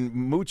 And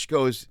Mooch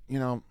goes,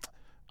 "I'm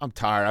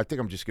tired. I think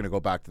I'm just going to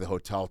go back to the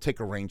hotel, take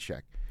a rain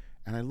check."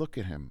 And I look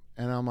at him,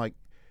 and I'm like,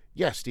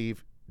 "Yeah,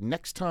 Steve,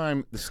 next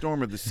time the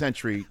storm of the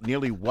century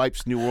nearly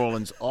wipes New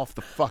Orleans off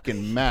the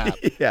fucking map,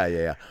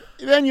 yeah.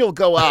 then you'll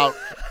go out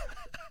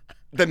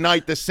the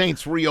night the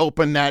Saints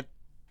reopen the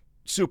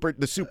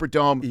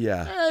Superdome.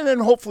 Yeah. And then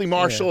hopefully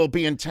Marshall will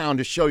be in town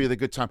to show you the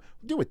good time.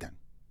 Do it then.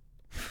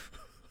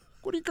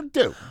 What are you going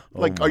to do?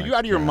 Like, are you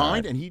out of your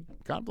mind?" And he,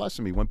 God bless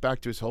him, he went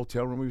back to his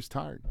hotel room. He was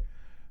tired.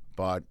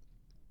 But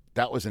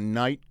that was a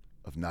night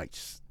of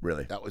nights.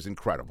 Really? That was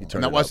incredible.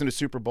 And that wasn't a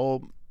Super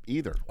Bowl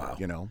either. Wow.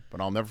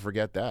 But I'll never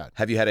forget that.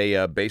 Have you had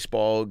a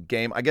baseball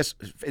game? I guess,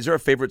 is there a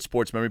favorite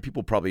sports memory?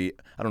 People probably,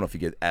 I don't know if you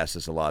get asked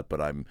this a lot, but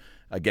I'm,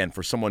 again,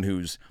 for someone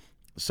who's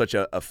such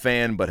a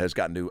fan but has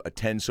gotten to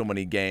attend so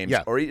many games,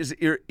 or is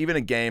it even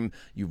a game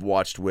you've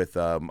watched with,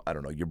 I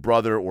don't know, your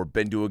brother, or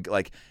been to,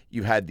 like,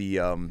 you had the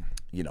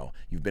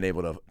you've been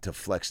able to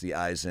flex the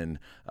Eisen,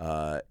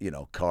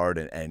 card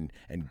and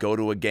go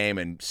to a game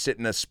and sit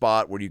in a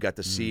spot where you got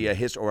to see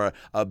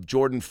a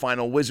Jordan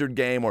final Wizard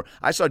game, or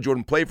I saw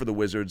Jordan play for the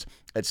Wizards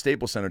at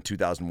Staples Center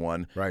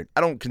 2001. Right.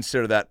 I don't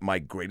consider that my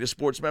greatest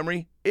sports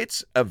memory.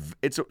 It's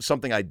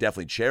something I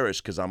definitely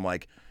cherish because I'm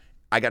like,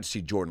 I got to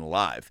see Jordan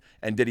live.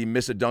 And did he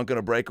miss a dunk on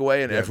a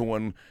breakaway? And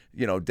everyone,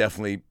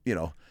 definitely,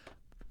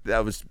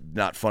 that was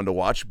not fun to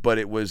watch. But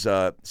it was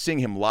seeing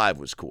him live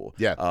was cool.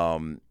 Yeah.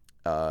 Going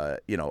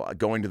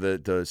to the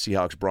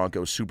Seahawks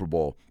Broncos Super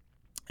Bowl,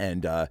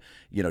 and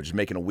just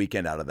making a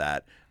weekend out of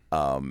that.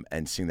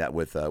 And seeing that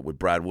with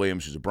Brad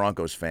Williams, who's a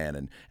Broncos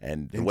fan,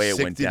 and the way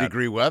it went down.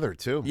 60-degree weather,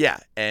 too. Yeah.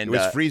 And it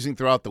was freezing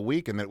throughout the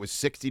week, and then it was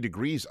 60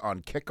 degrees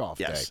on kickoff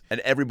day. And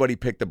everybody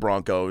picked the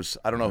Broncos.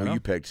 I don't know who you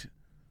picked.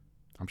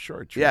 I'm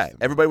sure it's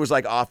everybody was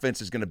like, offense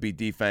is going to beat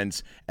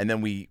defense, and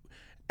then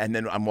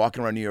I'm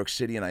walking around New York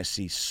City, and I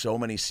see so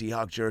many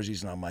Seahawks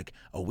jerseys, and I'm like,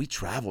 oh, we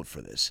traveled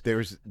for this.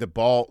 There's the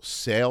ball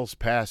sails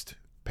past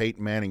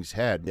Peyton Manning's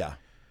head.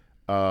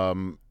 Yeah.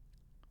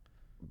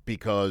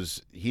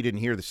 Because he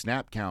didn't hear the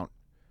snap count,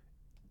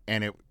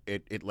 and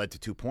it led to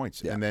 2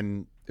 points, and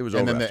then it was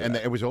over.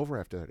 It was over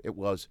after that.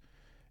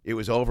 It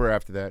was over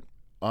after that.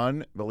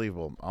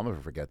 Unbelievable. I'll never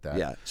forget that.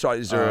 Yeah. So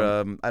is there?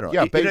 I don't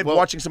know. Yeah,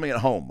 watching something at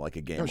home, like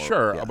a game.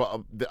 Sure.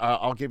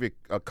 I'll give you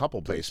a couple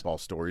baseball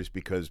stories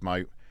because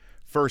my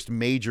first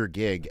major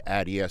gig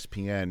at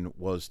ESPN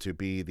was to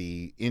be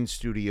the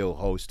in-studio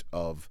host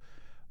of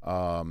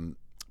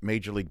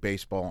Major League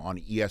Baseball on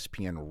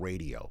ESPN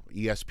Radio.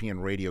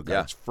 ESPN Radio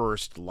got its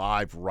first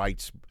live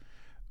rights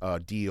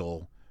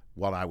deal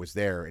while I was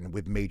there, and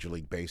with Major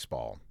League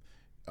Baseball.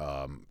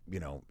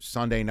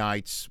 Sunday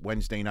nights,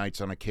 Wednesday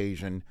nights on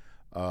occasion.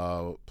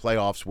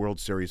 Playoffs, World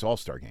Series,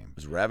 All-Star game.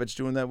 Was Ravitch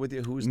doing that with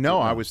you? Who was? No,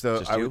 I was the.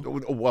 Just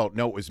you?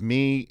 No, it was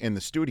me in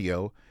the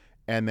studio,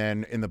 and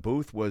then in the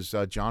booth was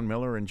John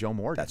Miller and Joe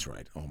Morgan. That's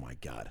right. Oh my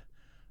God.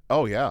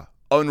 Oh yeah.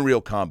 Unreal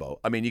combo.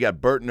 I mean, you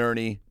got Bert and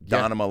Ernie,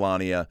 Don and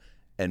Melania,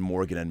 and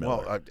Morgan and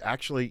Miller. Well,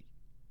 actually,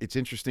 it's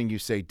interesting you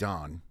say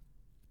Don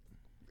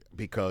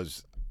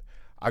because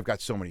I've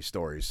got so many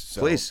stories.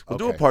 So, please, we'll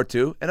do a part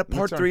 2 and a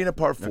part 3 and a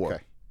part 4.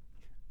 Okay.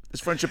 This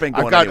friendship ain't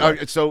going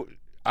anywhere. So.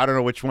 I don't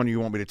know which one you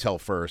want me to tell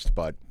first,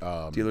 but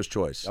dealer's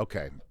choice.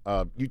 Okay,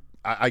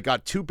 I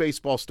got 2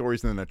 baseball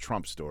stories and then a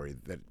Trump story.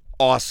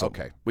 Awesome.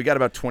 Okay, we got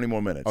about 20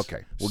 more minutes.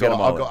 Okay, we'll get them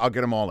all. I'll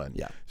get them all in.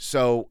 Yeah.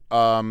 So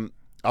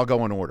I'll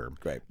go in order.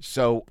 Great.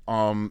 So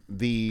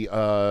the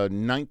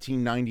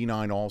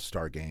 1999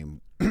 All-Star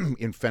Game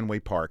in Fenway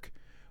Park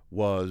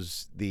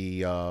was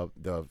the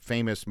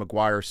famous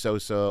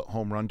McGuire-Sosa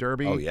home run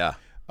derby. Oh yeah.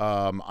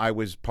 I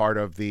was part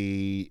of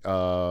the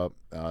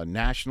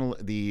National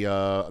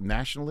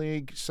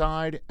League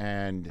side,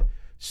 and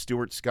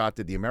Stuart Scott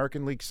did the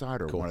American League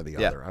side, or one or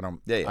the other. I don't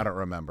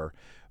remember.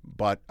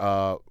 But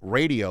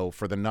radio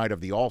for the night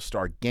of the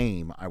All-Star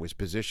Game, I was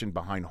positioned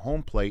behind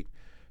home plate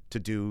to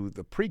do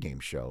the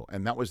pregame show,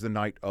 and that was the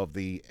night of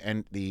the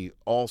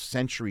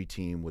All-Century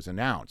team was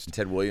announced. And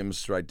Ted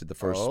Williams did the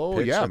first. Oh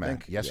pitch, yeah, I man.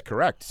 think. Yes, yeah.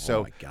 correct.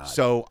 Oh my God.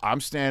 So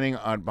I'm standing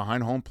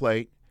behind home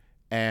plate.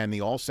 And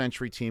the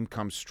All-Century team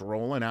comes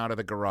strolling out of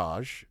the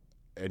garage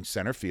in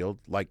center field,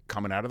 like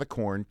coming out of the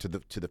corn to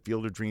the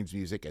Field of Dreams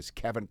music as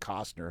Kevin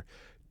Costner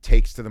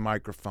takes to the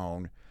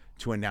microphone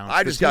to announce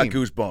I just got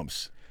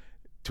goosebumps.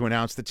 To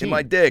announce the team. In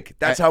my dick.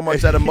 That's how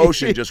much that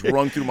emotion just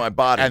rung through my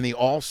body. And the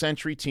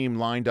All-Century team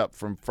lined up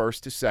from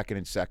first to second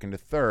and second to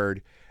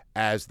third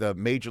as the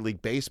Major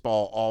League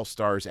Baseball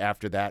All-Stars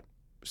after that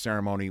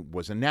ceremony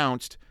was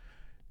announced.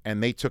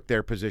 And they took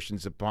their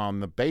positions upon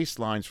the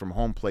baselines from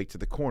home plate to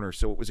the corner.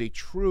 So it was a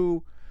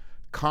true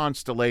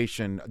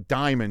constellation,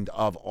 diamond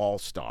of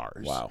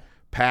all-stars. Wow.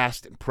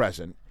 Past and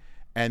present.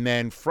 And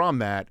then from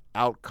that,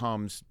 out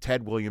comes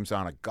Ted Williams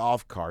on a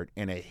golf cart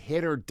in a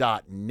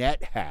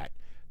hitter.net hat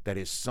that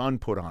his son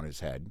put on his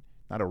head.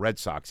 Not a Red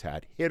Sox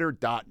hat,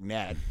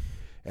 hitter.net.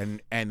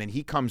 And then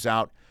he comes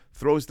out,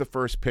 throws the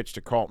first pitch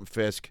to Carlton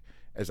Fisk,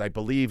 as I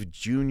believe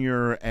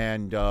Junior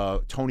and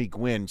Tony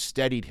Gwynn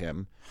steadied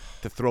him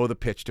to throw the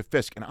pitch to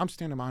Fisk. And I'm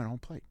standing behind home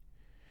plate.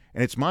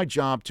 And it's my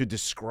job to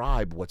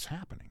describe what's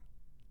happening.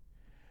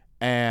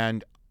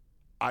 And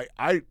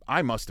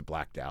I must have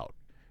blacked out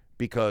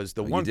because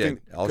the one thing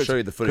 – I'll show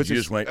you the footage. You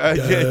just went –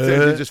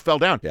 it just fell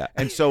down. Yeah.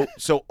 And so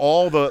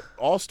all the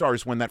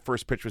All-Stars, when that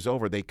first pitch was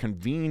over, they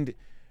convened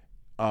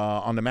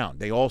on the mound.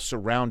 They all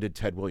surrounded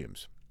Ted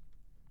Williams.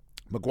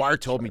 McGuire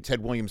told me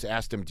Ted Williams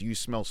asked him, do you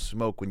smell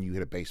smoke when you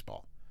hit a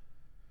baseball?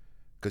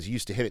 Because he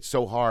used to hit it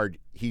so hard,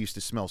 he used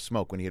to smell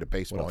smoke when he hit a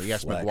baseball. He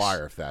asked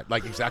McGuire if that.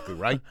 Like, exactly,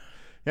 right?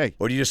 Hey.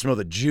 Or do you just smell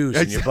the juice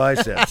in your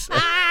biceps?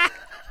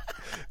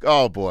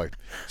 Oh, boy.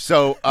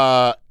 So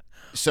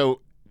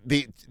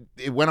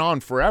it went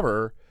on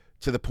forever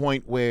to the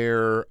point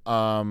where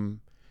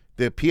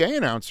the PA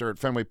announcer at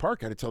Fenway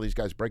Park had to tell these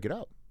guys, break it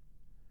up.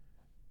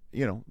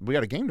 We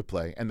got a game to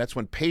play. And that's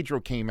when Pedro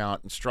came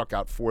out and struck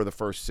out 4 of the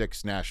first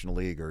 6 National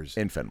Leaguers.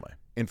 In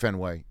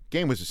Fenway.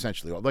 Game was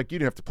essentially like you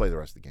didn't have to play the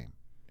rest of the game.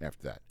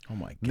 after that. Oh,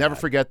 my God. Never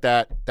forget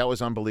that. That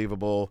was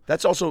unbelievable.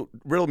 That's also,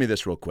 riddle me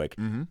this real quick.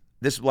 Mm-hmm.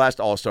 This last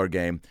All-Star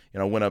game,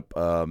 I went up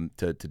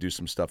to do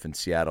some stuff in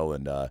Seattle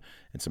and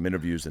some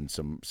interviews, and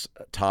some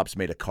Tops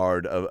made a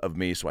card of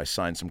me, so I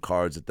signed some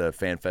cards at the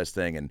Fan Fest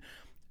thing. And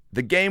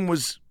the game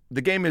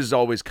is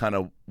always kind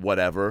of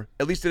whatever.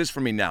 At least it is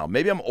for me now.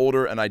 Maybe I'm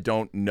older and I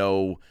don't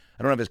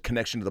have a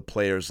connection to the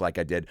players like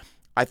I did.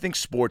 I think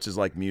sports is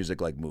like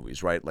music, like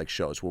movies, right? Like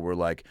shows where we're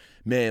like,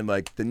 man,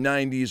 like the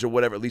 90s or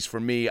whatever, at least for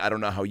me, I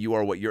don't know how you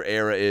are, what your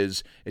era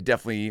is. It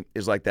definitely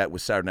is like that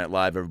with Saturday Night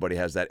Live. Everybody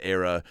has that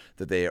era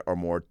that they are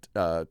more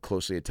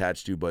closely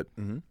attached to. But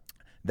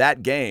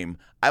that game,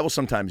 I will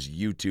sometimes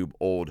YouTube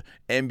old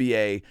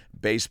NBA,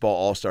 baseball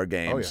All-Star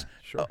games. Oh,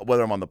 yeah, sure.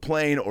 Whether I'm on the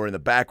plane or in the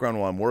background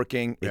while I'm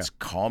working. It's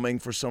calming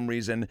for some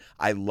reason.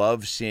 I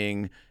love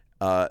seeing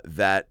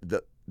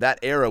that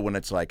era when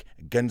it's like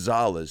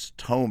Gonzalez,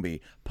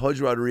 Tomey,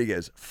 Pudge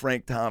Rodriguez,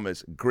 Frank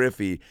Thomas,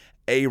 Griffey,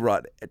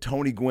 A-Rod,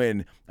 Tony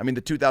Gwynn. I mean,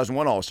 the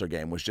 2001 All-Star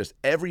Game was just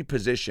every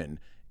position,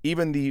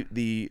 even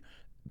the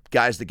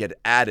guys that get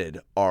added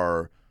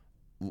are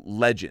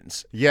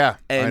legends. Yeah,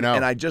 I know.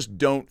 And I just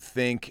don't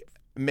think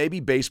maybe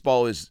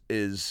baseball is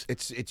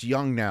it's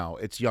young now.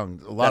 It's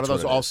young. A lot of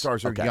those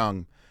All-Stars are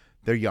young.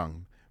 They're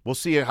young. We'll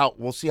see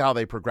how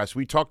they progress.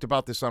 We talked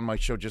about this on my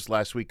show just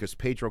last week because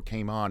Pedro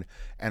came on,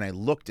 and I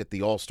looked at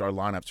the All-Star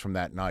lineups from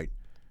that night,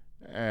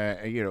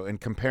 and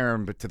compare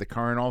them to the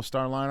current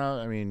All-Star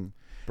lineup. I mean,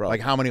 like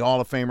how many Hall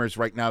of Famers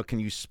right now can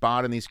you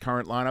spot in these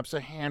current lineups?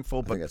 A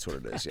handful, but I think that's what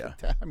it is. Yeah.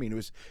 I mean,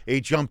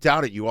 it jumped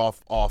out at you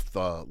off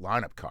the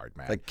lineup card,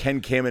 man. Like Ken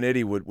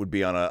Caminiti would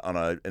be in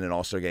an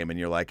All-Star game, and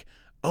you're like,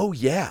 oh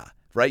yeah.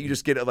 Right, you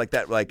just get it like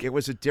that. Like it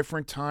was a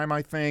different time,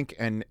 I think,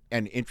 and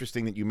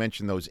interesting that you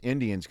mentioned those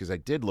Indians because I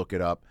did look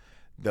it up.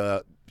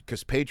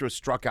 Because Pedro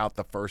struck out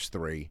the first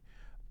three.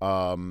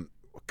 God,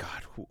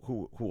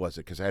 who was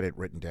it? Because I had it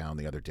written down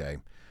the other day.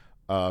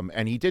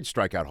 And he did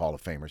strike out Hall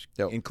of Famers,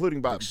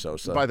 including by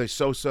the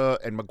Sosa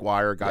and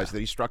McGuire guys that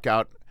he struck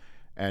out.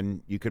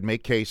 And you could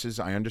make cases.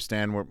 I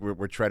understand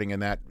we're treading in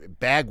that.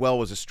 Bagwell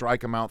was a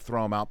strike him out,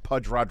 throw him out.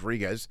 Pudge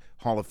Rodriguez,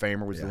 Hall of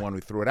Famer, was the one who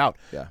threw it out.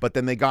 Yeah. But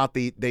then they got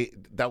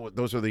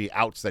those are the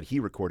outs that he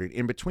recorded.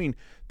 In between,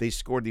 they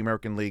scored the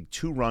American League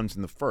 2 runs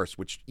in the first,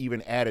 which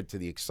even added to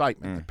the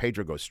excitement.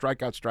 Pedro goes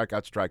strikeout,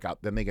 strikeout, strikeout.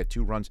 Then they get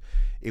 2 runs.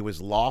 It was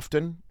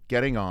Lofton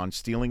getting on,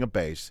 stealing a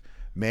base.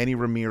 Manny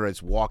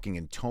Ramirez walking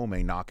and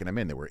Tomei knocking him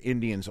in. There were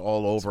Indians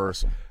all over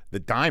the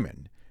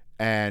diamond.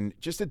 And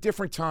just a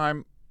different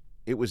time.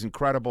 It was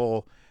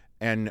incredible.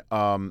 And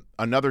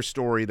another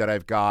story that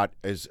I've got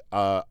is,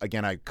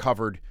 again, I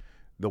covered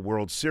the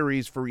World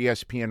Series for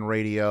ESPN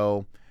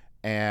Radio,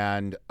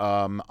 and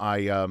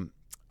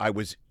I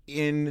was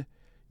in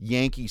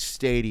Yankee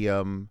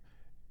Stadium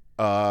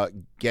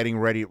getting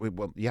ready.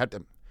 Well, you had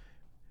to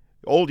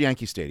old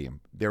Yankee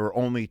Stadium. There were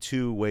only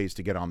 2 ways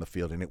to get on the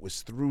field, and it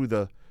was through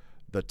the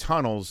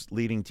tunnels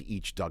leading to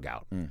each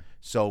dugout.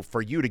 So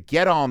for you to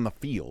get on the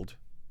field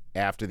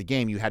after the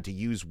game, you had to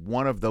use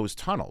one of those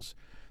tunnels.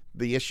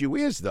 The issue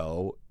is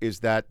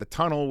that the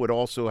tunnel would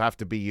also have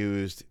to be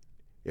used,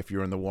 if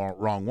you're in the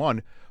wrong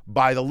one,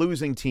 by the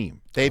losing team.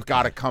 They've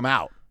got to come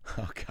out.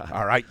 Oh, God.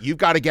 All right? You've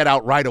got to get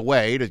out right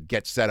away to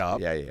get set up.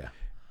 Yeah.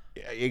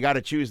 You got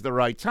to choose the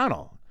right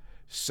tunnel.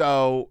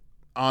 So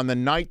on the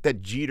night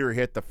that Jeter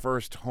hit the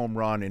first home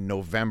run in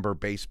November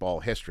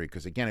baseball history,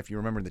 because, again, if you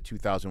remember the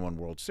 2001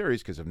 World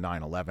Series, because of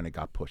 9/11, it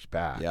got pushed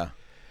back. Yeah.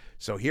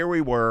 So here we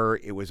were.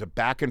 It was a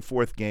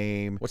back-and-forth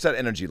game. What's that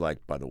energy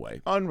like, by the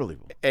way?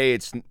 Unbelievable.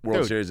 It's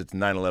World Series. It's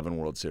 9/11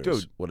 World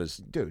Series.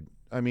 Dude,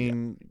 I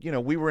mean,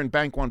 we were in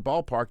Bank One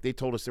Ballpark. They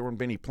told us there weren't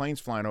any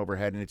planes flying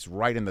overhead, and it's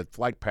right in the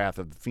flight path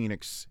of the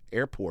Phoenix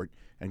airport,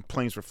 and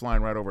planes were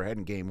flying right overhead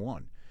in Game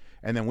 1.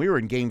 And then we were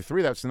in Game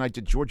 3. That's the night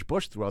that George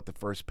Bush threw out the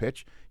first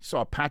pitch. You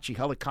saw Apache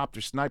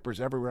helicopter snipers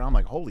everywhere. I'm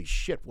like, holy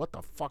shit, what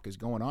the fuck is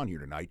going on here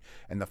tonight?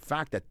 And the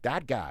fact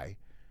that guy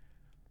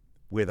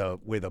with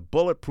a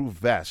bulletproof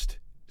vest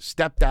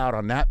stepped out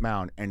on that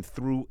mound and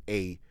threw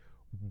a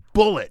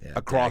bullet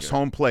across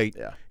home plate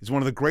is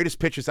one of the greatest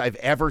pitches I've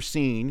ever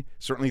seen,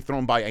 certainly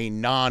thrown by a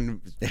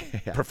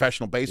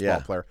non-professional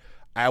baseball player.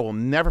 I will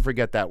never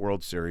forget that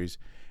World Series.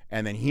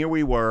 And then here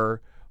we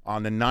were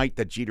on the night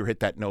that Jeter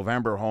hit that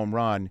November home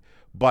run,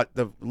 but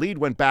the lead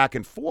went back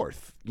and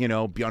forth.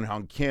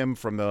 Byung-Hyun Kim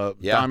from the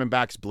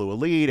Diamondbacks blew a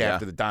lead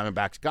after the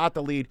Diamondbacks got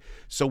the lead.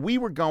 So we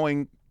were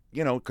going,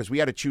 because we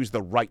had to choose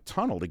the right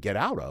tunnel to get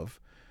out of,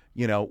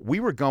 we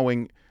were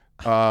going,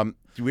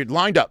 we had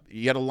lined up.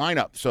 You had to line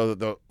up. So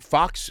the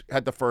Fox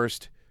had the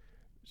first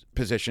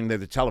position. They're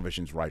the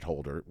television's rights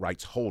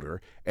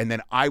holder. And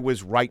then I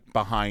was right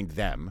behind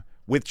them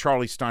with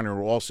Charlie Steiner,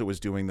 who also was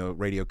doing the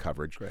radio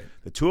coverage. Right.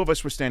 The 2 of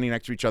us were standing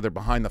next to each other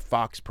behind the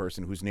Fox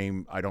person, whose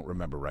name I don't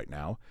remember right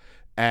now.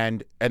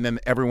 And then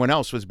everyone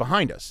else was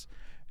behind us.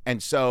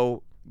 And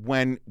so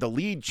when the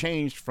lead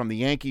changed from the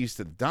Yankees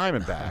to the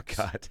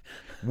Diamondbacks,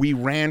 we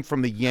ran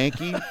from the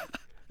Yankee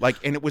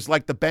And it was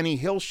like the Benny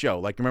Hill show.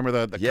 Like, remember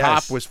the Yes,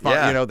 cop was fun,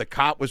 yeah. the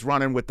cop was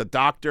running with the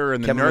doctor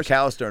and the Kevin nurse.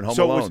 McAllister and Home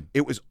Alone.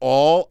 It was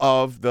all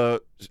of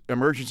the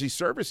emergency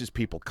services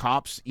people,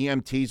 cops,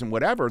 EMTs, and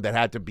whatever that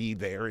had to be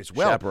there as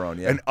well. Chaperone,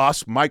 yeah. And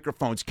us,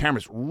 microphones,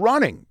 cameras,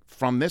 running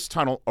from this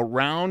tunnel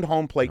around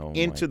home plate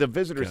into the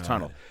visitors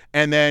tunnel.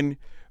 And then,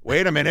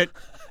 wait a minute,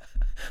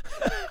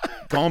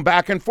 going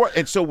back and forth.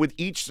 And so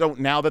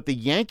now that the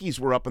Yankees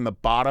were up in the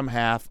bottom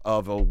half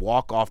of a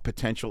walk-off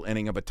potential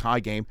inning of a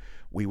tie game,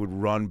 we would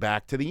run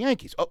back to the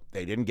Yankees. Oh,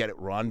 they didn't get it.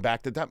 Run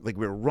back to them. Like,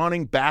 we were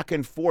running back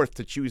and forth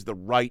to choose the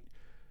right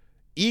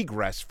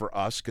egress for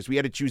us because we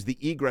had to choose the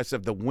egress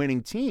of the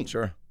winning team.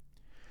 Sure.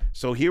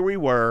 So here we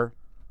were,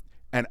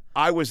 and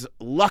I was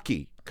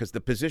lucky because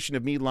the position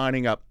of me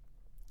lining up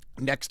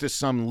next to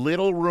some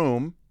little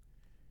room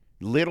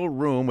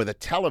with a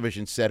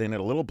television set in it,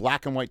 a little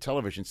black and white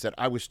television set.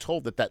 I was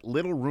told that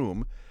little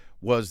room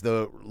was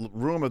the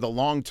room of the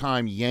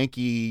longtime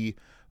Yankee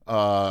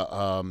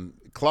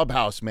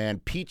clubhouse man,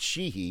 Pete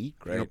Sheehy.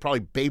 Probably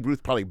Babe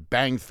Ruth probably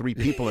banged 3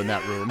 people in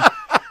that room.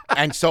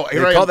 And so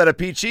they call that a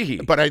Pete Sheehy.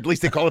 But at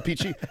least they call it Pete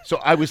Sheehy. So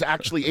I was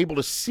actually able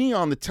to see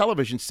on the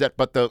television set,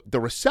 but the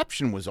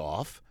reception was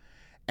off.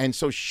 And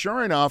so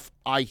sure enough,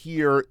 I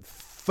hear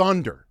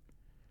thunder.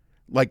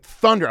 Like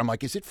thunder. I'm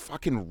like, is it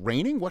fucking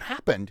raining? What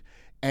happened?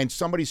 And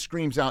somebody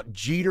screams out,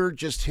 Jeter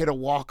just hit a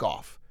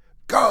walk-off.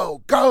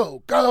 Go,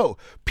 go, go.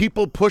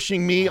 People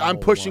pushing me. I'm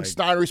pushing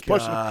Steiner. He's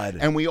pushing.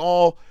 And we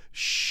all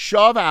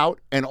shove out,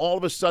 and all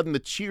of a sudden the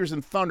cheers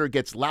and thunder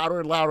gets louder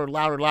and louder and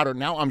louder and louder.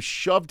 Now I'm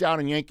shoved down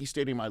in Yankee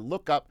Stadium. I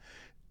look up,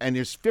 and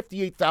there's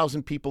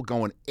 58,000 people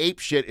going ape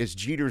shit as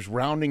Jeter's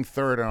rounding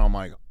third, and I'm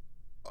like,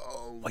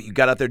 oh, you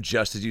got out there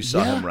just as you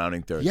saw him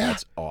rounding third. Yeah.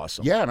 That's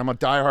awesome. Yeah, and I'm a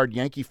diehard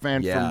Yankee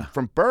fan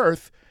from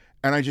birth,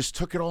 and I just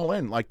took it all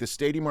in. Like, the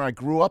stadium where I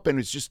grew up in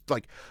is just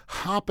like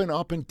hopping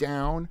up and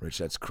down. Rich,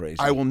 that's crazy.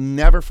 I will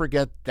never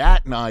forget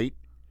that night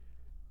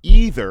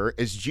either,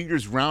 as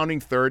Jeter's rounding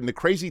third. And the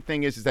crazy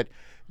thing is that,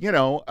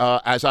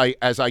 as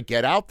I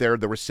get out there,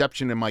 the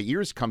reception in my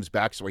ears comes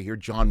back, so I hear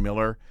John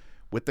Miller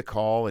with the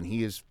call, and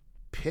he is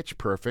pitch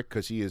perfect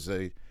because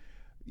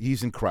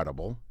he's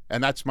incredible.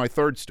 And that's my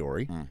third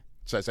story.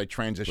 So as I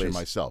transition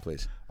myself.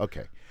 Please.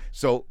 Okay.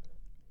 So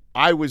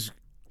I was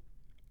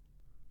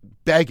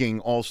begging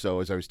also,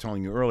 as I was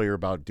telling you earlier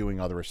about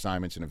doing other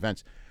assignments and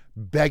events,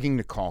 begging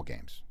to call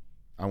games.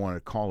 I wanted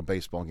to call a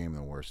baseball game in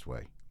the worst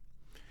way.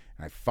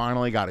 And I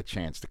finally got a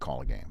chance to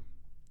call a game.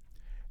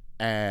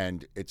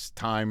 And it's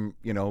time,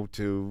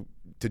 to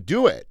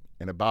do it.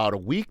 And about a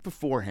week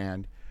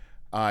beforehand,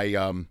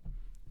 I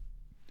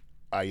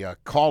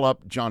call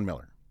up John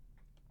Miller.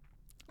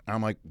 And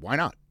I'm like, why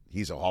not?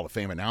 He's a Hall of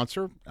Fame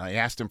announcer. I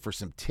asked him for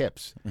some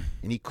tips,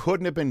 and he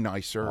couldn't have been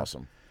nicer.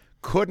 Awesome.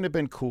 Couldn't have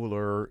been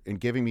cooler in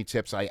giving me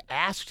tips. I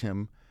asked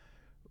him,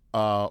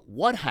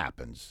 what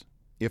happens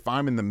if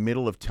I'm in the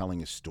middle of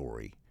telling a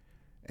story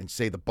and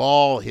say the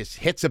ball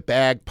hits a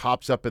bag,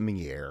 pops up in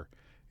the air,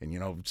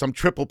 and, some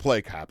triple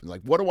play happens?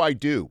 Like, what do I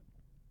do?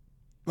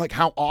 Like,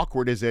 how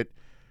awkward is it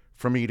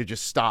for me to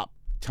just stop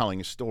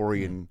telling a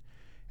story?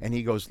 And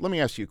he goes, let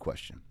me ask you a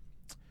question.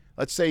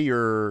 Let's say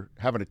you're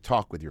having a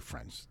talk with your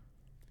friends,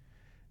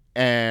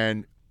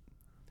 and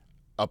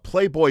a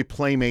Playboy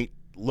Playmate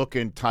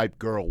looking type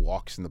girl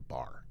walks in the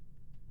bar.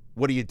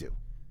 What do? Do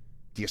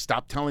you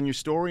stop telling your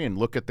story and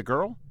look at the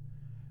girl?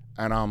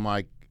 And I'm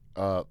like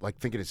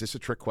thinking, is this a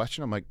trick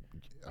question? I'm like,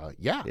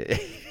 yeah.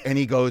 And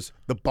he goes,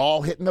 the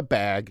ball hitting the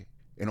bag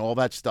and all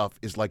that stuff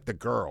is like the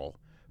girl.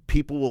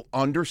 People will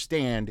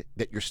understand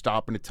that you're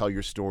stopping to tell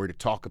your story to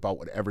talk about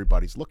what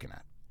everybody's looking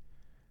at.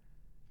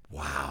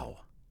 Wow.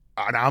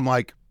 And I'm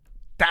like,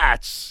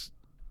 that's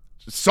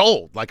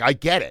sold. Like, I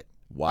get it.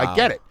 Wow. I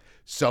get it.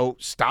 So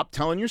stop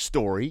telling your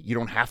story. You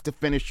don't have to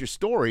finish your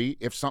story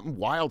if something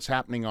wild's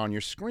happening on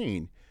your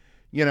screen,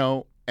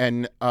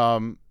 and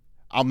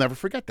I'll never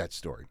forget that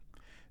story.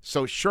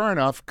 So sure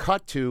enough,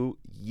 cut to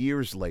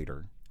years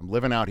later, I'm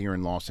living out here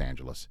in Los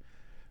Angeles.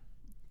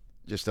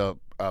 Just a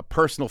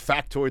personal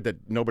factoid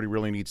that nobody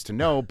really needs to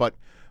know, but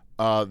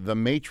the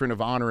matron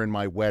of honor in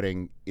my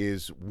wedding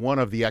is one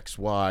of the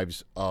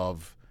ex-wives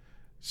of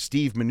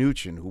Steve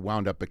Mnuchin, who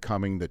wound up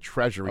becoming the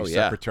Treasury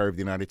Secretary of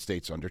the United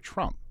States under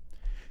Trump.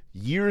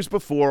 Years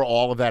before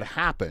all of that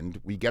happened,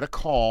 we get a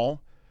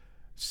call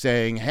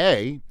saying,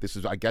 hey, this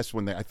is, I guess,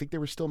 I think they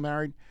were still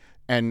married,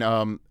 and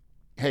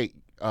hey,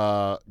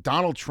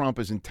 Donald Trump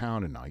is in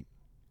town tonight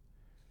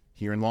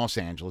here in Los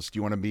Angeles. Do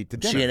you want to meet to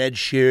dinner? Seeing Ed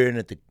Sheeran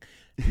at the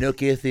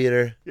Nokia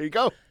Theater. There you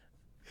go.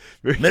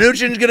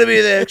 Mnuchin's going to be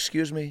there.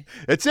 Excuse me.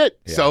 That's it.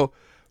 Yeah. So,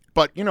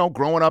 but,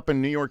 growing up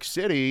in New York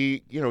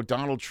City,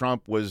 Donald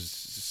Trump was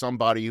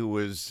somebody who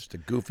was just a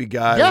goofy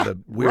guy with a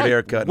weird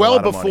haircut. Well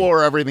and a lot before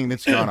of money. Everything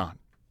that's gone on.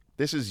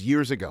 This is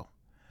years ago.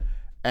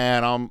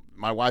 And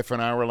my wife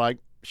and I were like,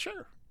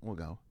 sure, we'll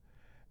go.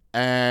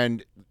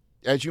 And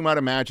as you might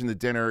imagine, the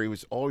dinner he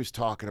was always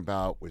talking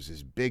about was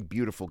his big,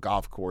 beautiful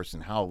golf course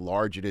and how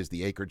large it is,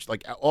 the acreage,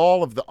 like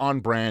all of the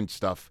on-brand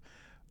stuff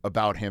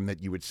about him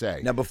that you would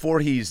say. Now, before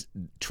he's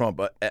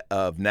Trump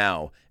of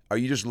now, are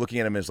you just looking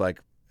at him as like,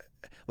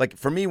 like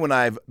for me, when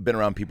I've been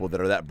around people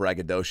that are that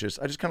braggadocious,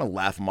 I just kind of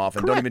laugh them off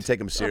and don't even take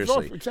them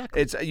seriously.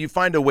 Exactly. It's you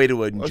find a way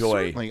to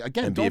enjoy. Certainly.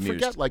 Again, and be don't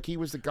amused. forget, like he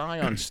was the guy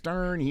on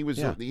Stern. He was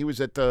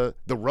at the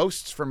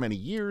roasts for many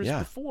years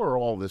before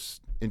all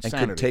this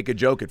insanity. And could take a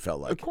joke. It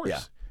felt like, of course.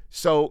 Yeah.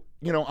 So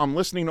I'm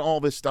listening to all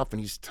this stuff, and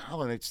he's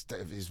telling his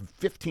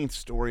 15th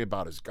story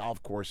about his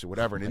golf course or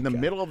whatever. And in the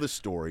middle of the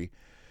story,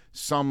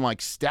 some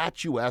like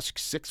statuesque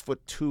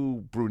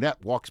 6'2"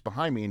 brunette walks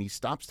behind me, and he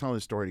stops telling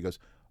the story. And he goes,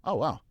 "Oh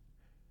wow,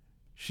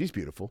 she's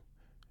beautiful,"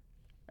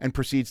 and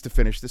proceeds to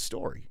finish the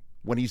story.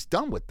 When he's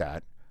done with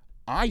that,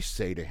 I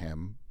say to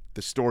him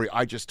the story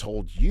I just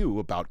told you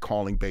about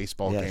calling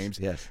baseball games.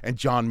 Yes. And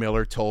John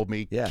Miller told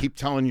me, keep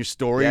telling your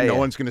story. No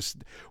one's going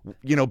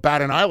to,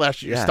 bat an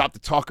eyelash. You stop to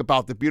talk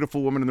about the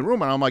beautiful woman in the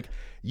room. And I'm like,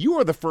 you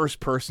are the first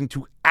person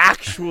to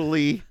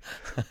actually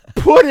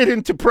put it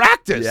into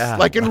practice,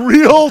 like in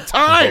real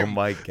time. Oh,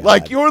 my God.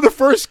 Like you're the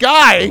first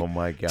guy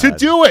to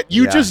do it.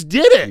 You just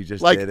did it. You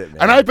just did it,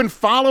 man. And I've been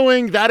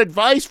following that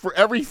advice for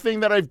everything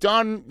that I've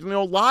done,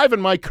 live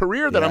in my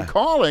career that I'm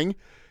calling.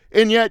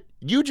 And yet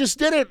you just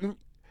did it. And,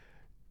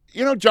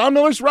 John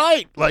Miller's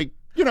right. Like,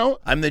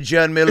 I'm the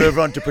John Miller of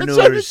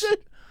entrepreneurs.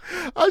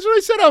 That's what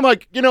I said. I'm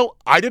like,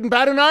 I didn't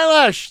bat an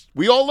eyelash.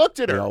 We all looked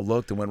at her. We all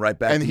looked and went right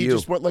back and to he you.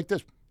 just went like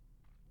this.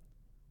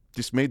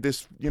 Just made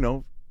this,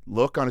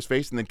 look on his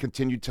face and then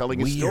continued telling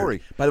his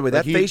story. By the way,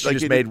 that face you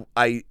just made,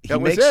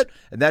 was it.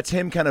 And that's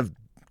him kind of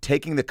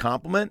taking the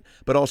compliment,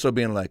 but also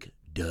being like,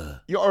 duh.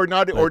 Or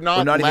not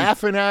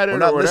laughing at it or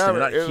not or listening,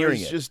 whatever. not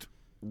hearing it. Just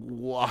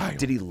wild.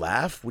 Did he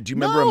laugh? Would you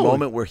remember a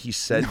moment where he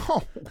said,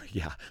 No.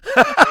 Yeah.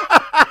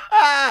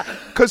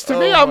 Because to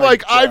me, I'm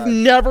like, I've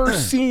never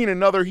seen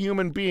another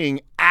human being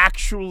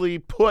actually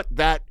put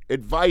that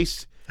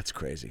advice. That's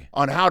crazy.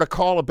 On how to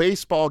call a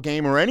baseball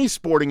game or any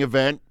sporting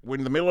event when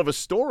in the middle of a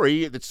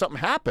story that something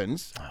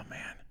happens. Oh,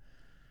 man.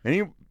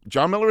 And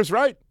John Miller is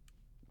right.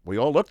 We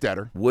all looked at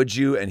her. Would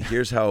you? And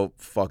here's how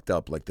fucked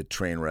up, like the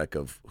train wreck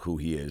of who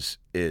he is.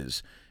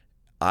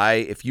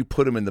 If you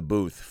put him in the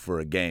booth for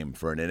a game,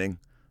 for an inning,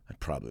 I'd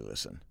probably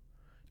listen.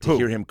 To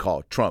hear him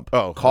call Trump.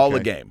 Call a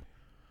game.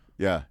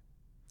 Yeah.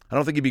 I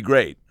don't think he'd be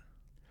great.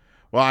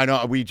 Well, I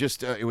know we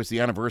just it was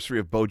the anniversary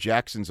of Bo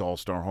Jackson's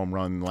All-Star home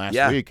run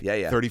last week.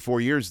 Yeah. 34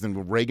 years.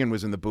 Then Reagan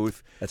was in the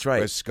booth. That's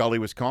right. As Scully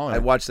was calling. I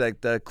watched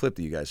that clip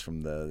that you guys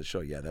from the show.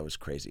 Yeah, that was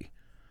crazy.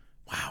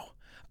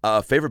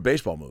 Wow. Favorite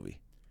baseball movie?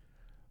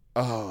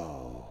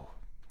 Oh.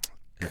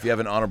 If you have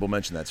an honorable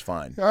mention, that's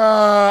fine.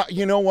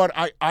 You know what?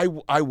 I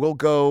will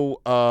go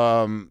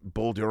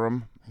Bull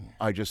Durham.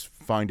 I just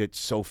find it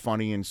so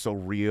funny and so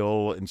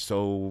real and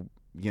so,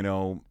 You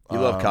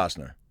love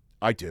Costner.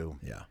 I do.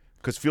 Yeah.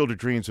 Because Field of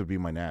Dreams would be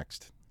my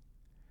next.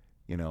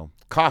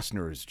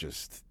 Costner is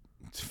just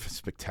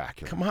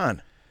spectacular. Come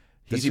on.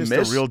 He's Does he just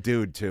miss? a real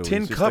dude, too.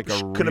 Tin Cup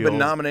could have been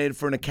nominated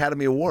for an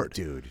Academy Award.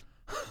 Dude.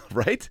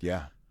 Right?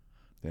 Yeah.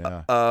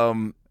 Yeah.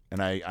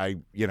 And I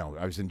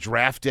was in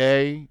Draft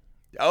Day.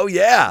 Oh,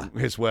 yeah.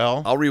 As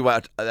well. I'll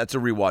rewatch. That's a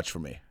rewatch for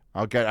me.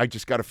 I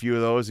just got a few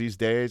of those these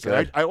days.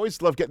 I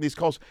always love getting these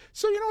calls.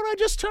 So, you know what? I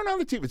just turned on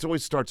the TV. It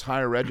always starts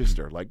higher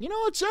register. Like,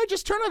 I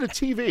just turned on the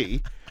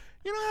TV.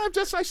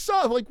 I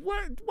saw, like,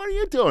 what are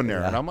you doing there?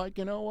 Yeah. And I'm like,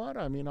 you know what?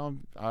 I mean,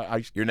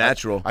 you're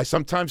natural. I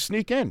sometimes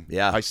sneak in.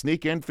 Yeah. I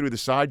sneak in through the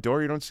side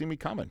door. You don't see me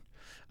coming.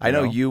 I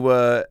know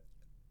you,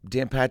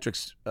 Dan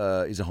Patrick's,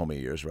 he's a homie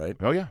of yours, right?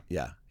 Oh, yeah.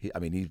 Yeah.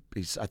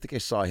 He's. I think I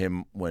saw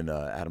him when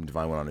Adam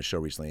Devine went on his show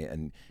recently,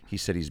 and he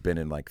said he's been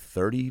in like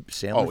 30 Sandler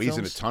films. Oh, he's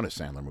in a ton of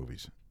Sandler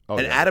movies. Oh,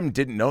 and Adam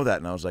didn't know that,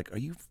 and I was like, are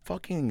you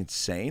fucking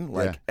insane?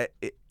 Like,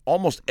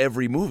 almost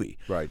every movie.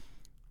 Right.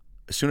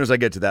 As soon as I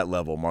get to that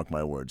level, mark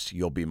my words,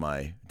 you'll be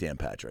my Dan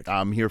Patrick.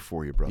 I'm here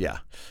for you, brother. Yeah.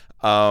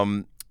 All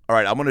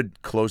right, I'm going to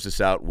close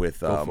this out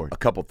with a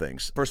couple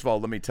things. First of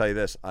all, let me tell you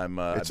this. I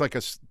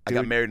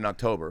got married in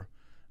October.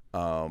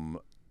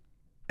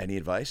 Any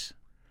advice?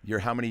 You're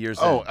how many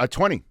years in?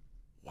 20.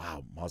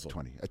 Wow, muzzle.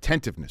 20.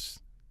 Attentiveness.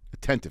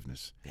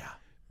 Yeah.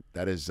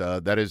 That is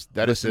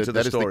Listen to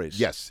the stories.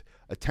 Yes.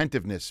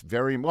 Attentiveness.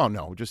 Very well.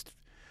 No, just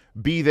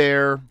be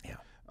there.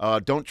 Yeah.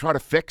 Don't try to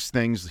fix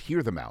things.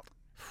 Hear them out.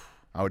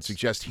 I would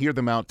suggest hear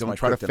them out. Don't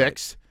try to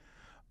fix.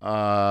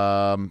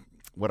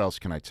 What else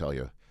can I tell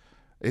you?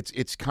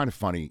 It's kind of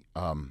funny.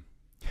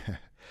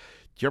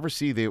 Did you ever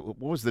see what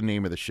was the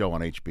name of the show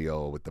on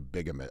HBO with the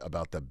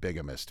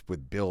bigamist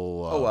with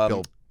Bill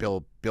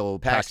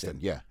Paxton?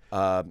 Yeah.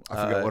 I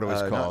forget what it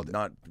was called.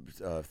 Not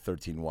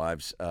 13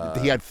 Wives.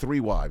 He had 3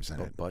 wives in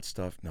it. Butt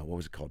stuff? No, what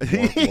was it called?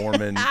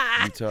 Mormon,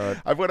 Utah.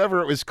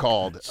 Whatever it was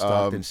called.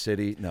 Stockton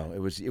City. No, it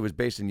was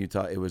based in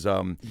Utah. It was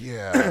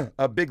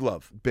Big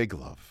Love. Big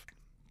Love.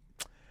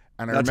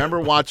 And I remember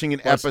watching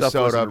an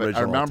episode of it.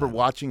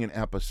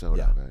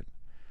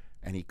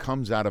 And he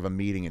comes out of a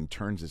meeting and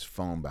turns his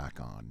phone back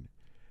on.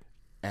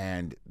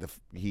 And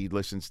he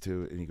listens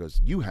to it and he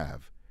goes, "You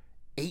have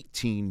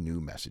 18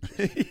 new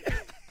messages."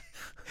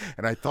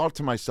 And I thought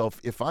to myself,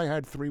 if I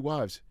had 3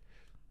 wives,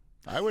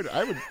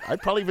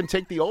 I'd probably even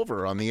take the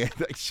over on the end.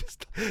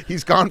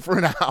 He's gone for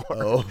an hour.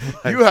 Oh,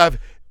 you have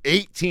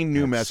 18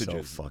 new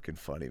messages. So fucking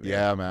funny, man.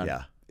 Yeah, man.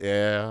 Yeah.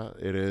 Yeah,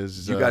 it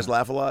is. You guys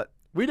laugh a lot?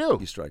 We do.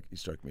 You strike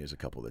me as a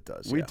couple that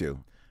does. We yeah.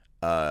 do.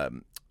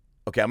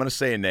 Okay, I'm going to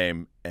say a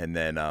name, and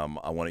then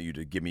I want you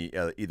to give me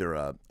either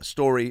a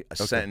story, a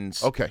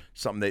sentence,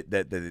 something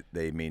that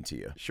they mean to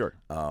you. Sure.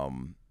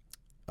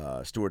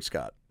 Stuart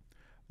Scott.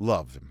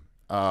 Love him.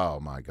 Oh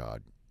my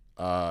God.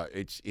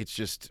 It's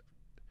just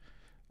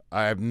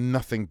I have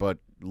nothing but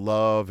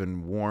love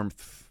and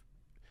warmth,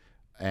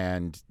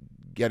 and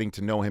getting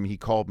to know him. He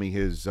called me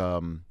his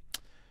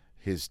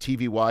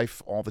TV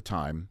wife all the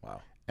time.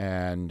 Wow.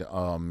 And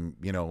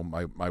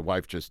my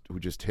wife who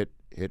just hit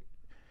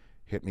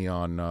me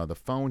on the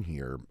phone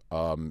here.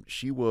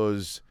 She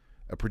was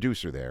a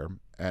producer there,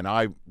 and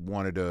I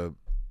wanted to,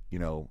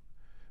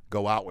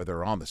 go out with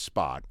her on the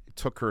spot. It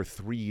took her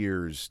 3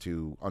 years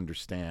to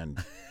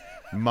understand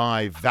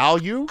my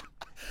value.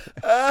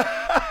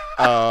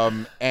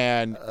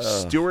 And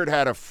Stuart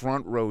had a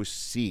front row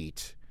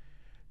seat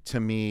to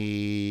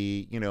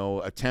me,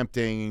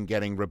 attempting and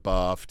getting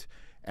rebuffed,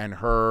 and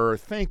her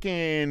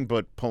thinking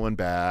but pulling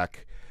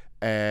back.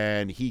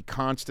 And he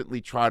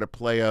constantly tried to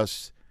play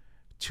us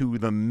to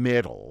the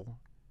middle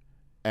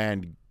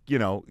and,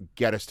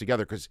 get us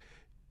together. Because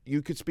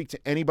you could speak to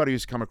anybody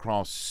who's come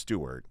across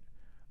Stuart,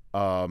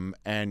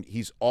 and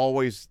he's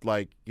always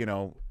like,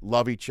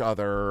 love each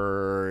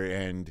other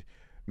and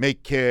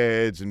make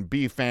kids and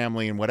be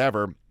family and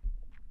whatever.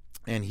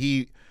 And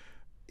he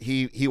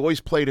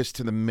always played us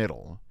to the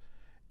middle.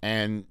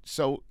 And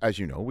so, as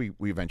you know, we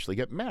eventually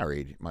get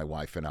married, my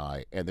wife and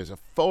I. And there's a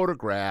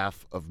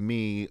photograph of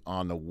me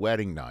on the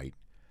wedding night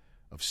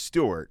of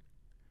Stuart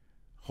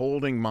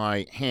holding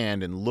my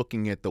hand and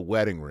looking at the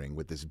wedding ring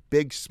with this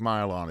big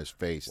smile on his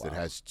face. Wow. That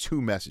has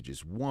two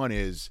messages. One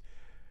is,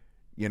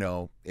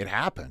 it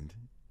happened.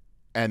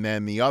 And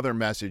then the other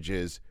message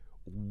is,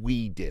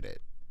 we did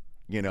it.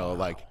 Wow.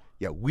 Like,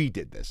 yeah, we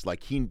did this.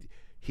 Like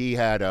he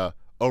had a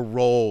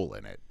role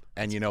in it.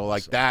 And, That's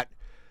like awesome.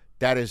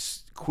 that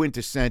is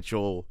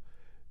quintessential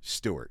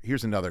Stuart.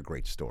 Here's another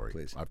great story.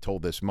 Please. I've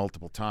told this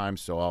multiple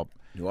times, so I'll...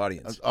 New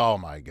audience. Oh,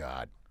 my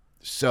God.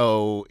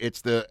 So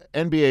it's the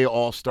NBA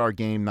All-Star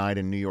Game night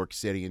in New York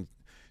City, and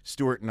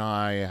Stuart and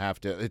I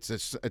have to...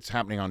 It's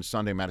happening on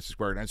Sunday, Madison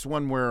Square, and it's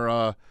one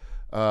where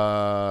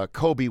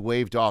Kobe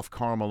waved off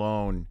Karl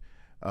Malone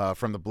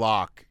from the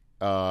block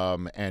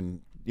and,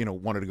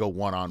 wanted to go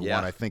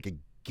one-on-one, I think,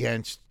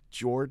 against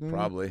Jordan.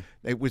 Probably.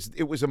 It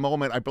was a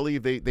moment, I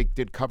believe they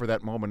did cover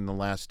that moment in The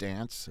Last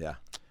Dance. Yeah.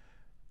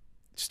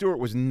 Stuart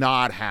was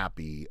not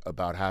happy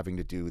about having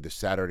to do the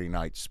Saturday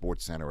night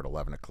Sports Center at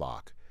 11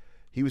 o'clock.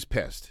 He was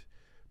pissed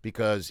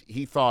because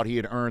he thought he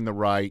had earned the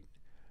right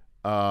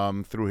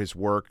through his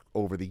work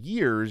over the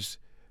years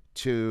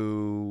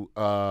to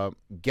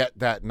get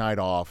that night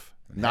off,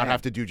 not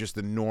have to do just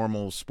the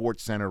normal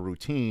Sports Center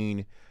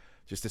routine,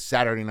 just a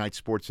Saturday night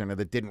Sports Center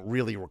that didn't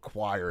really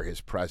require his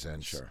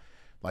presence. Sure.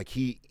 Like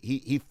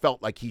he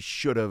felt like he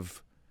should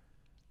have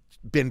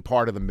been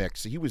part of the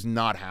mix. He was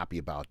not happy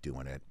about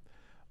doing it.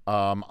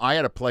 I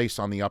had a place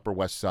on the Upper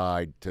West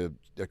Side,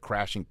 a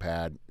crashing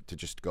pad to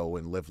just go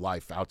and live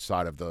life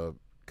outside of the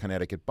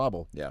Connecticut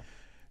bubble. Yeah.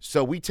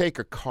 So we take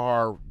a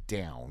car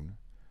down.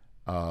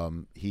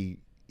 He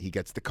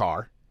gets the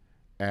car,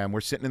 and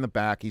we're sitting in the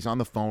back. He's on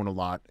the phone a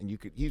lot, and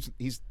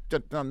he's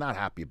not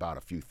happy about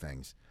a few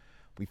things.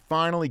 We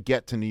finally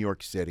get to New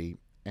York City.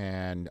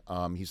 And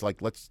he's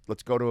like, let's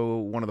go to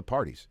one of the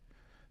parties.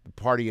 The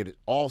party at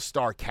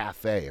All-Star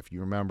Cafe, if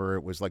you remember.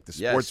 It was like the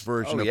sports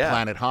version of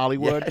Planet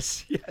Hollywood.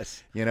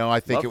 Yes. I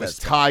think Love it was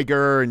that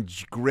Tiger and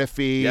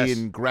Griffey Yes.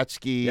 and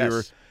Gretzky.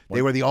 Yes.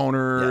 They were the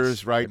owners,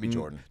 Yes. right? That'd be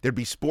Jordan. There'd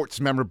be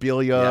sports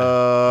memorabilia.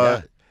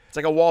 Yeah. It's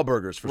like a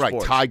Wahlburgers for right,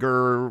 sports.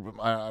 Tiger.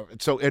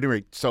 So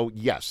anyway,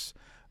 yes.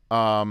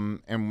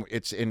 And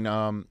it's in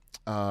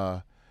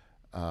Times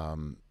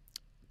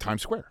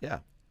Square. Yeah.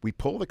 We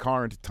pull the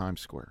car into Times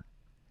Square.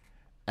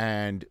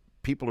 And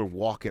people are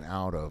walking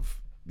out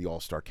of the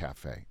All-Star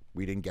Cafe.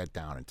 We didn't get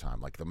down in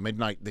time. Like the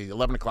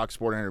 11 o'clock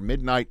sport enter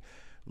midnight,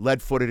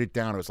 lead-footed it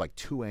down. It was like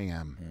 2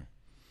 a.m.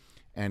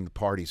 And the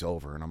party's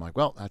over. And I'm like,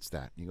 well, that's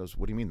that. He goes,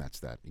 what do you mean that's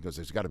that? He goes,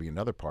 there's got to be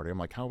another party. I'm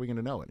like, how are we going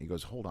to know it? And he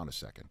goes, hold on a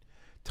second.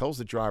 Tells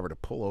the driver to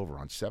pull over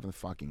on 7th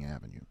fucking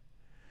Avenue.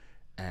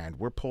 And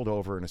we're pulled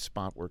over in a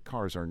spot where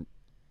cars are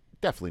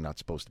definitely not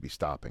supposed to be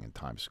stopping in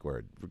Times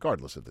Square,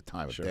 regardless of the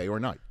time of day or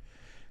night.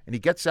 And he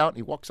gets out and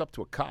he walks up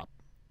to a cop.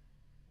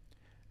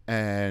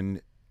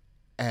 And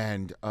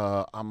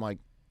I'm like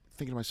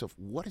thinking to myself,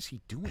 what is he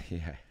doing?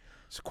 Yeah.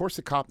 So of course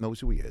the cop knows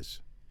who he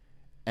is,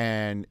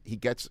 and he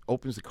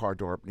opens the car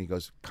door up, and he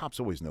goes, cops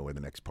always know where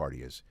the next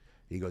party is.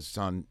 He goes, it's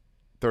on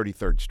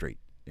 33rd Street,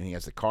 and he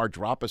has the car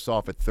drop us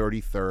off at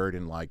 33rd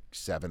and like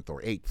 7th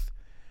or 8th,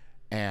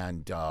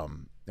 and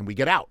we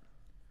get out,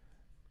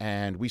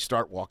 and we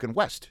start walking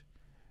west,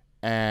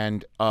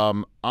 and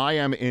I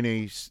am in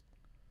a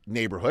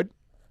neighborhood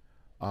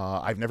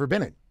I've never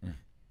been in.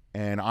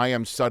 And I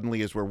am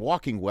suddenly, as we're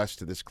walking west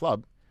to this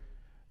club,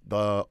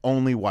 the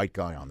only white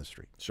guy on the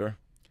street. Sure.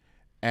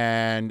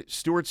 And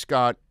Stuart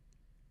Scott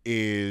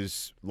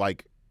is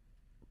like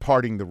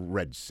parting the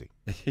Red Sea.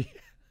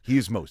 He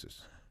is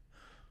Moses.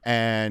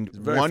 And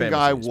very one famous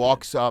guy ESPN.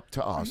 walks up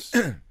to us,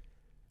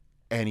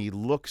 and he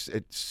looks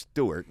at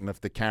Stuart, and if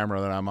the camera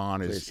that I'm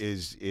on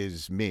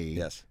is me,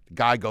 Yes. the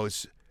guy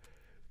goes,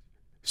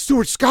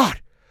 "Stuart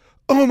Scott,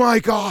 oh my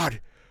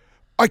God,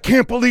 I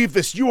can't believe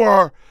this. You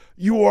are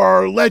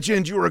a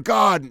legend. You are a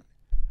god."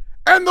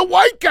 And the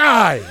white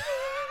guy,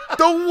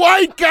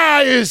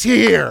 is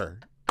here.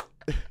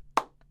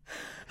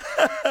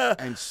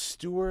 And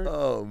Stuart,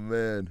 Oh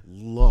man,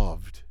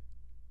 loved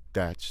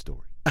that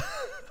story.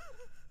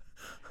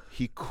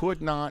 He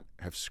could not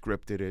have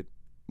scripted it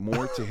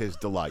more to his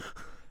delight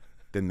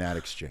than that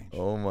exchange.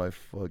 oh my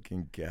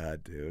fucking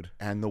God, dude.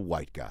 And the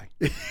white guy.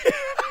 It's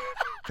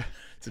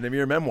the name of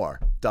your memoir. ...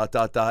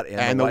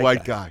 And the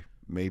white guy.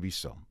 Maybe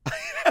so.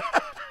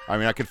 I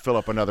mean, I could fill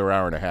up another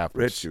hour and a half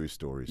with Rich, Stu's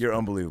stories. You're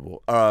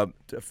unbelievable.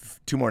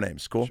 Two more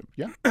names. Cool.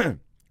 Yeah.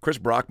 Chris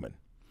Brockman.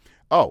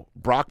 Oh,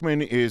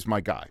 Brockman is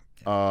my guy.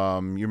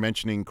 You're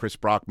mentioning Chris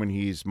Brockman.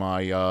 He's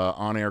my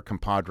on-air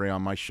compadre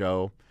on my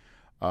show.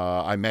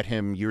 I met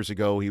him years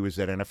ago. He was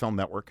at NFL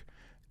Network,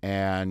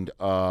 and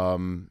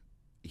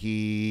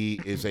he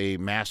is a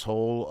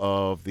masshole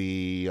of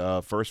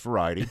the first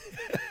variety,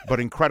 but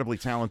incredibly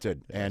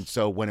talented. And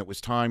so when it was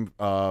time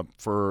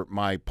for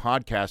my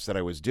podcast that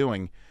I was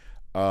doing,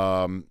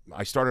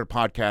 I started a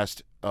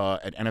podcast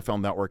at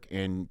NFL Network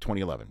in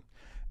 2011.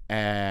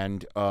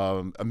 And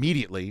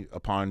immediately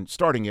upon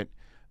starting it,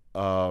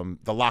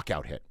 the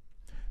lockout hit.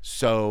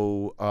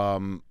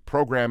 So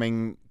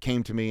programming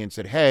came to me and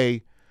said,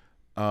 "Hey,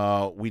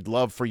 we'd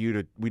love to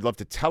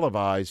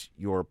televise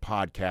your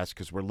podcast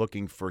because we're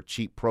looking for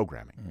cheap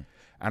programming."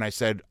 And I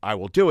said, "I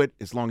will do it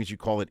as long as you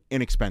call it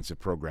inexpensive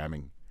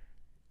programming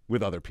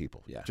with other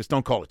people. Yeah. Just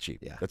don't call it cheap."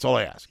 Yeah. That's all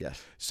I ask.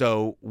 Yes.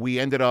 So we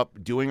ended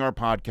up doing our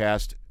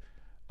podcast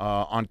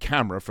on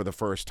camera for the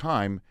first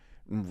time.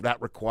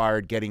 That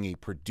required getting a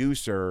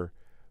producer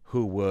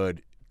who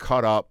would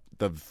cut up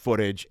the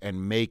footage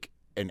and make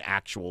an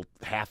actual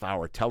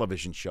half-hour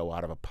television show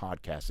out of a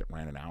podcast that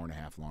ran an hour and a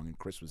half long, and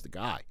Chris was the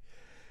guy.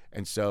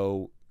 And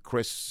so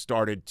Chris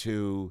started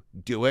to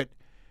do it,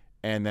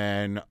 and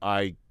then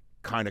I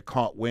kind of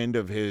caught wind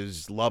of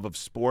his love of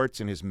sports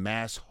and his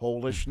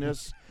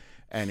mass-holishness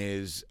and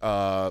his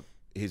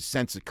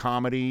sense of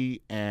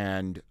comedy,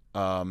 and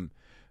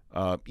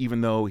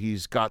even though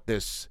he's got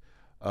this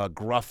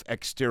gruff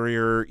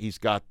exterior, he's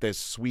got this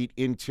sweet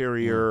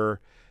interior,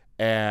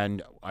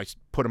 and I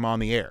put him on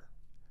the air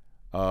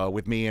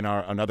with me and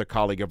another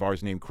colleague of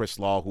ours named Chris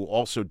Law, who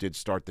also did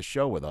start the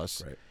show with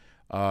us.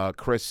 Right.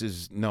 Chris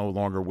is no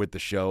longer with the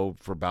show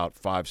for about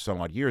 5 some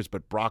odd years,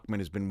 but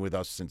Brockman has been with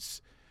us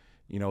since,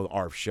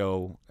 our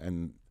show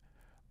and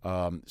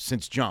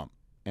since Jump.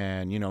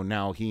 And,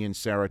 now he and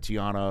Sarah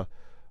Tiana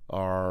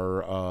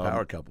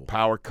are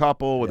power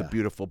couple with a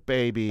beautiful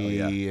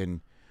baby. Oh, yeah.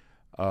 And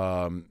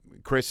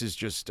Chris is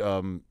just,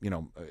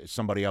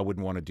 somebody I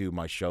wouldn't want to do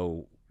my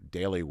show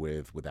daily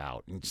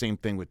without. And same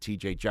thing with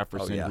TJ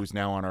Jefferson, who's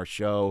now on our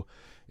show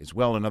as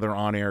well, another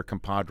on-air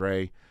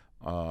compadre.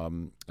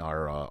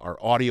 Our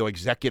audio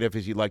executive,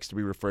 as he likes to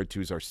be referred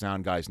to, is our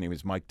sound guy. His name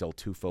is Mike Del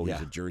Tufo. Yeah.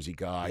 He's a Jersey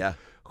guy. Yeah.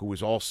 Who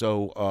was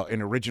also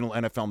an original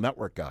NFL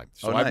Network guy.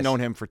 So nice. I've known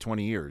him for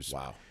 20 years.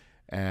 Wow.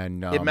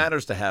 And it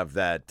matters to have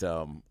that,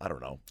 I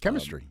don't know.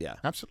 Chemistry. Yeah.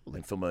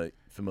 Absolutely. And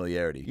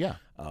familiarity. Yeah.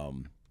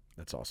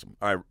 That's awesome.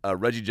 All right,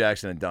 Reggie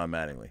Jackson and Don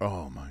Mattingly.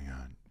 Oh, my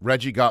God.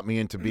 Reggie got me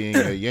into being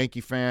a Yankee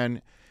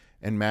fan,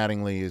 and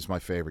Mattingly is my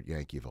favorite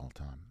Yankee of all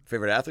time.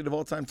 Favorite athlete of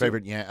all time, too?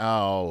 Favorite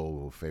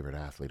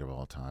athlete of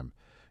all time.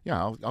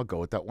 Yeah, I'll go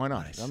with that. Why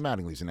not? Nice.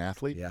 Mattingly's an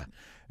athlete. Yeah.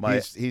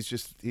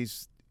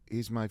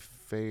 He's my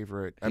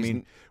favorite. I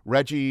mean,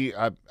 Reggie,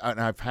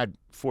 I've had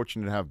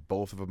fortunate to have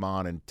both of them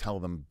on and tell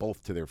them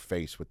both to their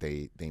face what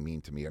they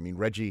mean to me. I mean,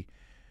 Reggie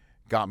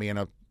got me in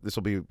a. This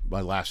will be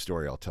my last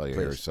story I'll tell you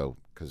here, so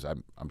because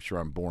I'm sure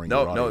I'm boring.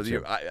 your audience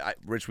here.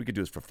 Rich, we could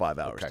do this for 5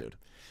 hours, Okay. dude.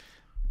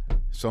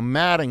 So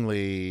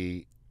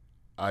Mattingly,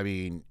 I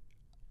mean,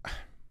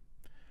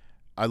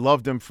 I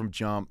loved him from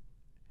Jump.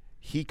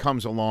 He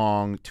comes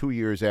along 2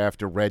 years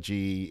after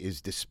Reggie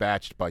is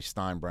dispatched by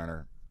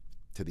Steinbrenner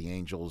to the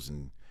Angels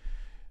and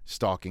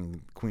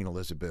stalking Queen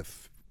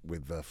Elizabeth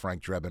with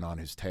Frank Drebin on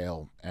his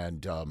tail.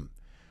 And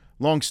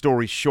long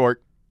story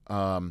short,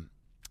 Mattingly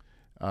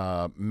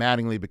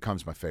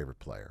becomes my favorite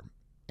player.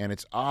 And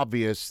it's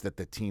obvious that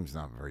the team's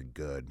not very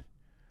good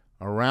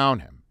around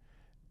him.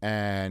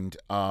 And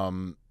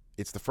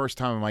it's the first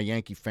time in my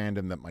Yankee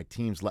fandom that my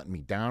team's letting me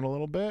down a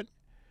little bit.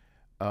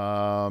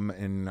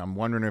 And I'm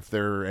wondering if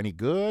they're any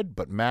good,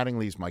 but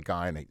Mattingly's my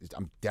guy, and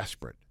I'm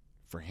desperate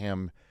for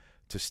him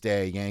to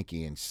stay a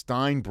Yankee. And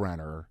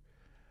Steinbrenner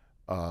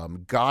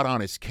got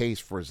on his case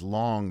for his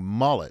long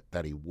mullet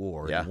that he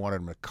wore. Yeah. He wanted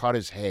him to cut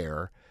his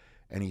hair,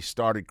 and he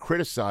started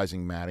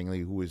criticizing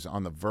Mattingly, who was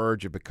on the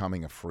verge of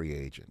becoming a free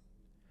agent.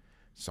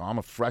 So I'm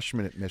a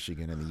freshman at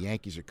Michigan, and the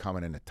Yankees are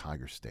coming into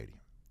Tiger Stadium.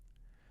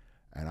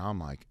 And I'm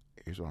like,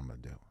 here's what I'm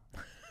going to do.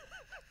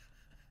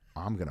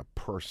 I'm going to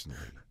personally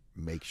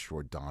make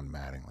sure Don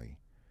Mattingly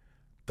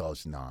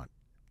does not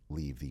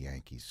leave the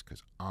Yankees,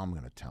 because I'm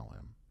going to tell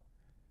him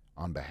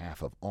on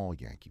behalf of all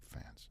Yankee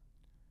fans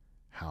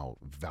how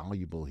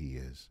valuable he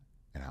is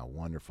and how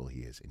wonderful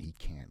he is, and he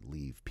can't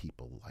leave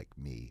people like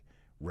me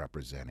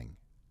representing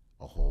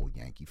a whole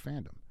Yankee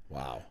fandom.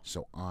 Wow.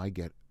 So I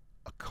get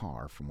a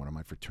car from one of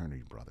my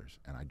fraternity brothers,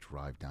 and I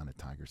drive down to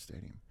Tiger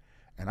Stadium.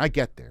 And I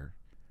get there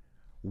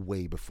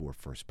way before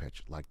first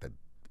pitch, like the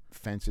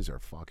fences are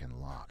fucking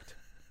locked.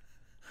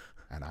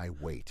 And I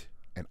wait,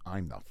 and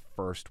I'm the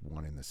first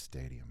one in the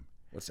stadium.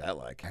 What's that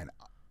like? And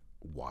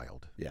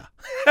wild. Yeah.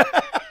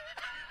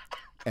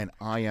 And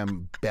I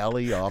am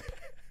belly up.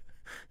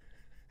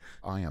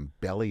 I am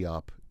belly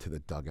up to the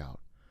dugout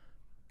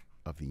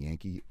of the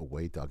Yankee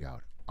away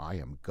dugout. I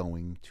am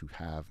going to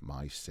have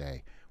my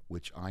say,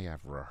 which I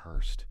have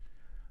rehearsed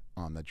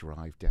on the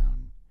drive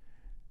down,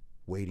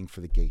 waiting for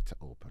the gate to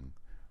open,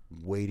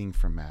 waiting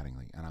for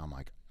Mattingly. And I'm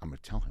like, I'm going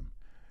to tell him,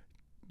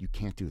 you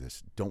can't do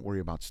this. Don't worry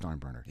about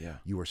Steinbrenner. Yeah.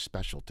 You are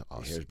special to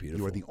us. Your hair's beautiful.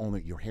 You are the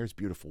only, your hair's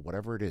beautiful,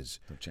 whatever it is.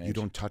 Don't change. You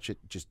don't touch it.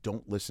 Just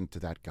don't listen to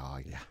that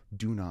guy. Yeah.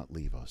 Do not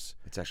leave us.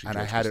 It's actually and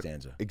George I had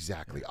Costanza. it,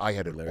 exactly. I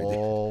had it Larry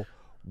all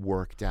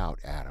worked out,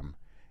 Adam.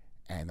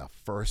 And the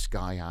first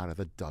guy out of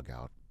the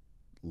dugout,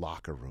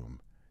 locker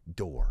room,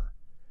 door,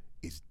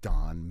 is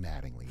Don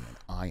Mattingly. And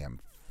I am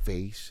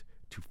face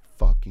to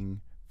fucking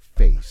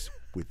face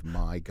with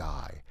my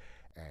guy.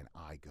 And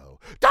I go,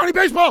 Donnie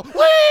Baseball!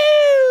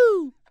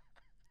 Woo!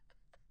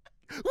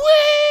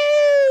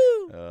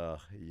 Woo! Oh,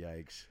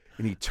 yikes.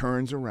 And he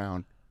turns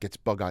around, gets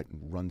bug-eyed,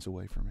 and runs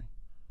away from me.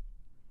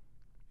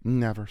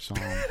 Never saw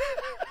him.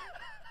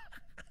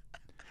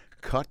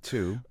 Cut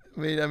to... I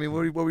mean,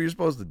 what were you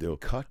supposed to do?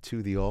 Cut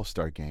to the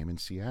All-Star game in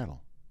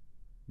Seattle,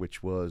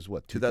 which was,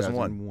 what,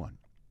 2001.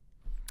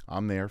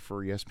 I'm there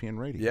for ESPN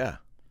Radio. Yeah.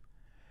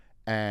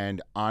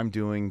 And I'm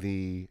doing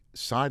the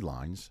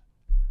sidelines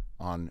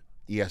on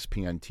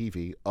ESPN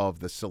TV of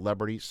the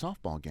celebrity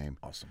softball game.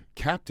 Awesome.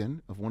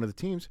 Captain of one of the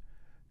teams,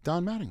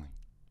 Don Mattingly.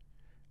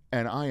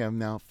 And I am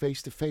now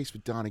face-to-face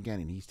with Don again,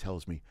 and he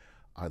tells me,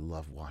 I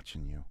love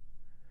watching you.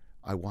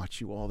 I watch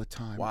you all the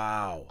time.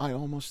 Wow. I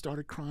almost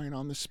started crying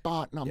on the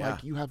spot, and I'm Yeah.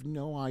 like, you have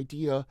no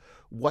idea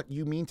what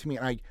you mean to me.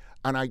 And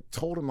I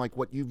told him, like,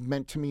 what you've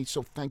meant to me,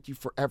 so thank you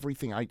for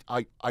everything.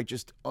 I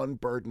just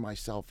unburdened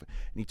myself. And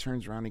he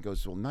turns around and he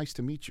goes, well, nice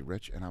to meet you,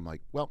 Rich. And I'm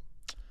like, well,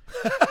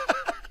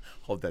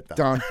 Hold that down.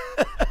 Don,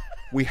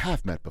 we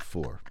have met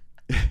before.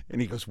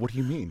 And he goes, what do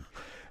you mean?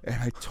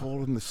 And I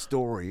told him the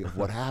story of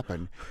what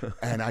happened.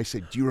 And I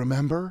said, do you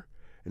remember?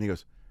 And he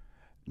goes,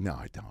 no,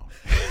 I don't.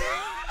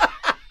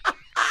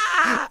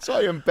 So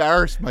I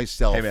embarrassed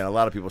myself. Hey, man, a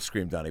lot of people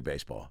scream Donnie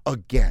Baseball.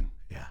 Again.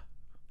 Yeah.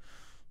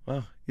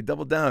 Well, you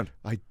doubled down.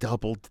 I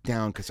doubled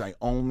down because I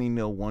only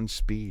know one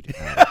speed.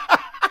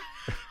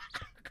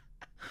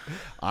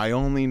 I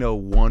only know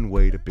one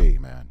way to be,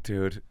 man.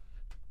 Dude, ...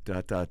 and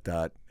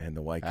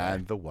the white guy.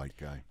 And the white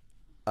guy.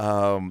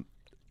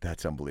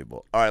 That's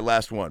unbelievable. All right,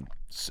 last one.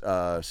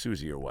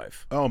 Susie, your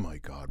wife. Oh, my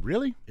God.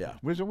 Really? Yeah.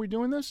 Are we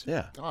doing this?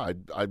 Yeah. Oh,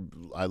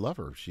 I love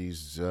her.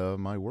 She's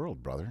my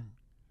world, brother.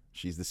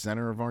 She's the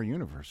center of our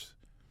universe.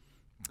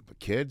 The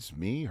kids,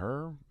 me,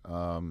 her.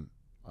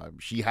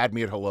 She had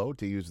me at hello,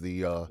 to use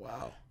the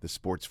the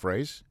sports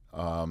phrase.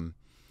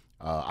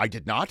 I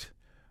did not.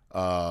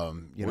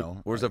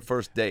 Where's the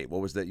first date?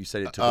 What was that? You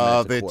said it took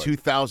a minute to the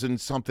court.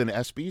 2000-something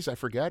ESPYs, I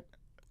forget.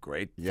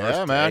 Great. Yeah,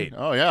 first man. date.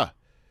 Oh, yeah.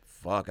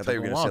 Fuck, I thought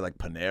you were going to say like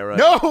Panera.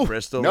 No,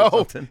 Bristol no, or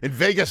something. in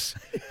Vegas.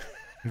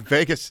 In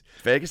Vegas.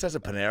 Vegas has a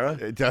Panera?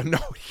 No.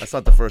 That's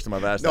not the first time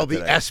I've asked No, that the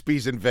today.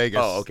 ESPYs in Vegas.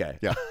 Oh, okay.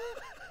 Yeah.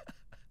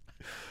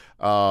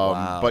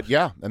 Wow. But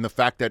yeah, and the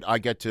fact that I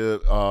get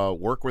to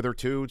work with her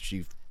too.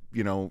 She,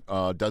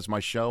 does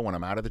my show when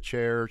I'm out of the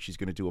chair. She's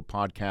going to do a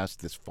podcast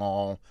this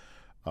fall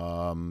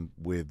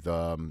with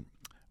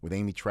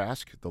Amy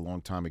Trask, the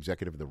longtime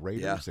executive of the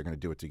Raiders. Yeah. They're going to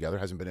do it together.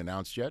 Hasn't been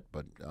announced yet,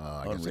 but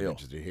I guess I'm Unreal.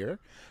 interested to hear.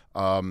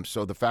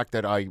 So the fact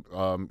that I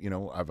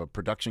have a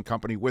production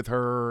company with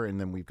her,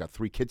 and then we've got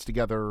 3 kids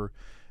together,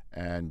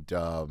 and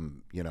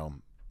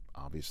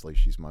obviously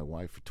she's my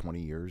wife for 20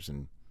 years,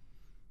 and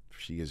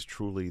she is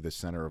truly the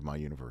center of my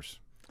universe.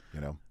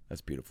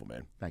 That's beautiful,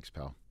 man. Thanks,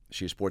 pal. Is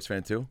she a sports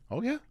fan too?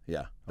 Oh yeah,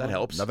 Yeah. That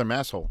helps. Another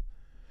masshole.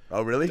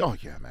 Oh, really? Oh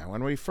yeah, man.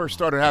 When we first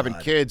started having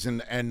kids, and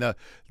the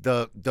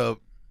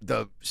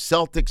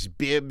Celtics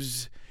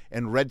bibs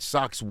and Red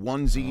Sox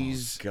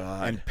onesies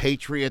God. and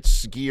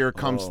Patriots gear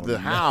comes to the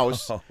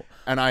house, no.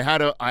 and I had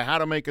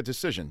to make a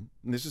decision.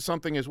 And this is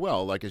something as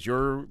well. Like, is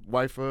your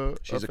wife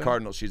She's a fan?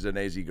 Cardinal. She's an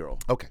AZ girl.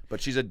 Okay.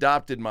 But she's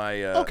adopted my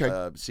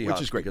Seahawks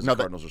Which is great. because No,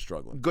 the Cardinals are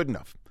struggling. Good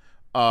enough.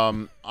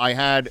 I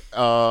had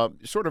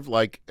sort of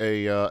like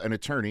an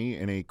attorney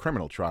in a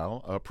criminal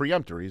trial,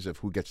 preemptories of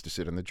who gets to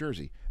sit in the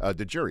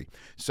jury.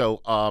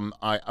 So I'm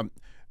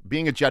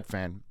being a Jet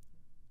fan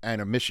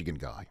and a Michigan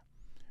guy.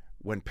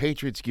 When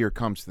Patriots gear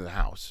comes to the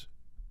house,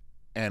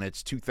 and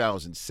it's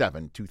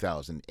 2007,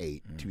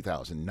 2008,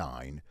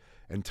 2009,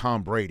 and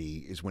Tom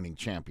Brady is winning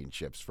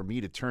championships, for me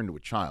to turn to a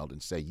child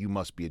and say, you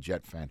must be a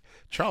Jet fan,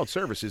 Child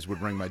Services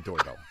would ring my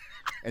doorbell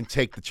and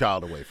take the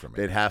child away from me.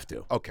 They'd have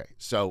to. Okay,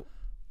 so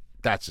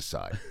that's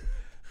aside.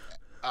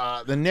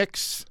 The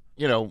Knicks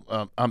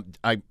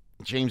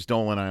James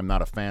Dolan, I am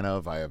not a fan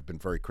of. I have been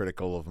very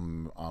critical of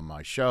him on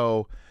my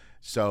show.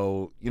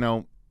 So,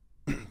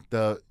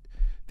 the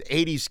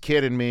 80s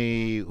kid in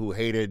me who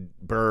hated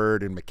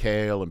Bird and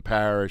McHale and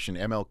Parrish and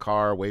ML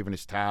Carr waving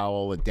his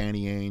towel and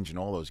Danny Ainge and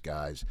all those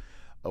guys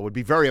would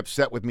be very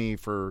upset with me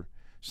for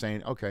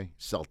saying, okay,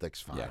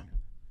 Celtics, fine. Yeah.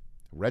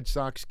 Red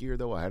Sox gear,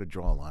 though, I had to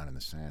draw a line in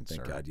the sand,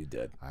 Thank God you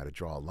did. I had to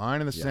draw a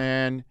line in the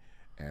sand,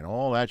 and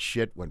all that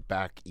shit went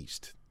back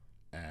east.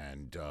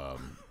 And,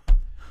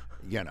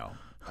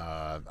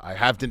 I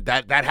have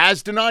that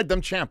has denied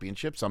them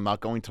championships. I'm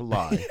not going to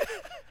lie.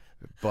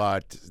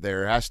 But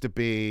there has to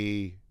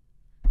be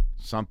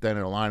something in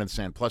a line in the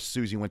sand. Plus,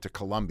 Susie went to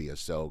Columbia,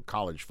 so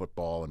college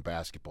football and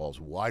basketball is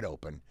wide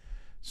open.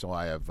 So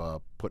I have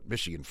put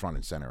Michigan front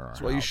and center.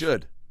 That's what you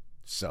should.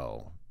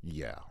 So,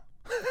 yeah.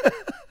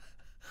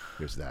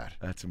 There's that.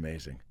 That's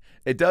amazing.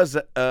 It does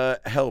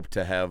help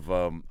to have,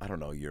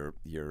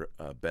 your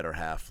better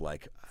half,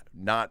 like,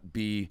 not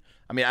be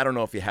 – I mean, I don't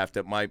know if you have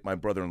to – my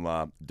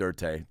brother-in-law,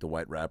 Dirte, the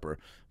white rapper,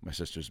 my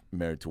sister's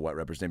married to a white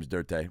rapper. His name is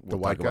Dirte. The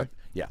white guy?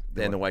 Yeah,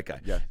 the white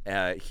guy.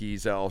 Yeah.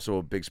 He's also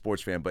a big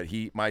sports fan, but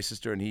my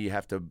sister and he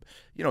have to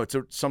 – it's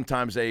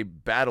sometimes a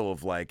battle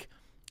of, like,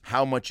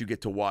 how much you get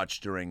to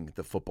watch during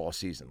the football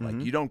season. Mm-hmm.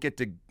 Like, you don't get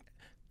to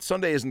 –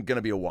 Sunday isn't going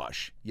to be a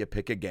wash. You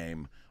pick a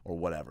game or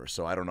whatever.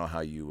 So I don't know how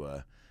you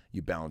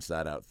balance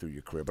that out through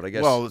your career, but I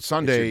guess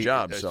Sunday, it's your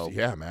job. So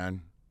yeah,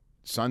 man.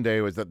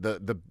 Sunday was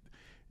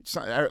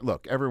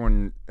look.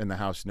 Everyone in the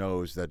house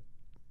knows that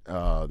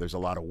there's a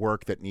lot of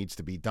work that needs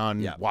to be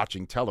done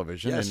watching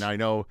television, and I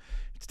know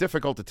it's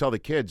difficult to tell the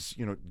kids,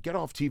 get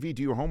off TV,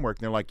 do your homework.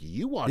 And they're like,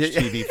 you watch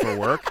TV for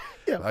work?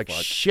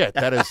 Shit,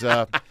 that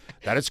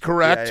is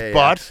correct,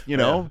 but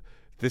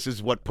this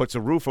is what puts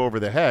a roof over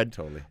the head.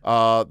 Totally.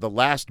 The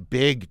last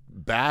big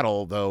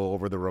battle, though,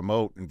 over the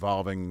remote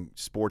involving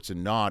sports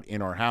and not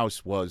in our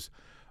house was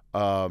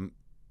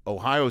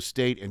Ohio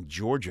State and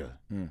Georgia.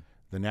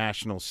 The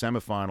national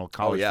semifinal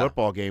college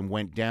football game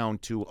went down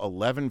to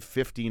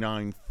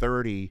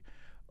 11:59:30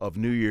 of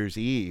New Year's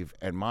Eve.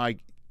 And my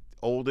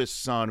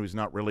oldest son, who's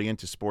not really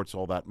into sports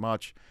all that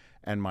much,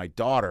 and my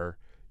daughter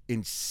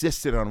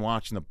insisted on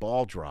watching the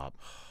ball drop.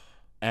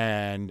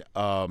 And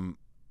the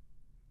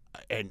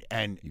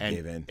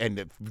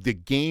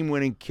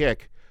game-winning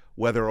kick,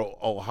 whether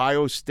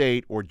Ohio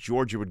State or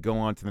Georgia would go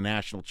on to the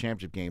national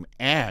championship game,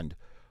 and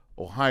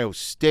Ohio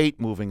State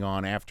moving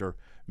on after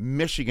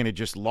Michigan had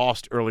just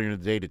lost earlier in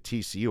the day to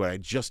TCU. And I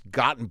had just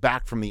gotten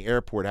back from the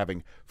airport,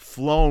 having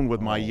flown with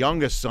my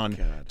youngest son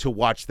to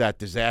watch that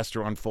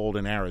disaster unfold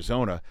in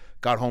Arizona.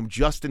 Got home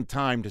just in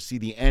time to see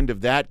the end of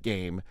that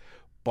game,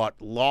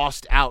 but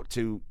lost out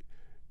to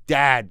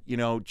Dad,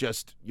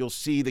 you'll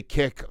see the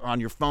kick on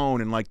your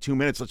phone in like 2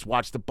 minutes. Let's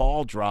watch the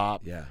ball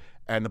drop. Yeah.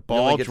 And the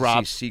ball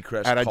dropped.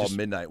 Seacrest called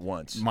midnight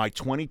once. My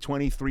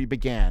 2023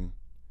 began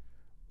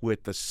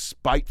with the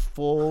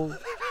spiteful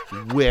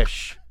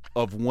wish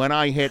of when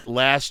I hit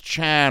last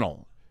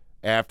channel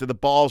after the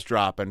ball's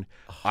dropping,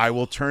 I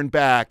will turn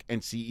back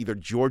and see either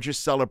Georgia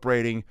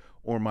celebrating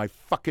or my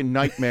fucking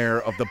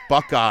nightmare of the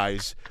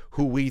Buckeyes,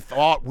 who we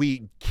thought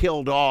we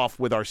killed off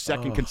with our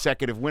second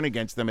consecutive win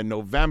against them in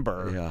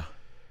November. Yeah.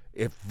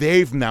 If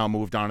they've now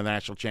moved on to the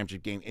national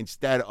championship game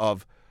instead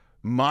of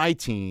my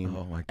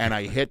team, and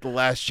I hit the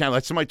last channel.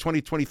 That's how my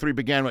 2023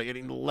 began, by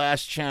hitting the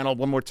last channel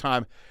one more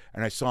time,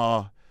 and I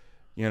saw,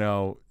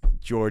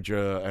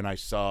 Georgia, and I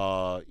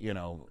saw,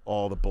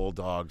 all the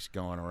Bulldogs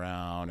going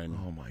around, and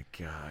oh my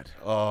God,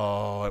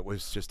 it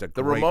was just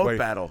the remote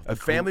battle, the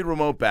family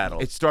remote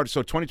battle. It started.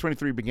 So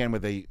 2023 began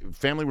with a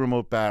family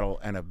remote battle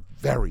and a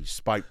very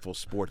spiteful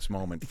sports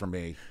moment for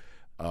me.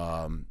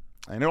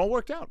 And it all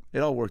worked out. It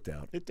all worked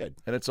out. It did.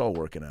 And it's all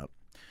working out.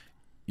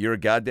 You're a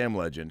goddamn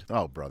legend.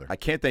 Oh, brother. I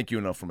can't thank you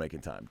enough for making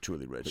time.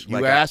 Truly, Rich.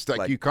 You asked,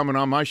 you coming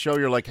on my show,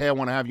 you're like, hey, I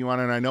want to have you on,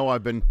 and I know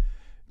I've been,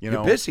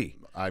 you're busy.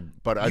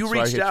 You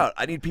reached out.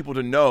 I need people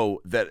to know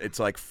that it's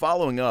like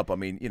following up. I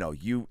mean,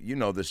 you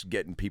know this,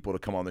 getting people to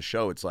come on the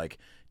show. It's like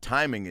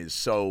timing is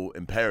so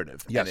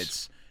imperative.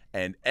 Yes.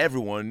 And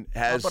everyone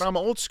has. But I'm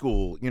old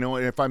school,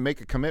 and if I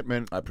make a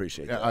commitment, I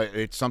appreciate that.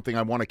 It's something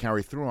I want to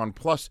carry through on.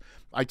 Plus,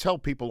 I tell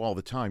people all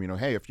the time,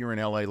 hey, if you're in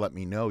LA, let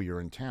me know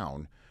you're in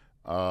town.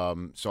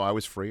 So I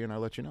was free, and I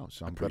let you know.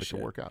 So I'm glad it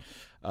could work out.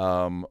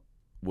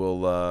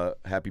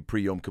 Happy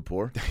pre-Yom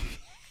Kippur.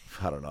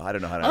 I don't know how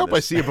to. I hope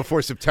I see you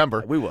before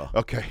September. We will.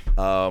 Okay.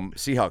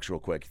 Seahawks, real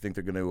quick. You think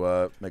they're going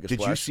to make a splash?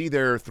 Did you see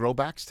their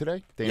throwbacks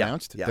today? They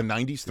announced the 90s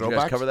throwbacks. Did you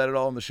guys cover that at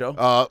all on the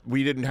show?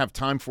 We didn't have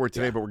time for it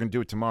today, but we're going to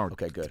do it tomorrow.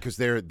 Okay, good. Because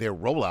their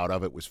rollout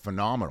of it was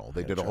phenomenal.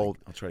 They did a whole.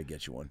 I'll try to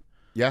get you one.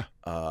 Yeah.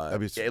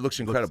 It looks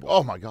incredible.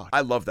 Oh my God.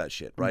 I love that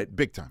shit. Right.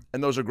 Big time.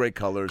 And those are great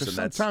colors.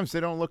 And sometimes they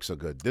don't look so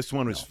good. This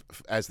one was,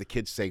 as the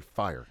kids say,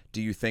 fire.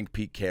 Do you think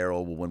Pete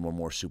Carroll will win one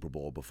more Super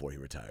Bowl before he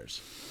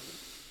retires?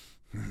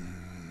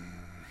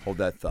 Hold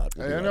that thought.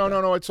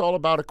 No. It's all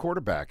about a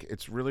quarterback.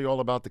 It's really all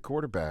about the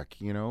quarterback.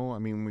 I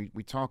mean,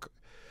 we talk.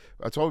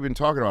 That's all we've been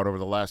talking about over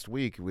the last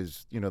week. It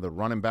was, the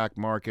running back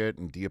market,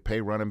 and do you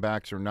pay running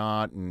backs or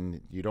not?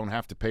 And you don't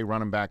have to pay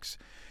running backs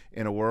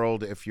in a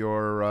world if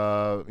you're,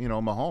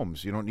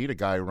 Mahomes. You don't need a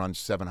guy who runs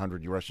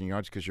 700 rushing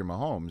yards because you're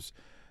Mahomes.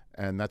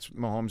 And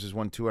Mahomes has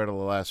won 2 out of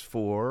the last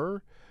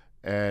 4.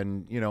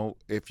 And,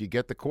 if you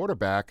get the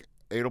quarterback,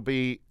 it'll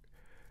be,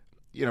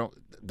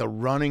 the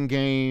running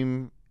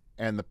game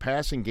and the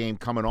passing game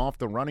coming off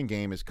the running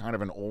game is kind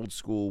of an old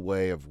school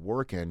way of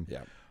working.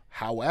 Yeah.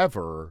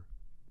 However,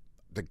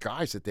 the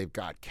guys that they've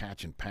got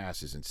catching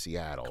passes in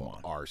Seattle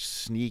are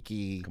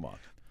sneaky,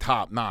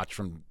 top notch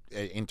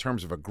in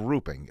terms of a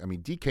grouping. I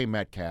mean, DK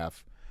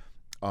Metcalf,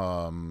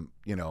 along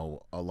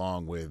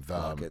with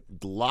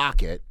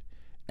Lockett,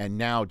 and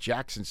now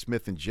Jackson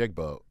Smith and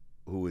Jigba,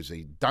 who is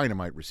a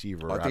dynamite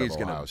receiver out of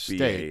Ohio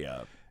State.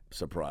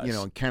 Surprise.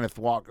 And Kenneth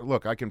Walker.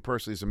 Look, I can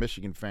personally, as a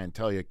Michigan fan,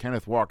 tell you,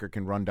 Kenneth Walker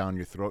can run down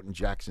your throat, and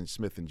Jackson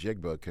Smith and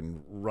Jigba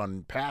can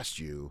run past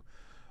you.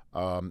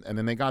 And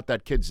then they got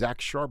that kid Zach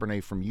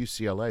Charbonnet from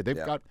UCLA. They've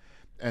got,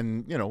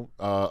 and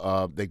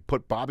they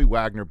put Bobby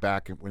Wagner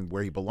back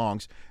where he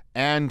belongs,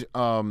 and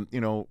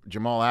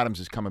Jamal Adams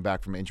is coming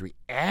back from injury.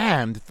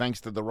 And thanks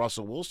to the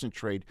Russell Wilson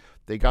trade,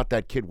 they got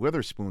that kid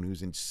Witherspoon,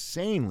 who's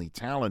insanely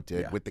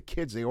talented. With the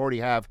kids they already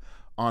have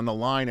on the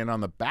line and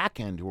on the back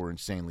end, who are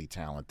insanely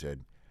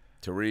talented.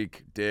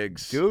 Tariq,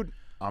 Diggs, dude,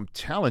 I'm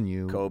telling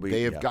you, Kobe,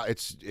 they have got.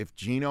 If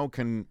Geno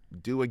can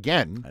do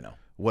again,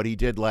 what he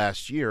did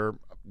last year,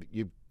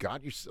 you've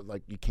got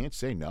you can't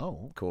say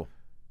no. Cool,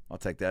 I'll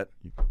take that.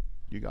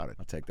 You got it.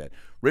 I'll take that.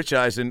 Rich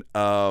Eisen,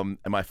 and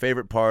my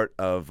favorite part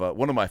of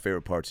one of my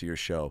favorite parts of your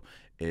show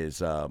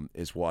is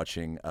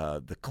watching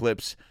the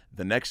clips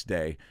the next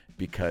day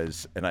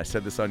because, and I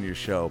said this on your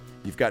show,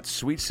 you've got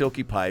sweet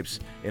silky pipes.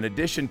 In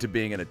addition to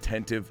being an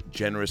attentive,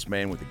 generous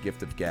man with a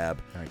gift of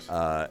gab, nice.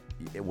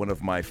 One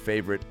of my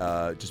favorite,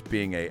 just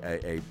being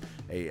a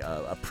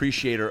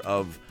appreciator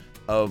of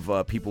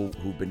people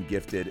who've been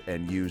gifted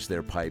and use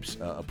their pipes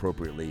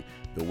appropriately,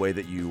 the way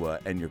that you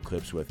end your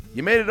clips with.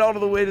 You made it all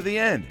the way to the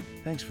end.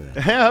 Thanks for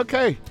that. Yeah,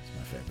 okay. It's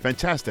my favorite.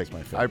 Fantastic. It's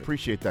my favorite. I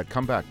appreciate that.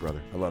 Come back,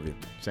 brother. I love you.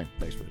 Same.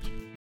 Thanks, Rich.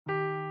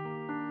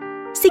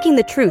 Seeking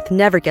the truth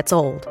never gets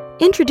old.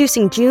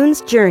 Introducing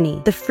June's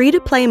Journey, the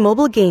free-to-play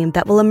mobile game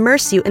that will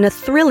immerse you in a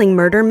thrilling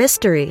murder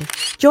mystery.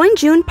 Join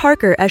June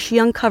Parker as she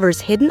uncovers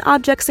hidden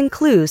objects and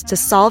clues to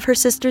solve her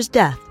sister's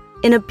death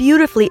in a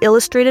beautifully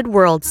illustrated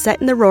world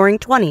set in the Roaring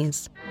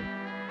 '20s.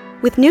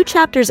 With new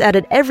chapters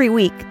added every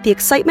week, the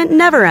excitement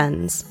never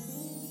ends.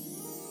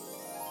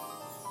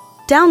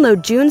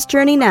 Download June's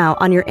Journey now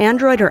on your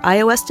Android or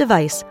iOS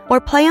device, or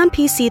play on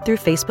PC through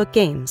Facebook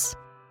Games.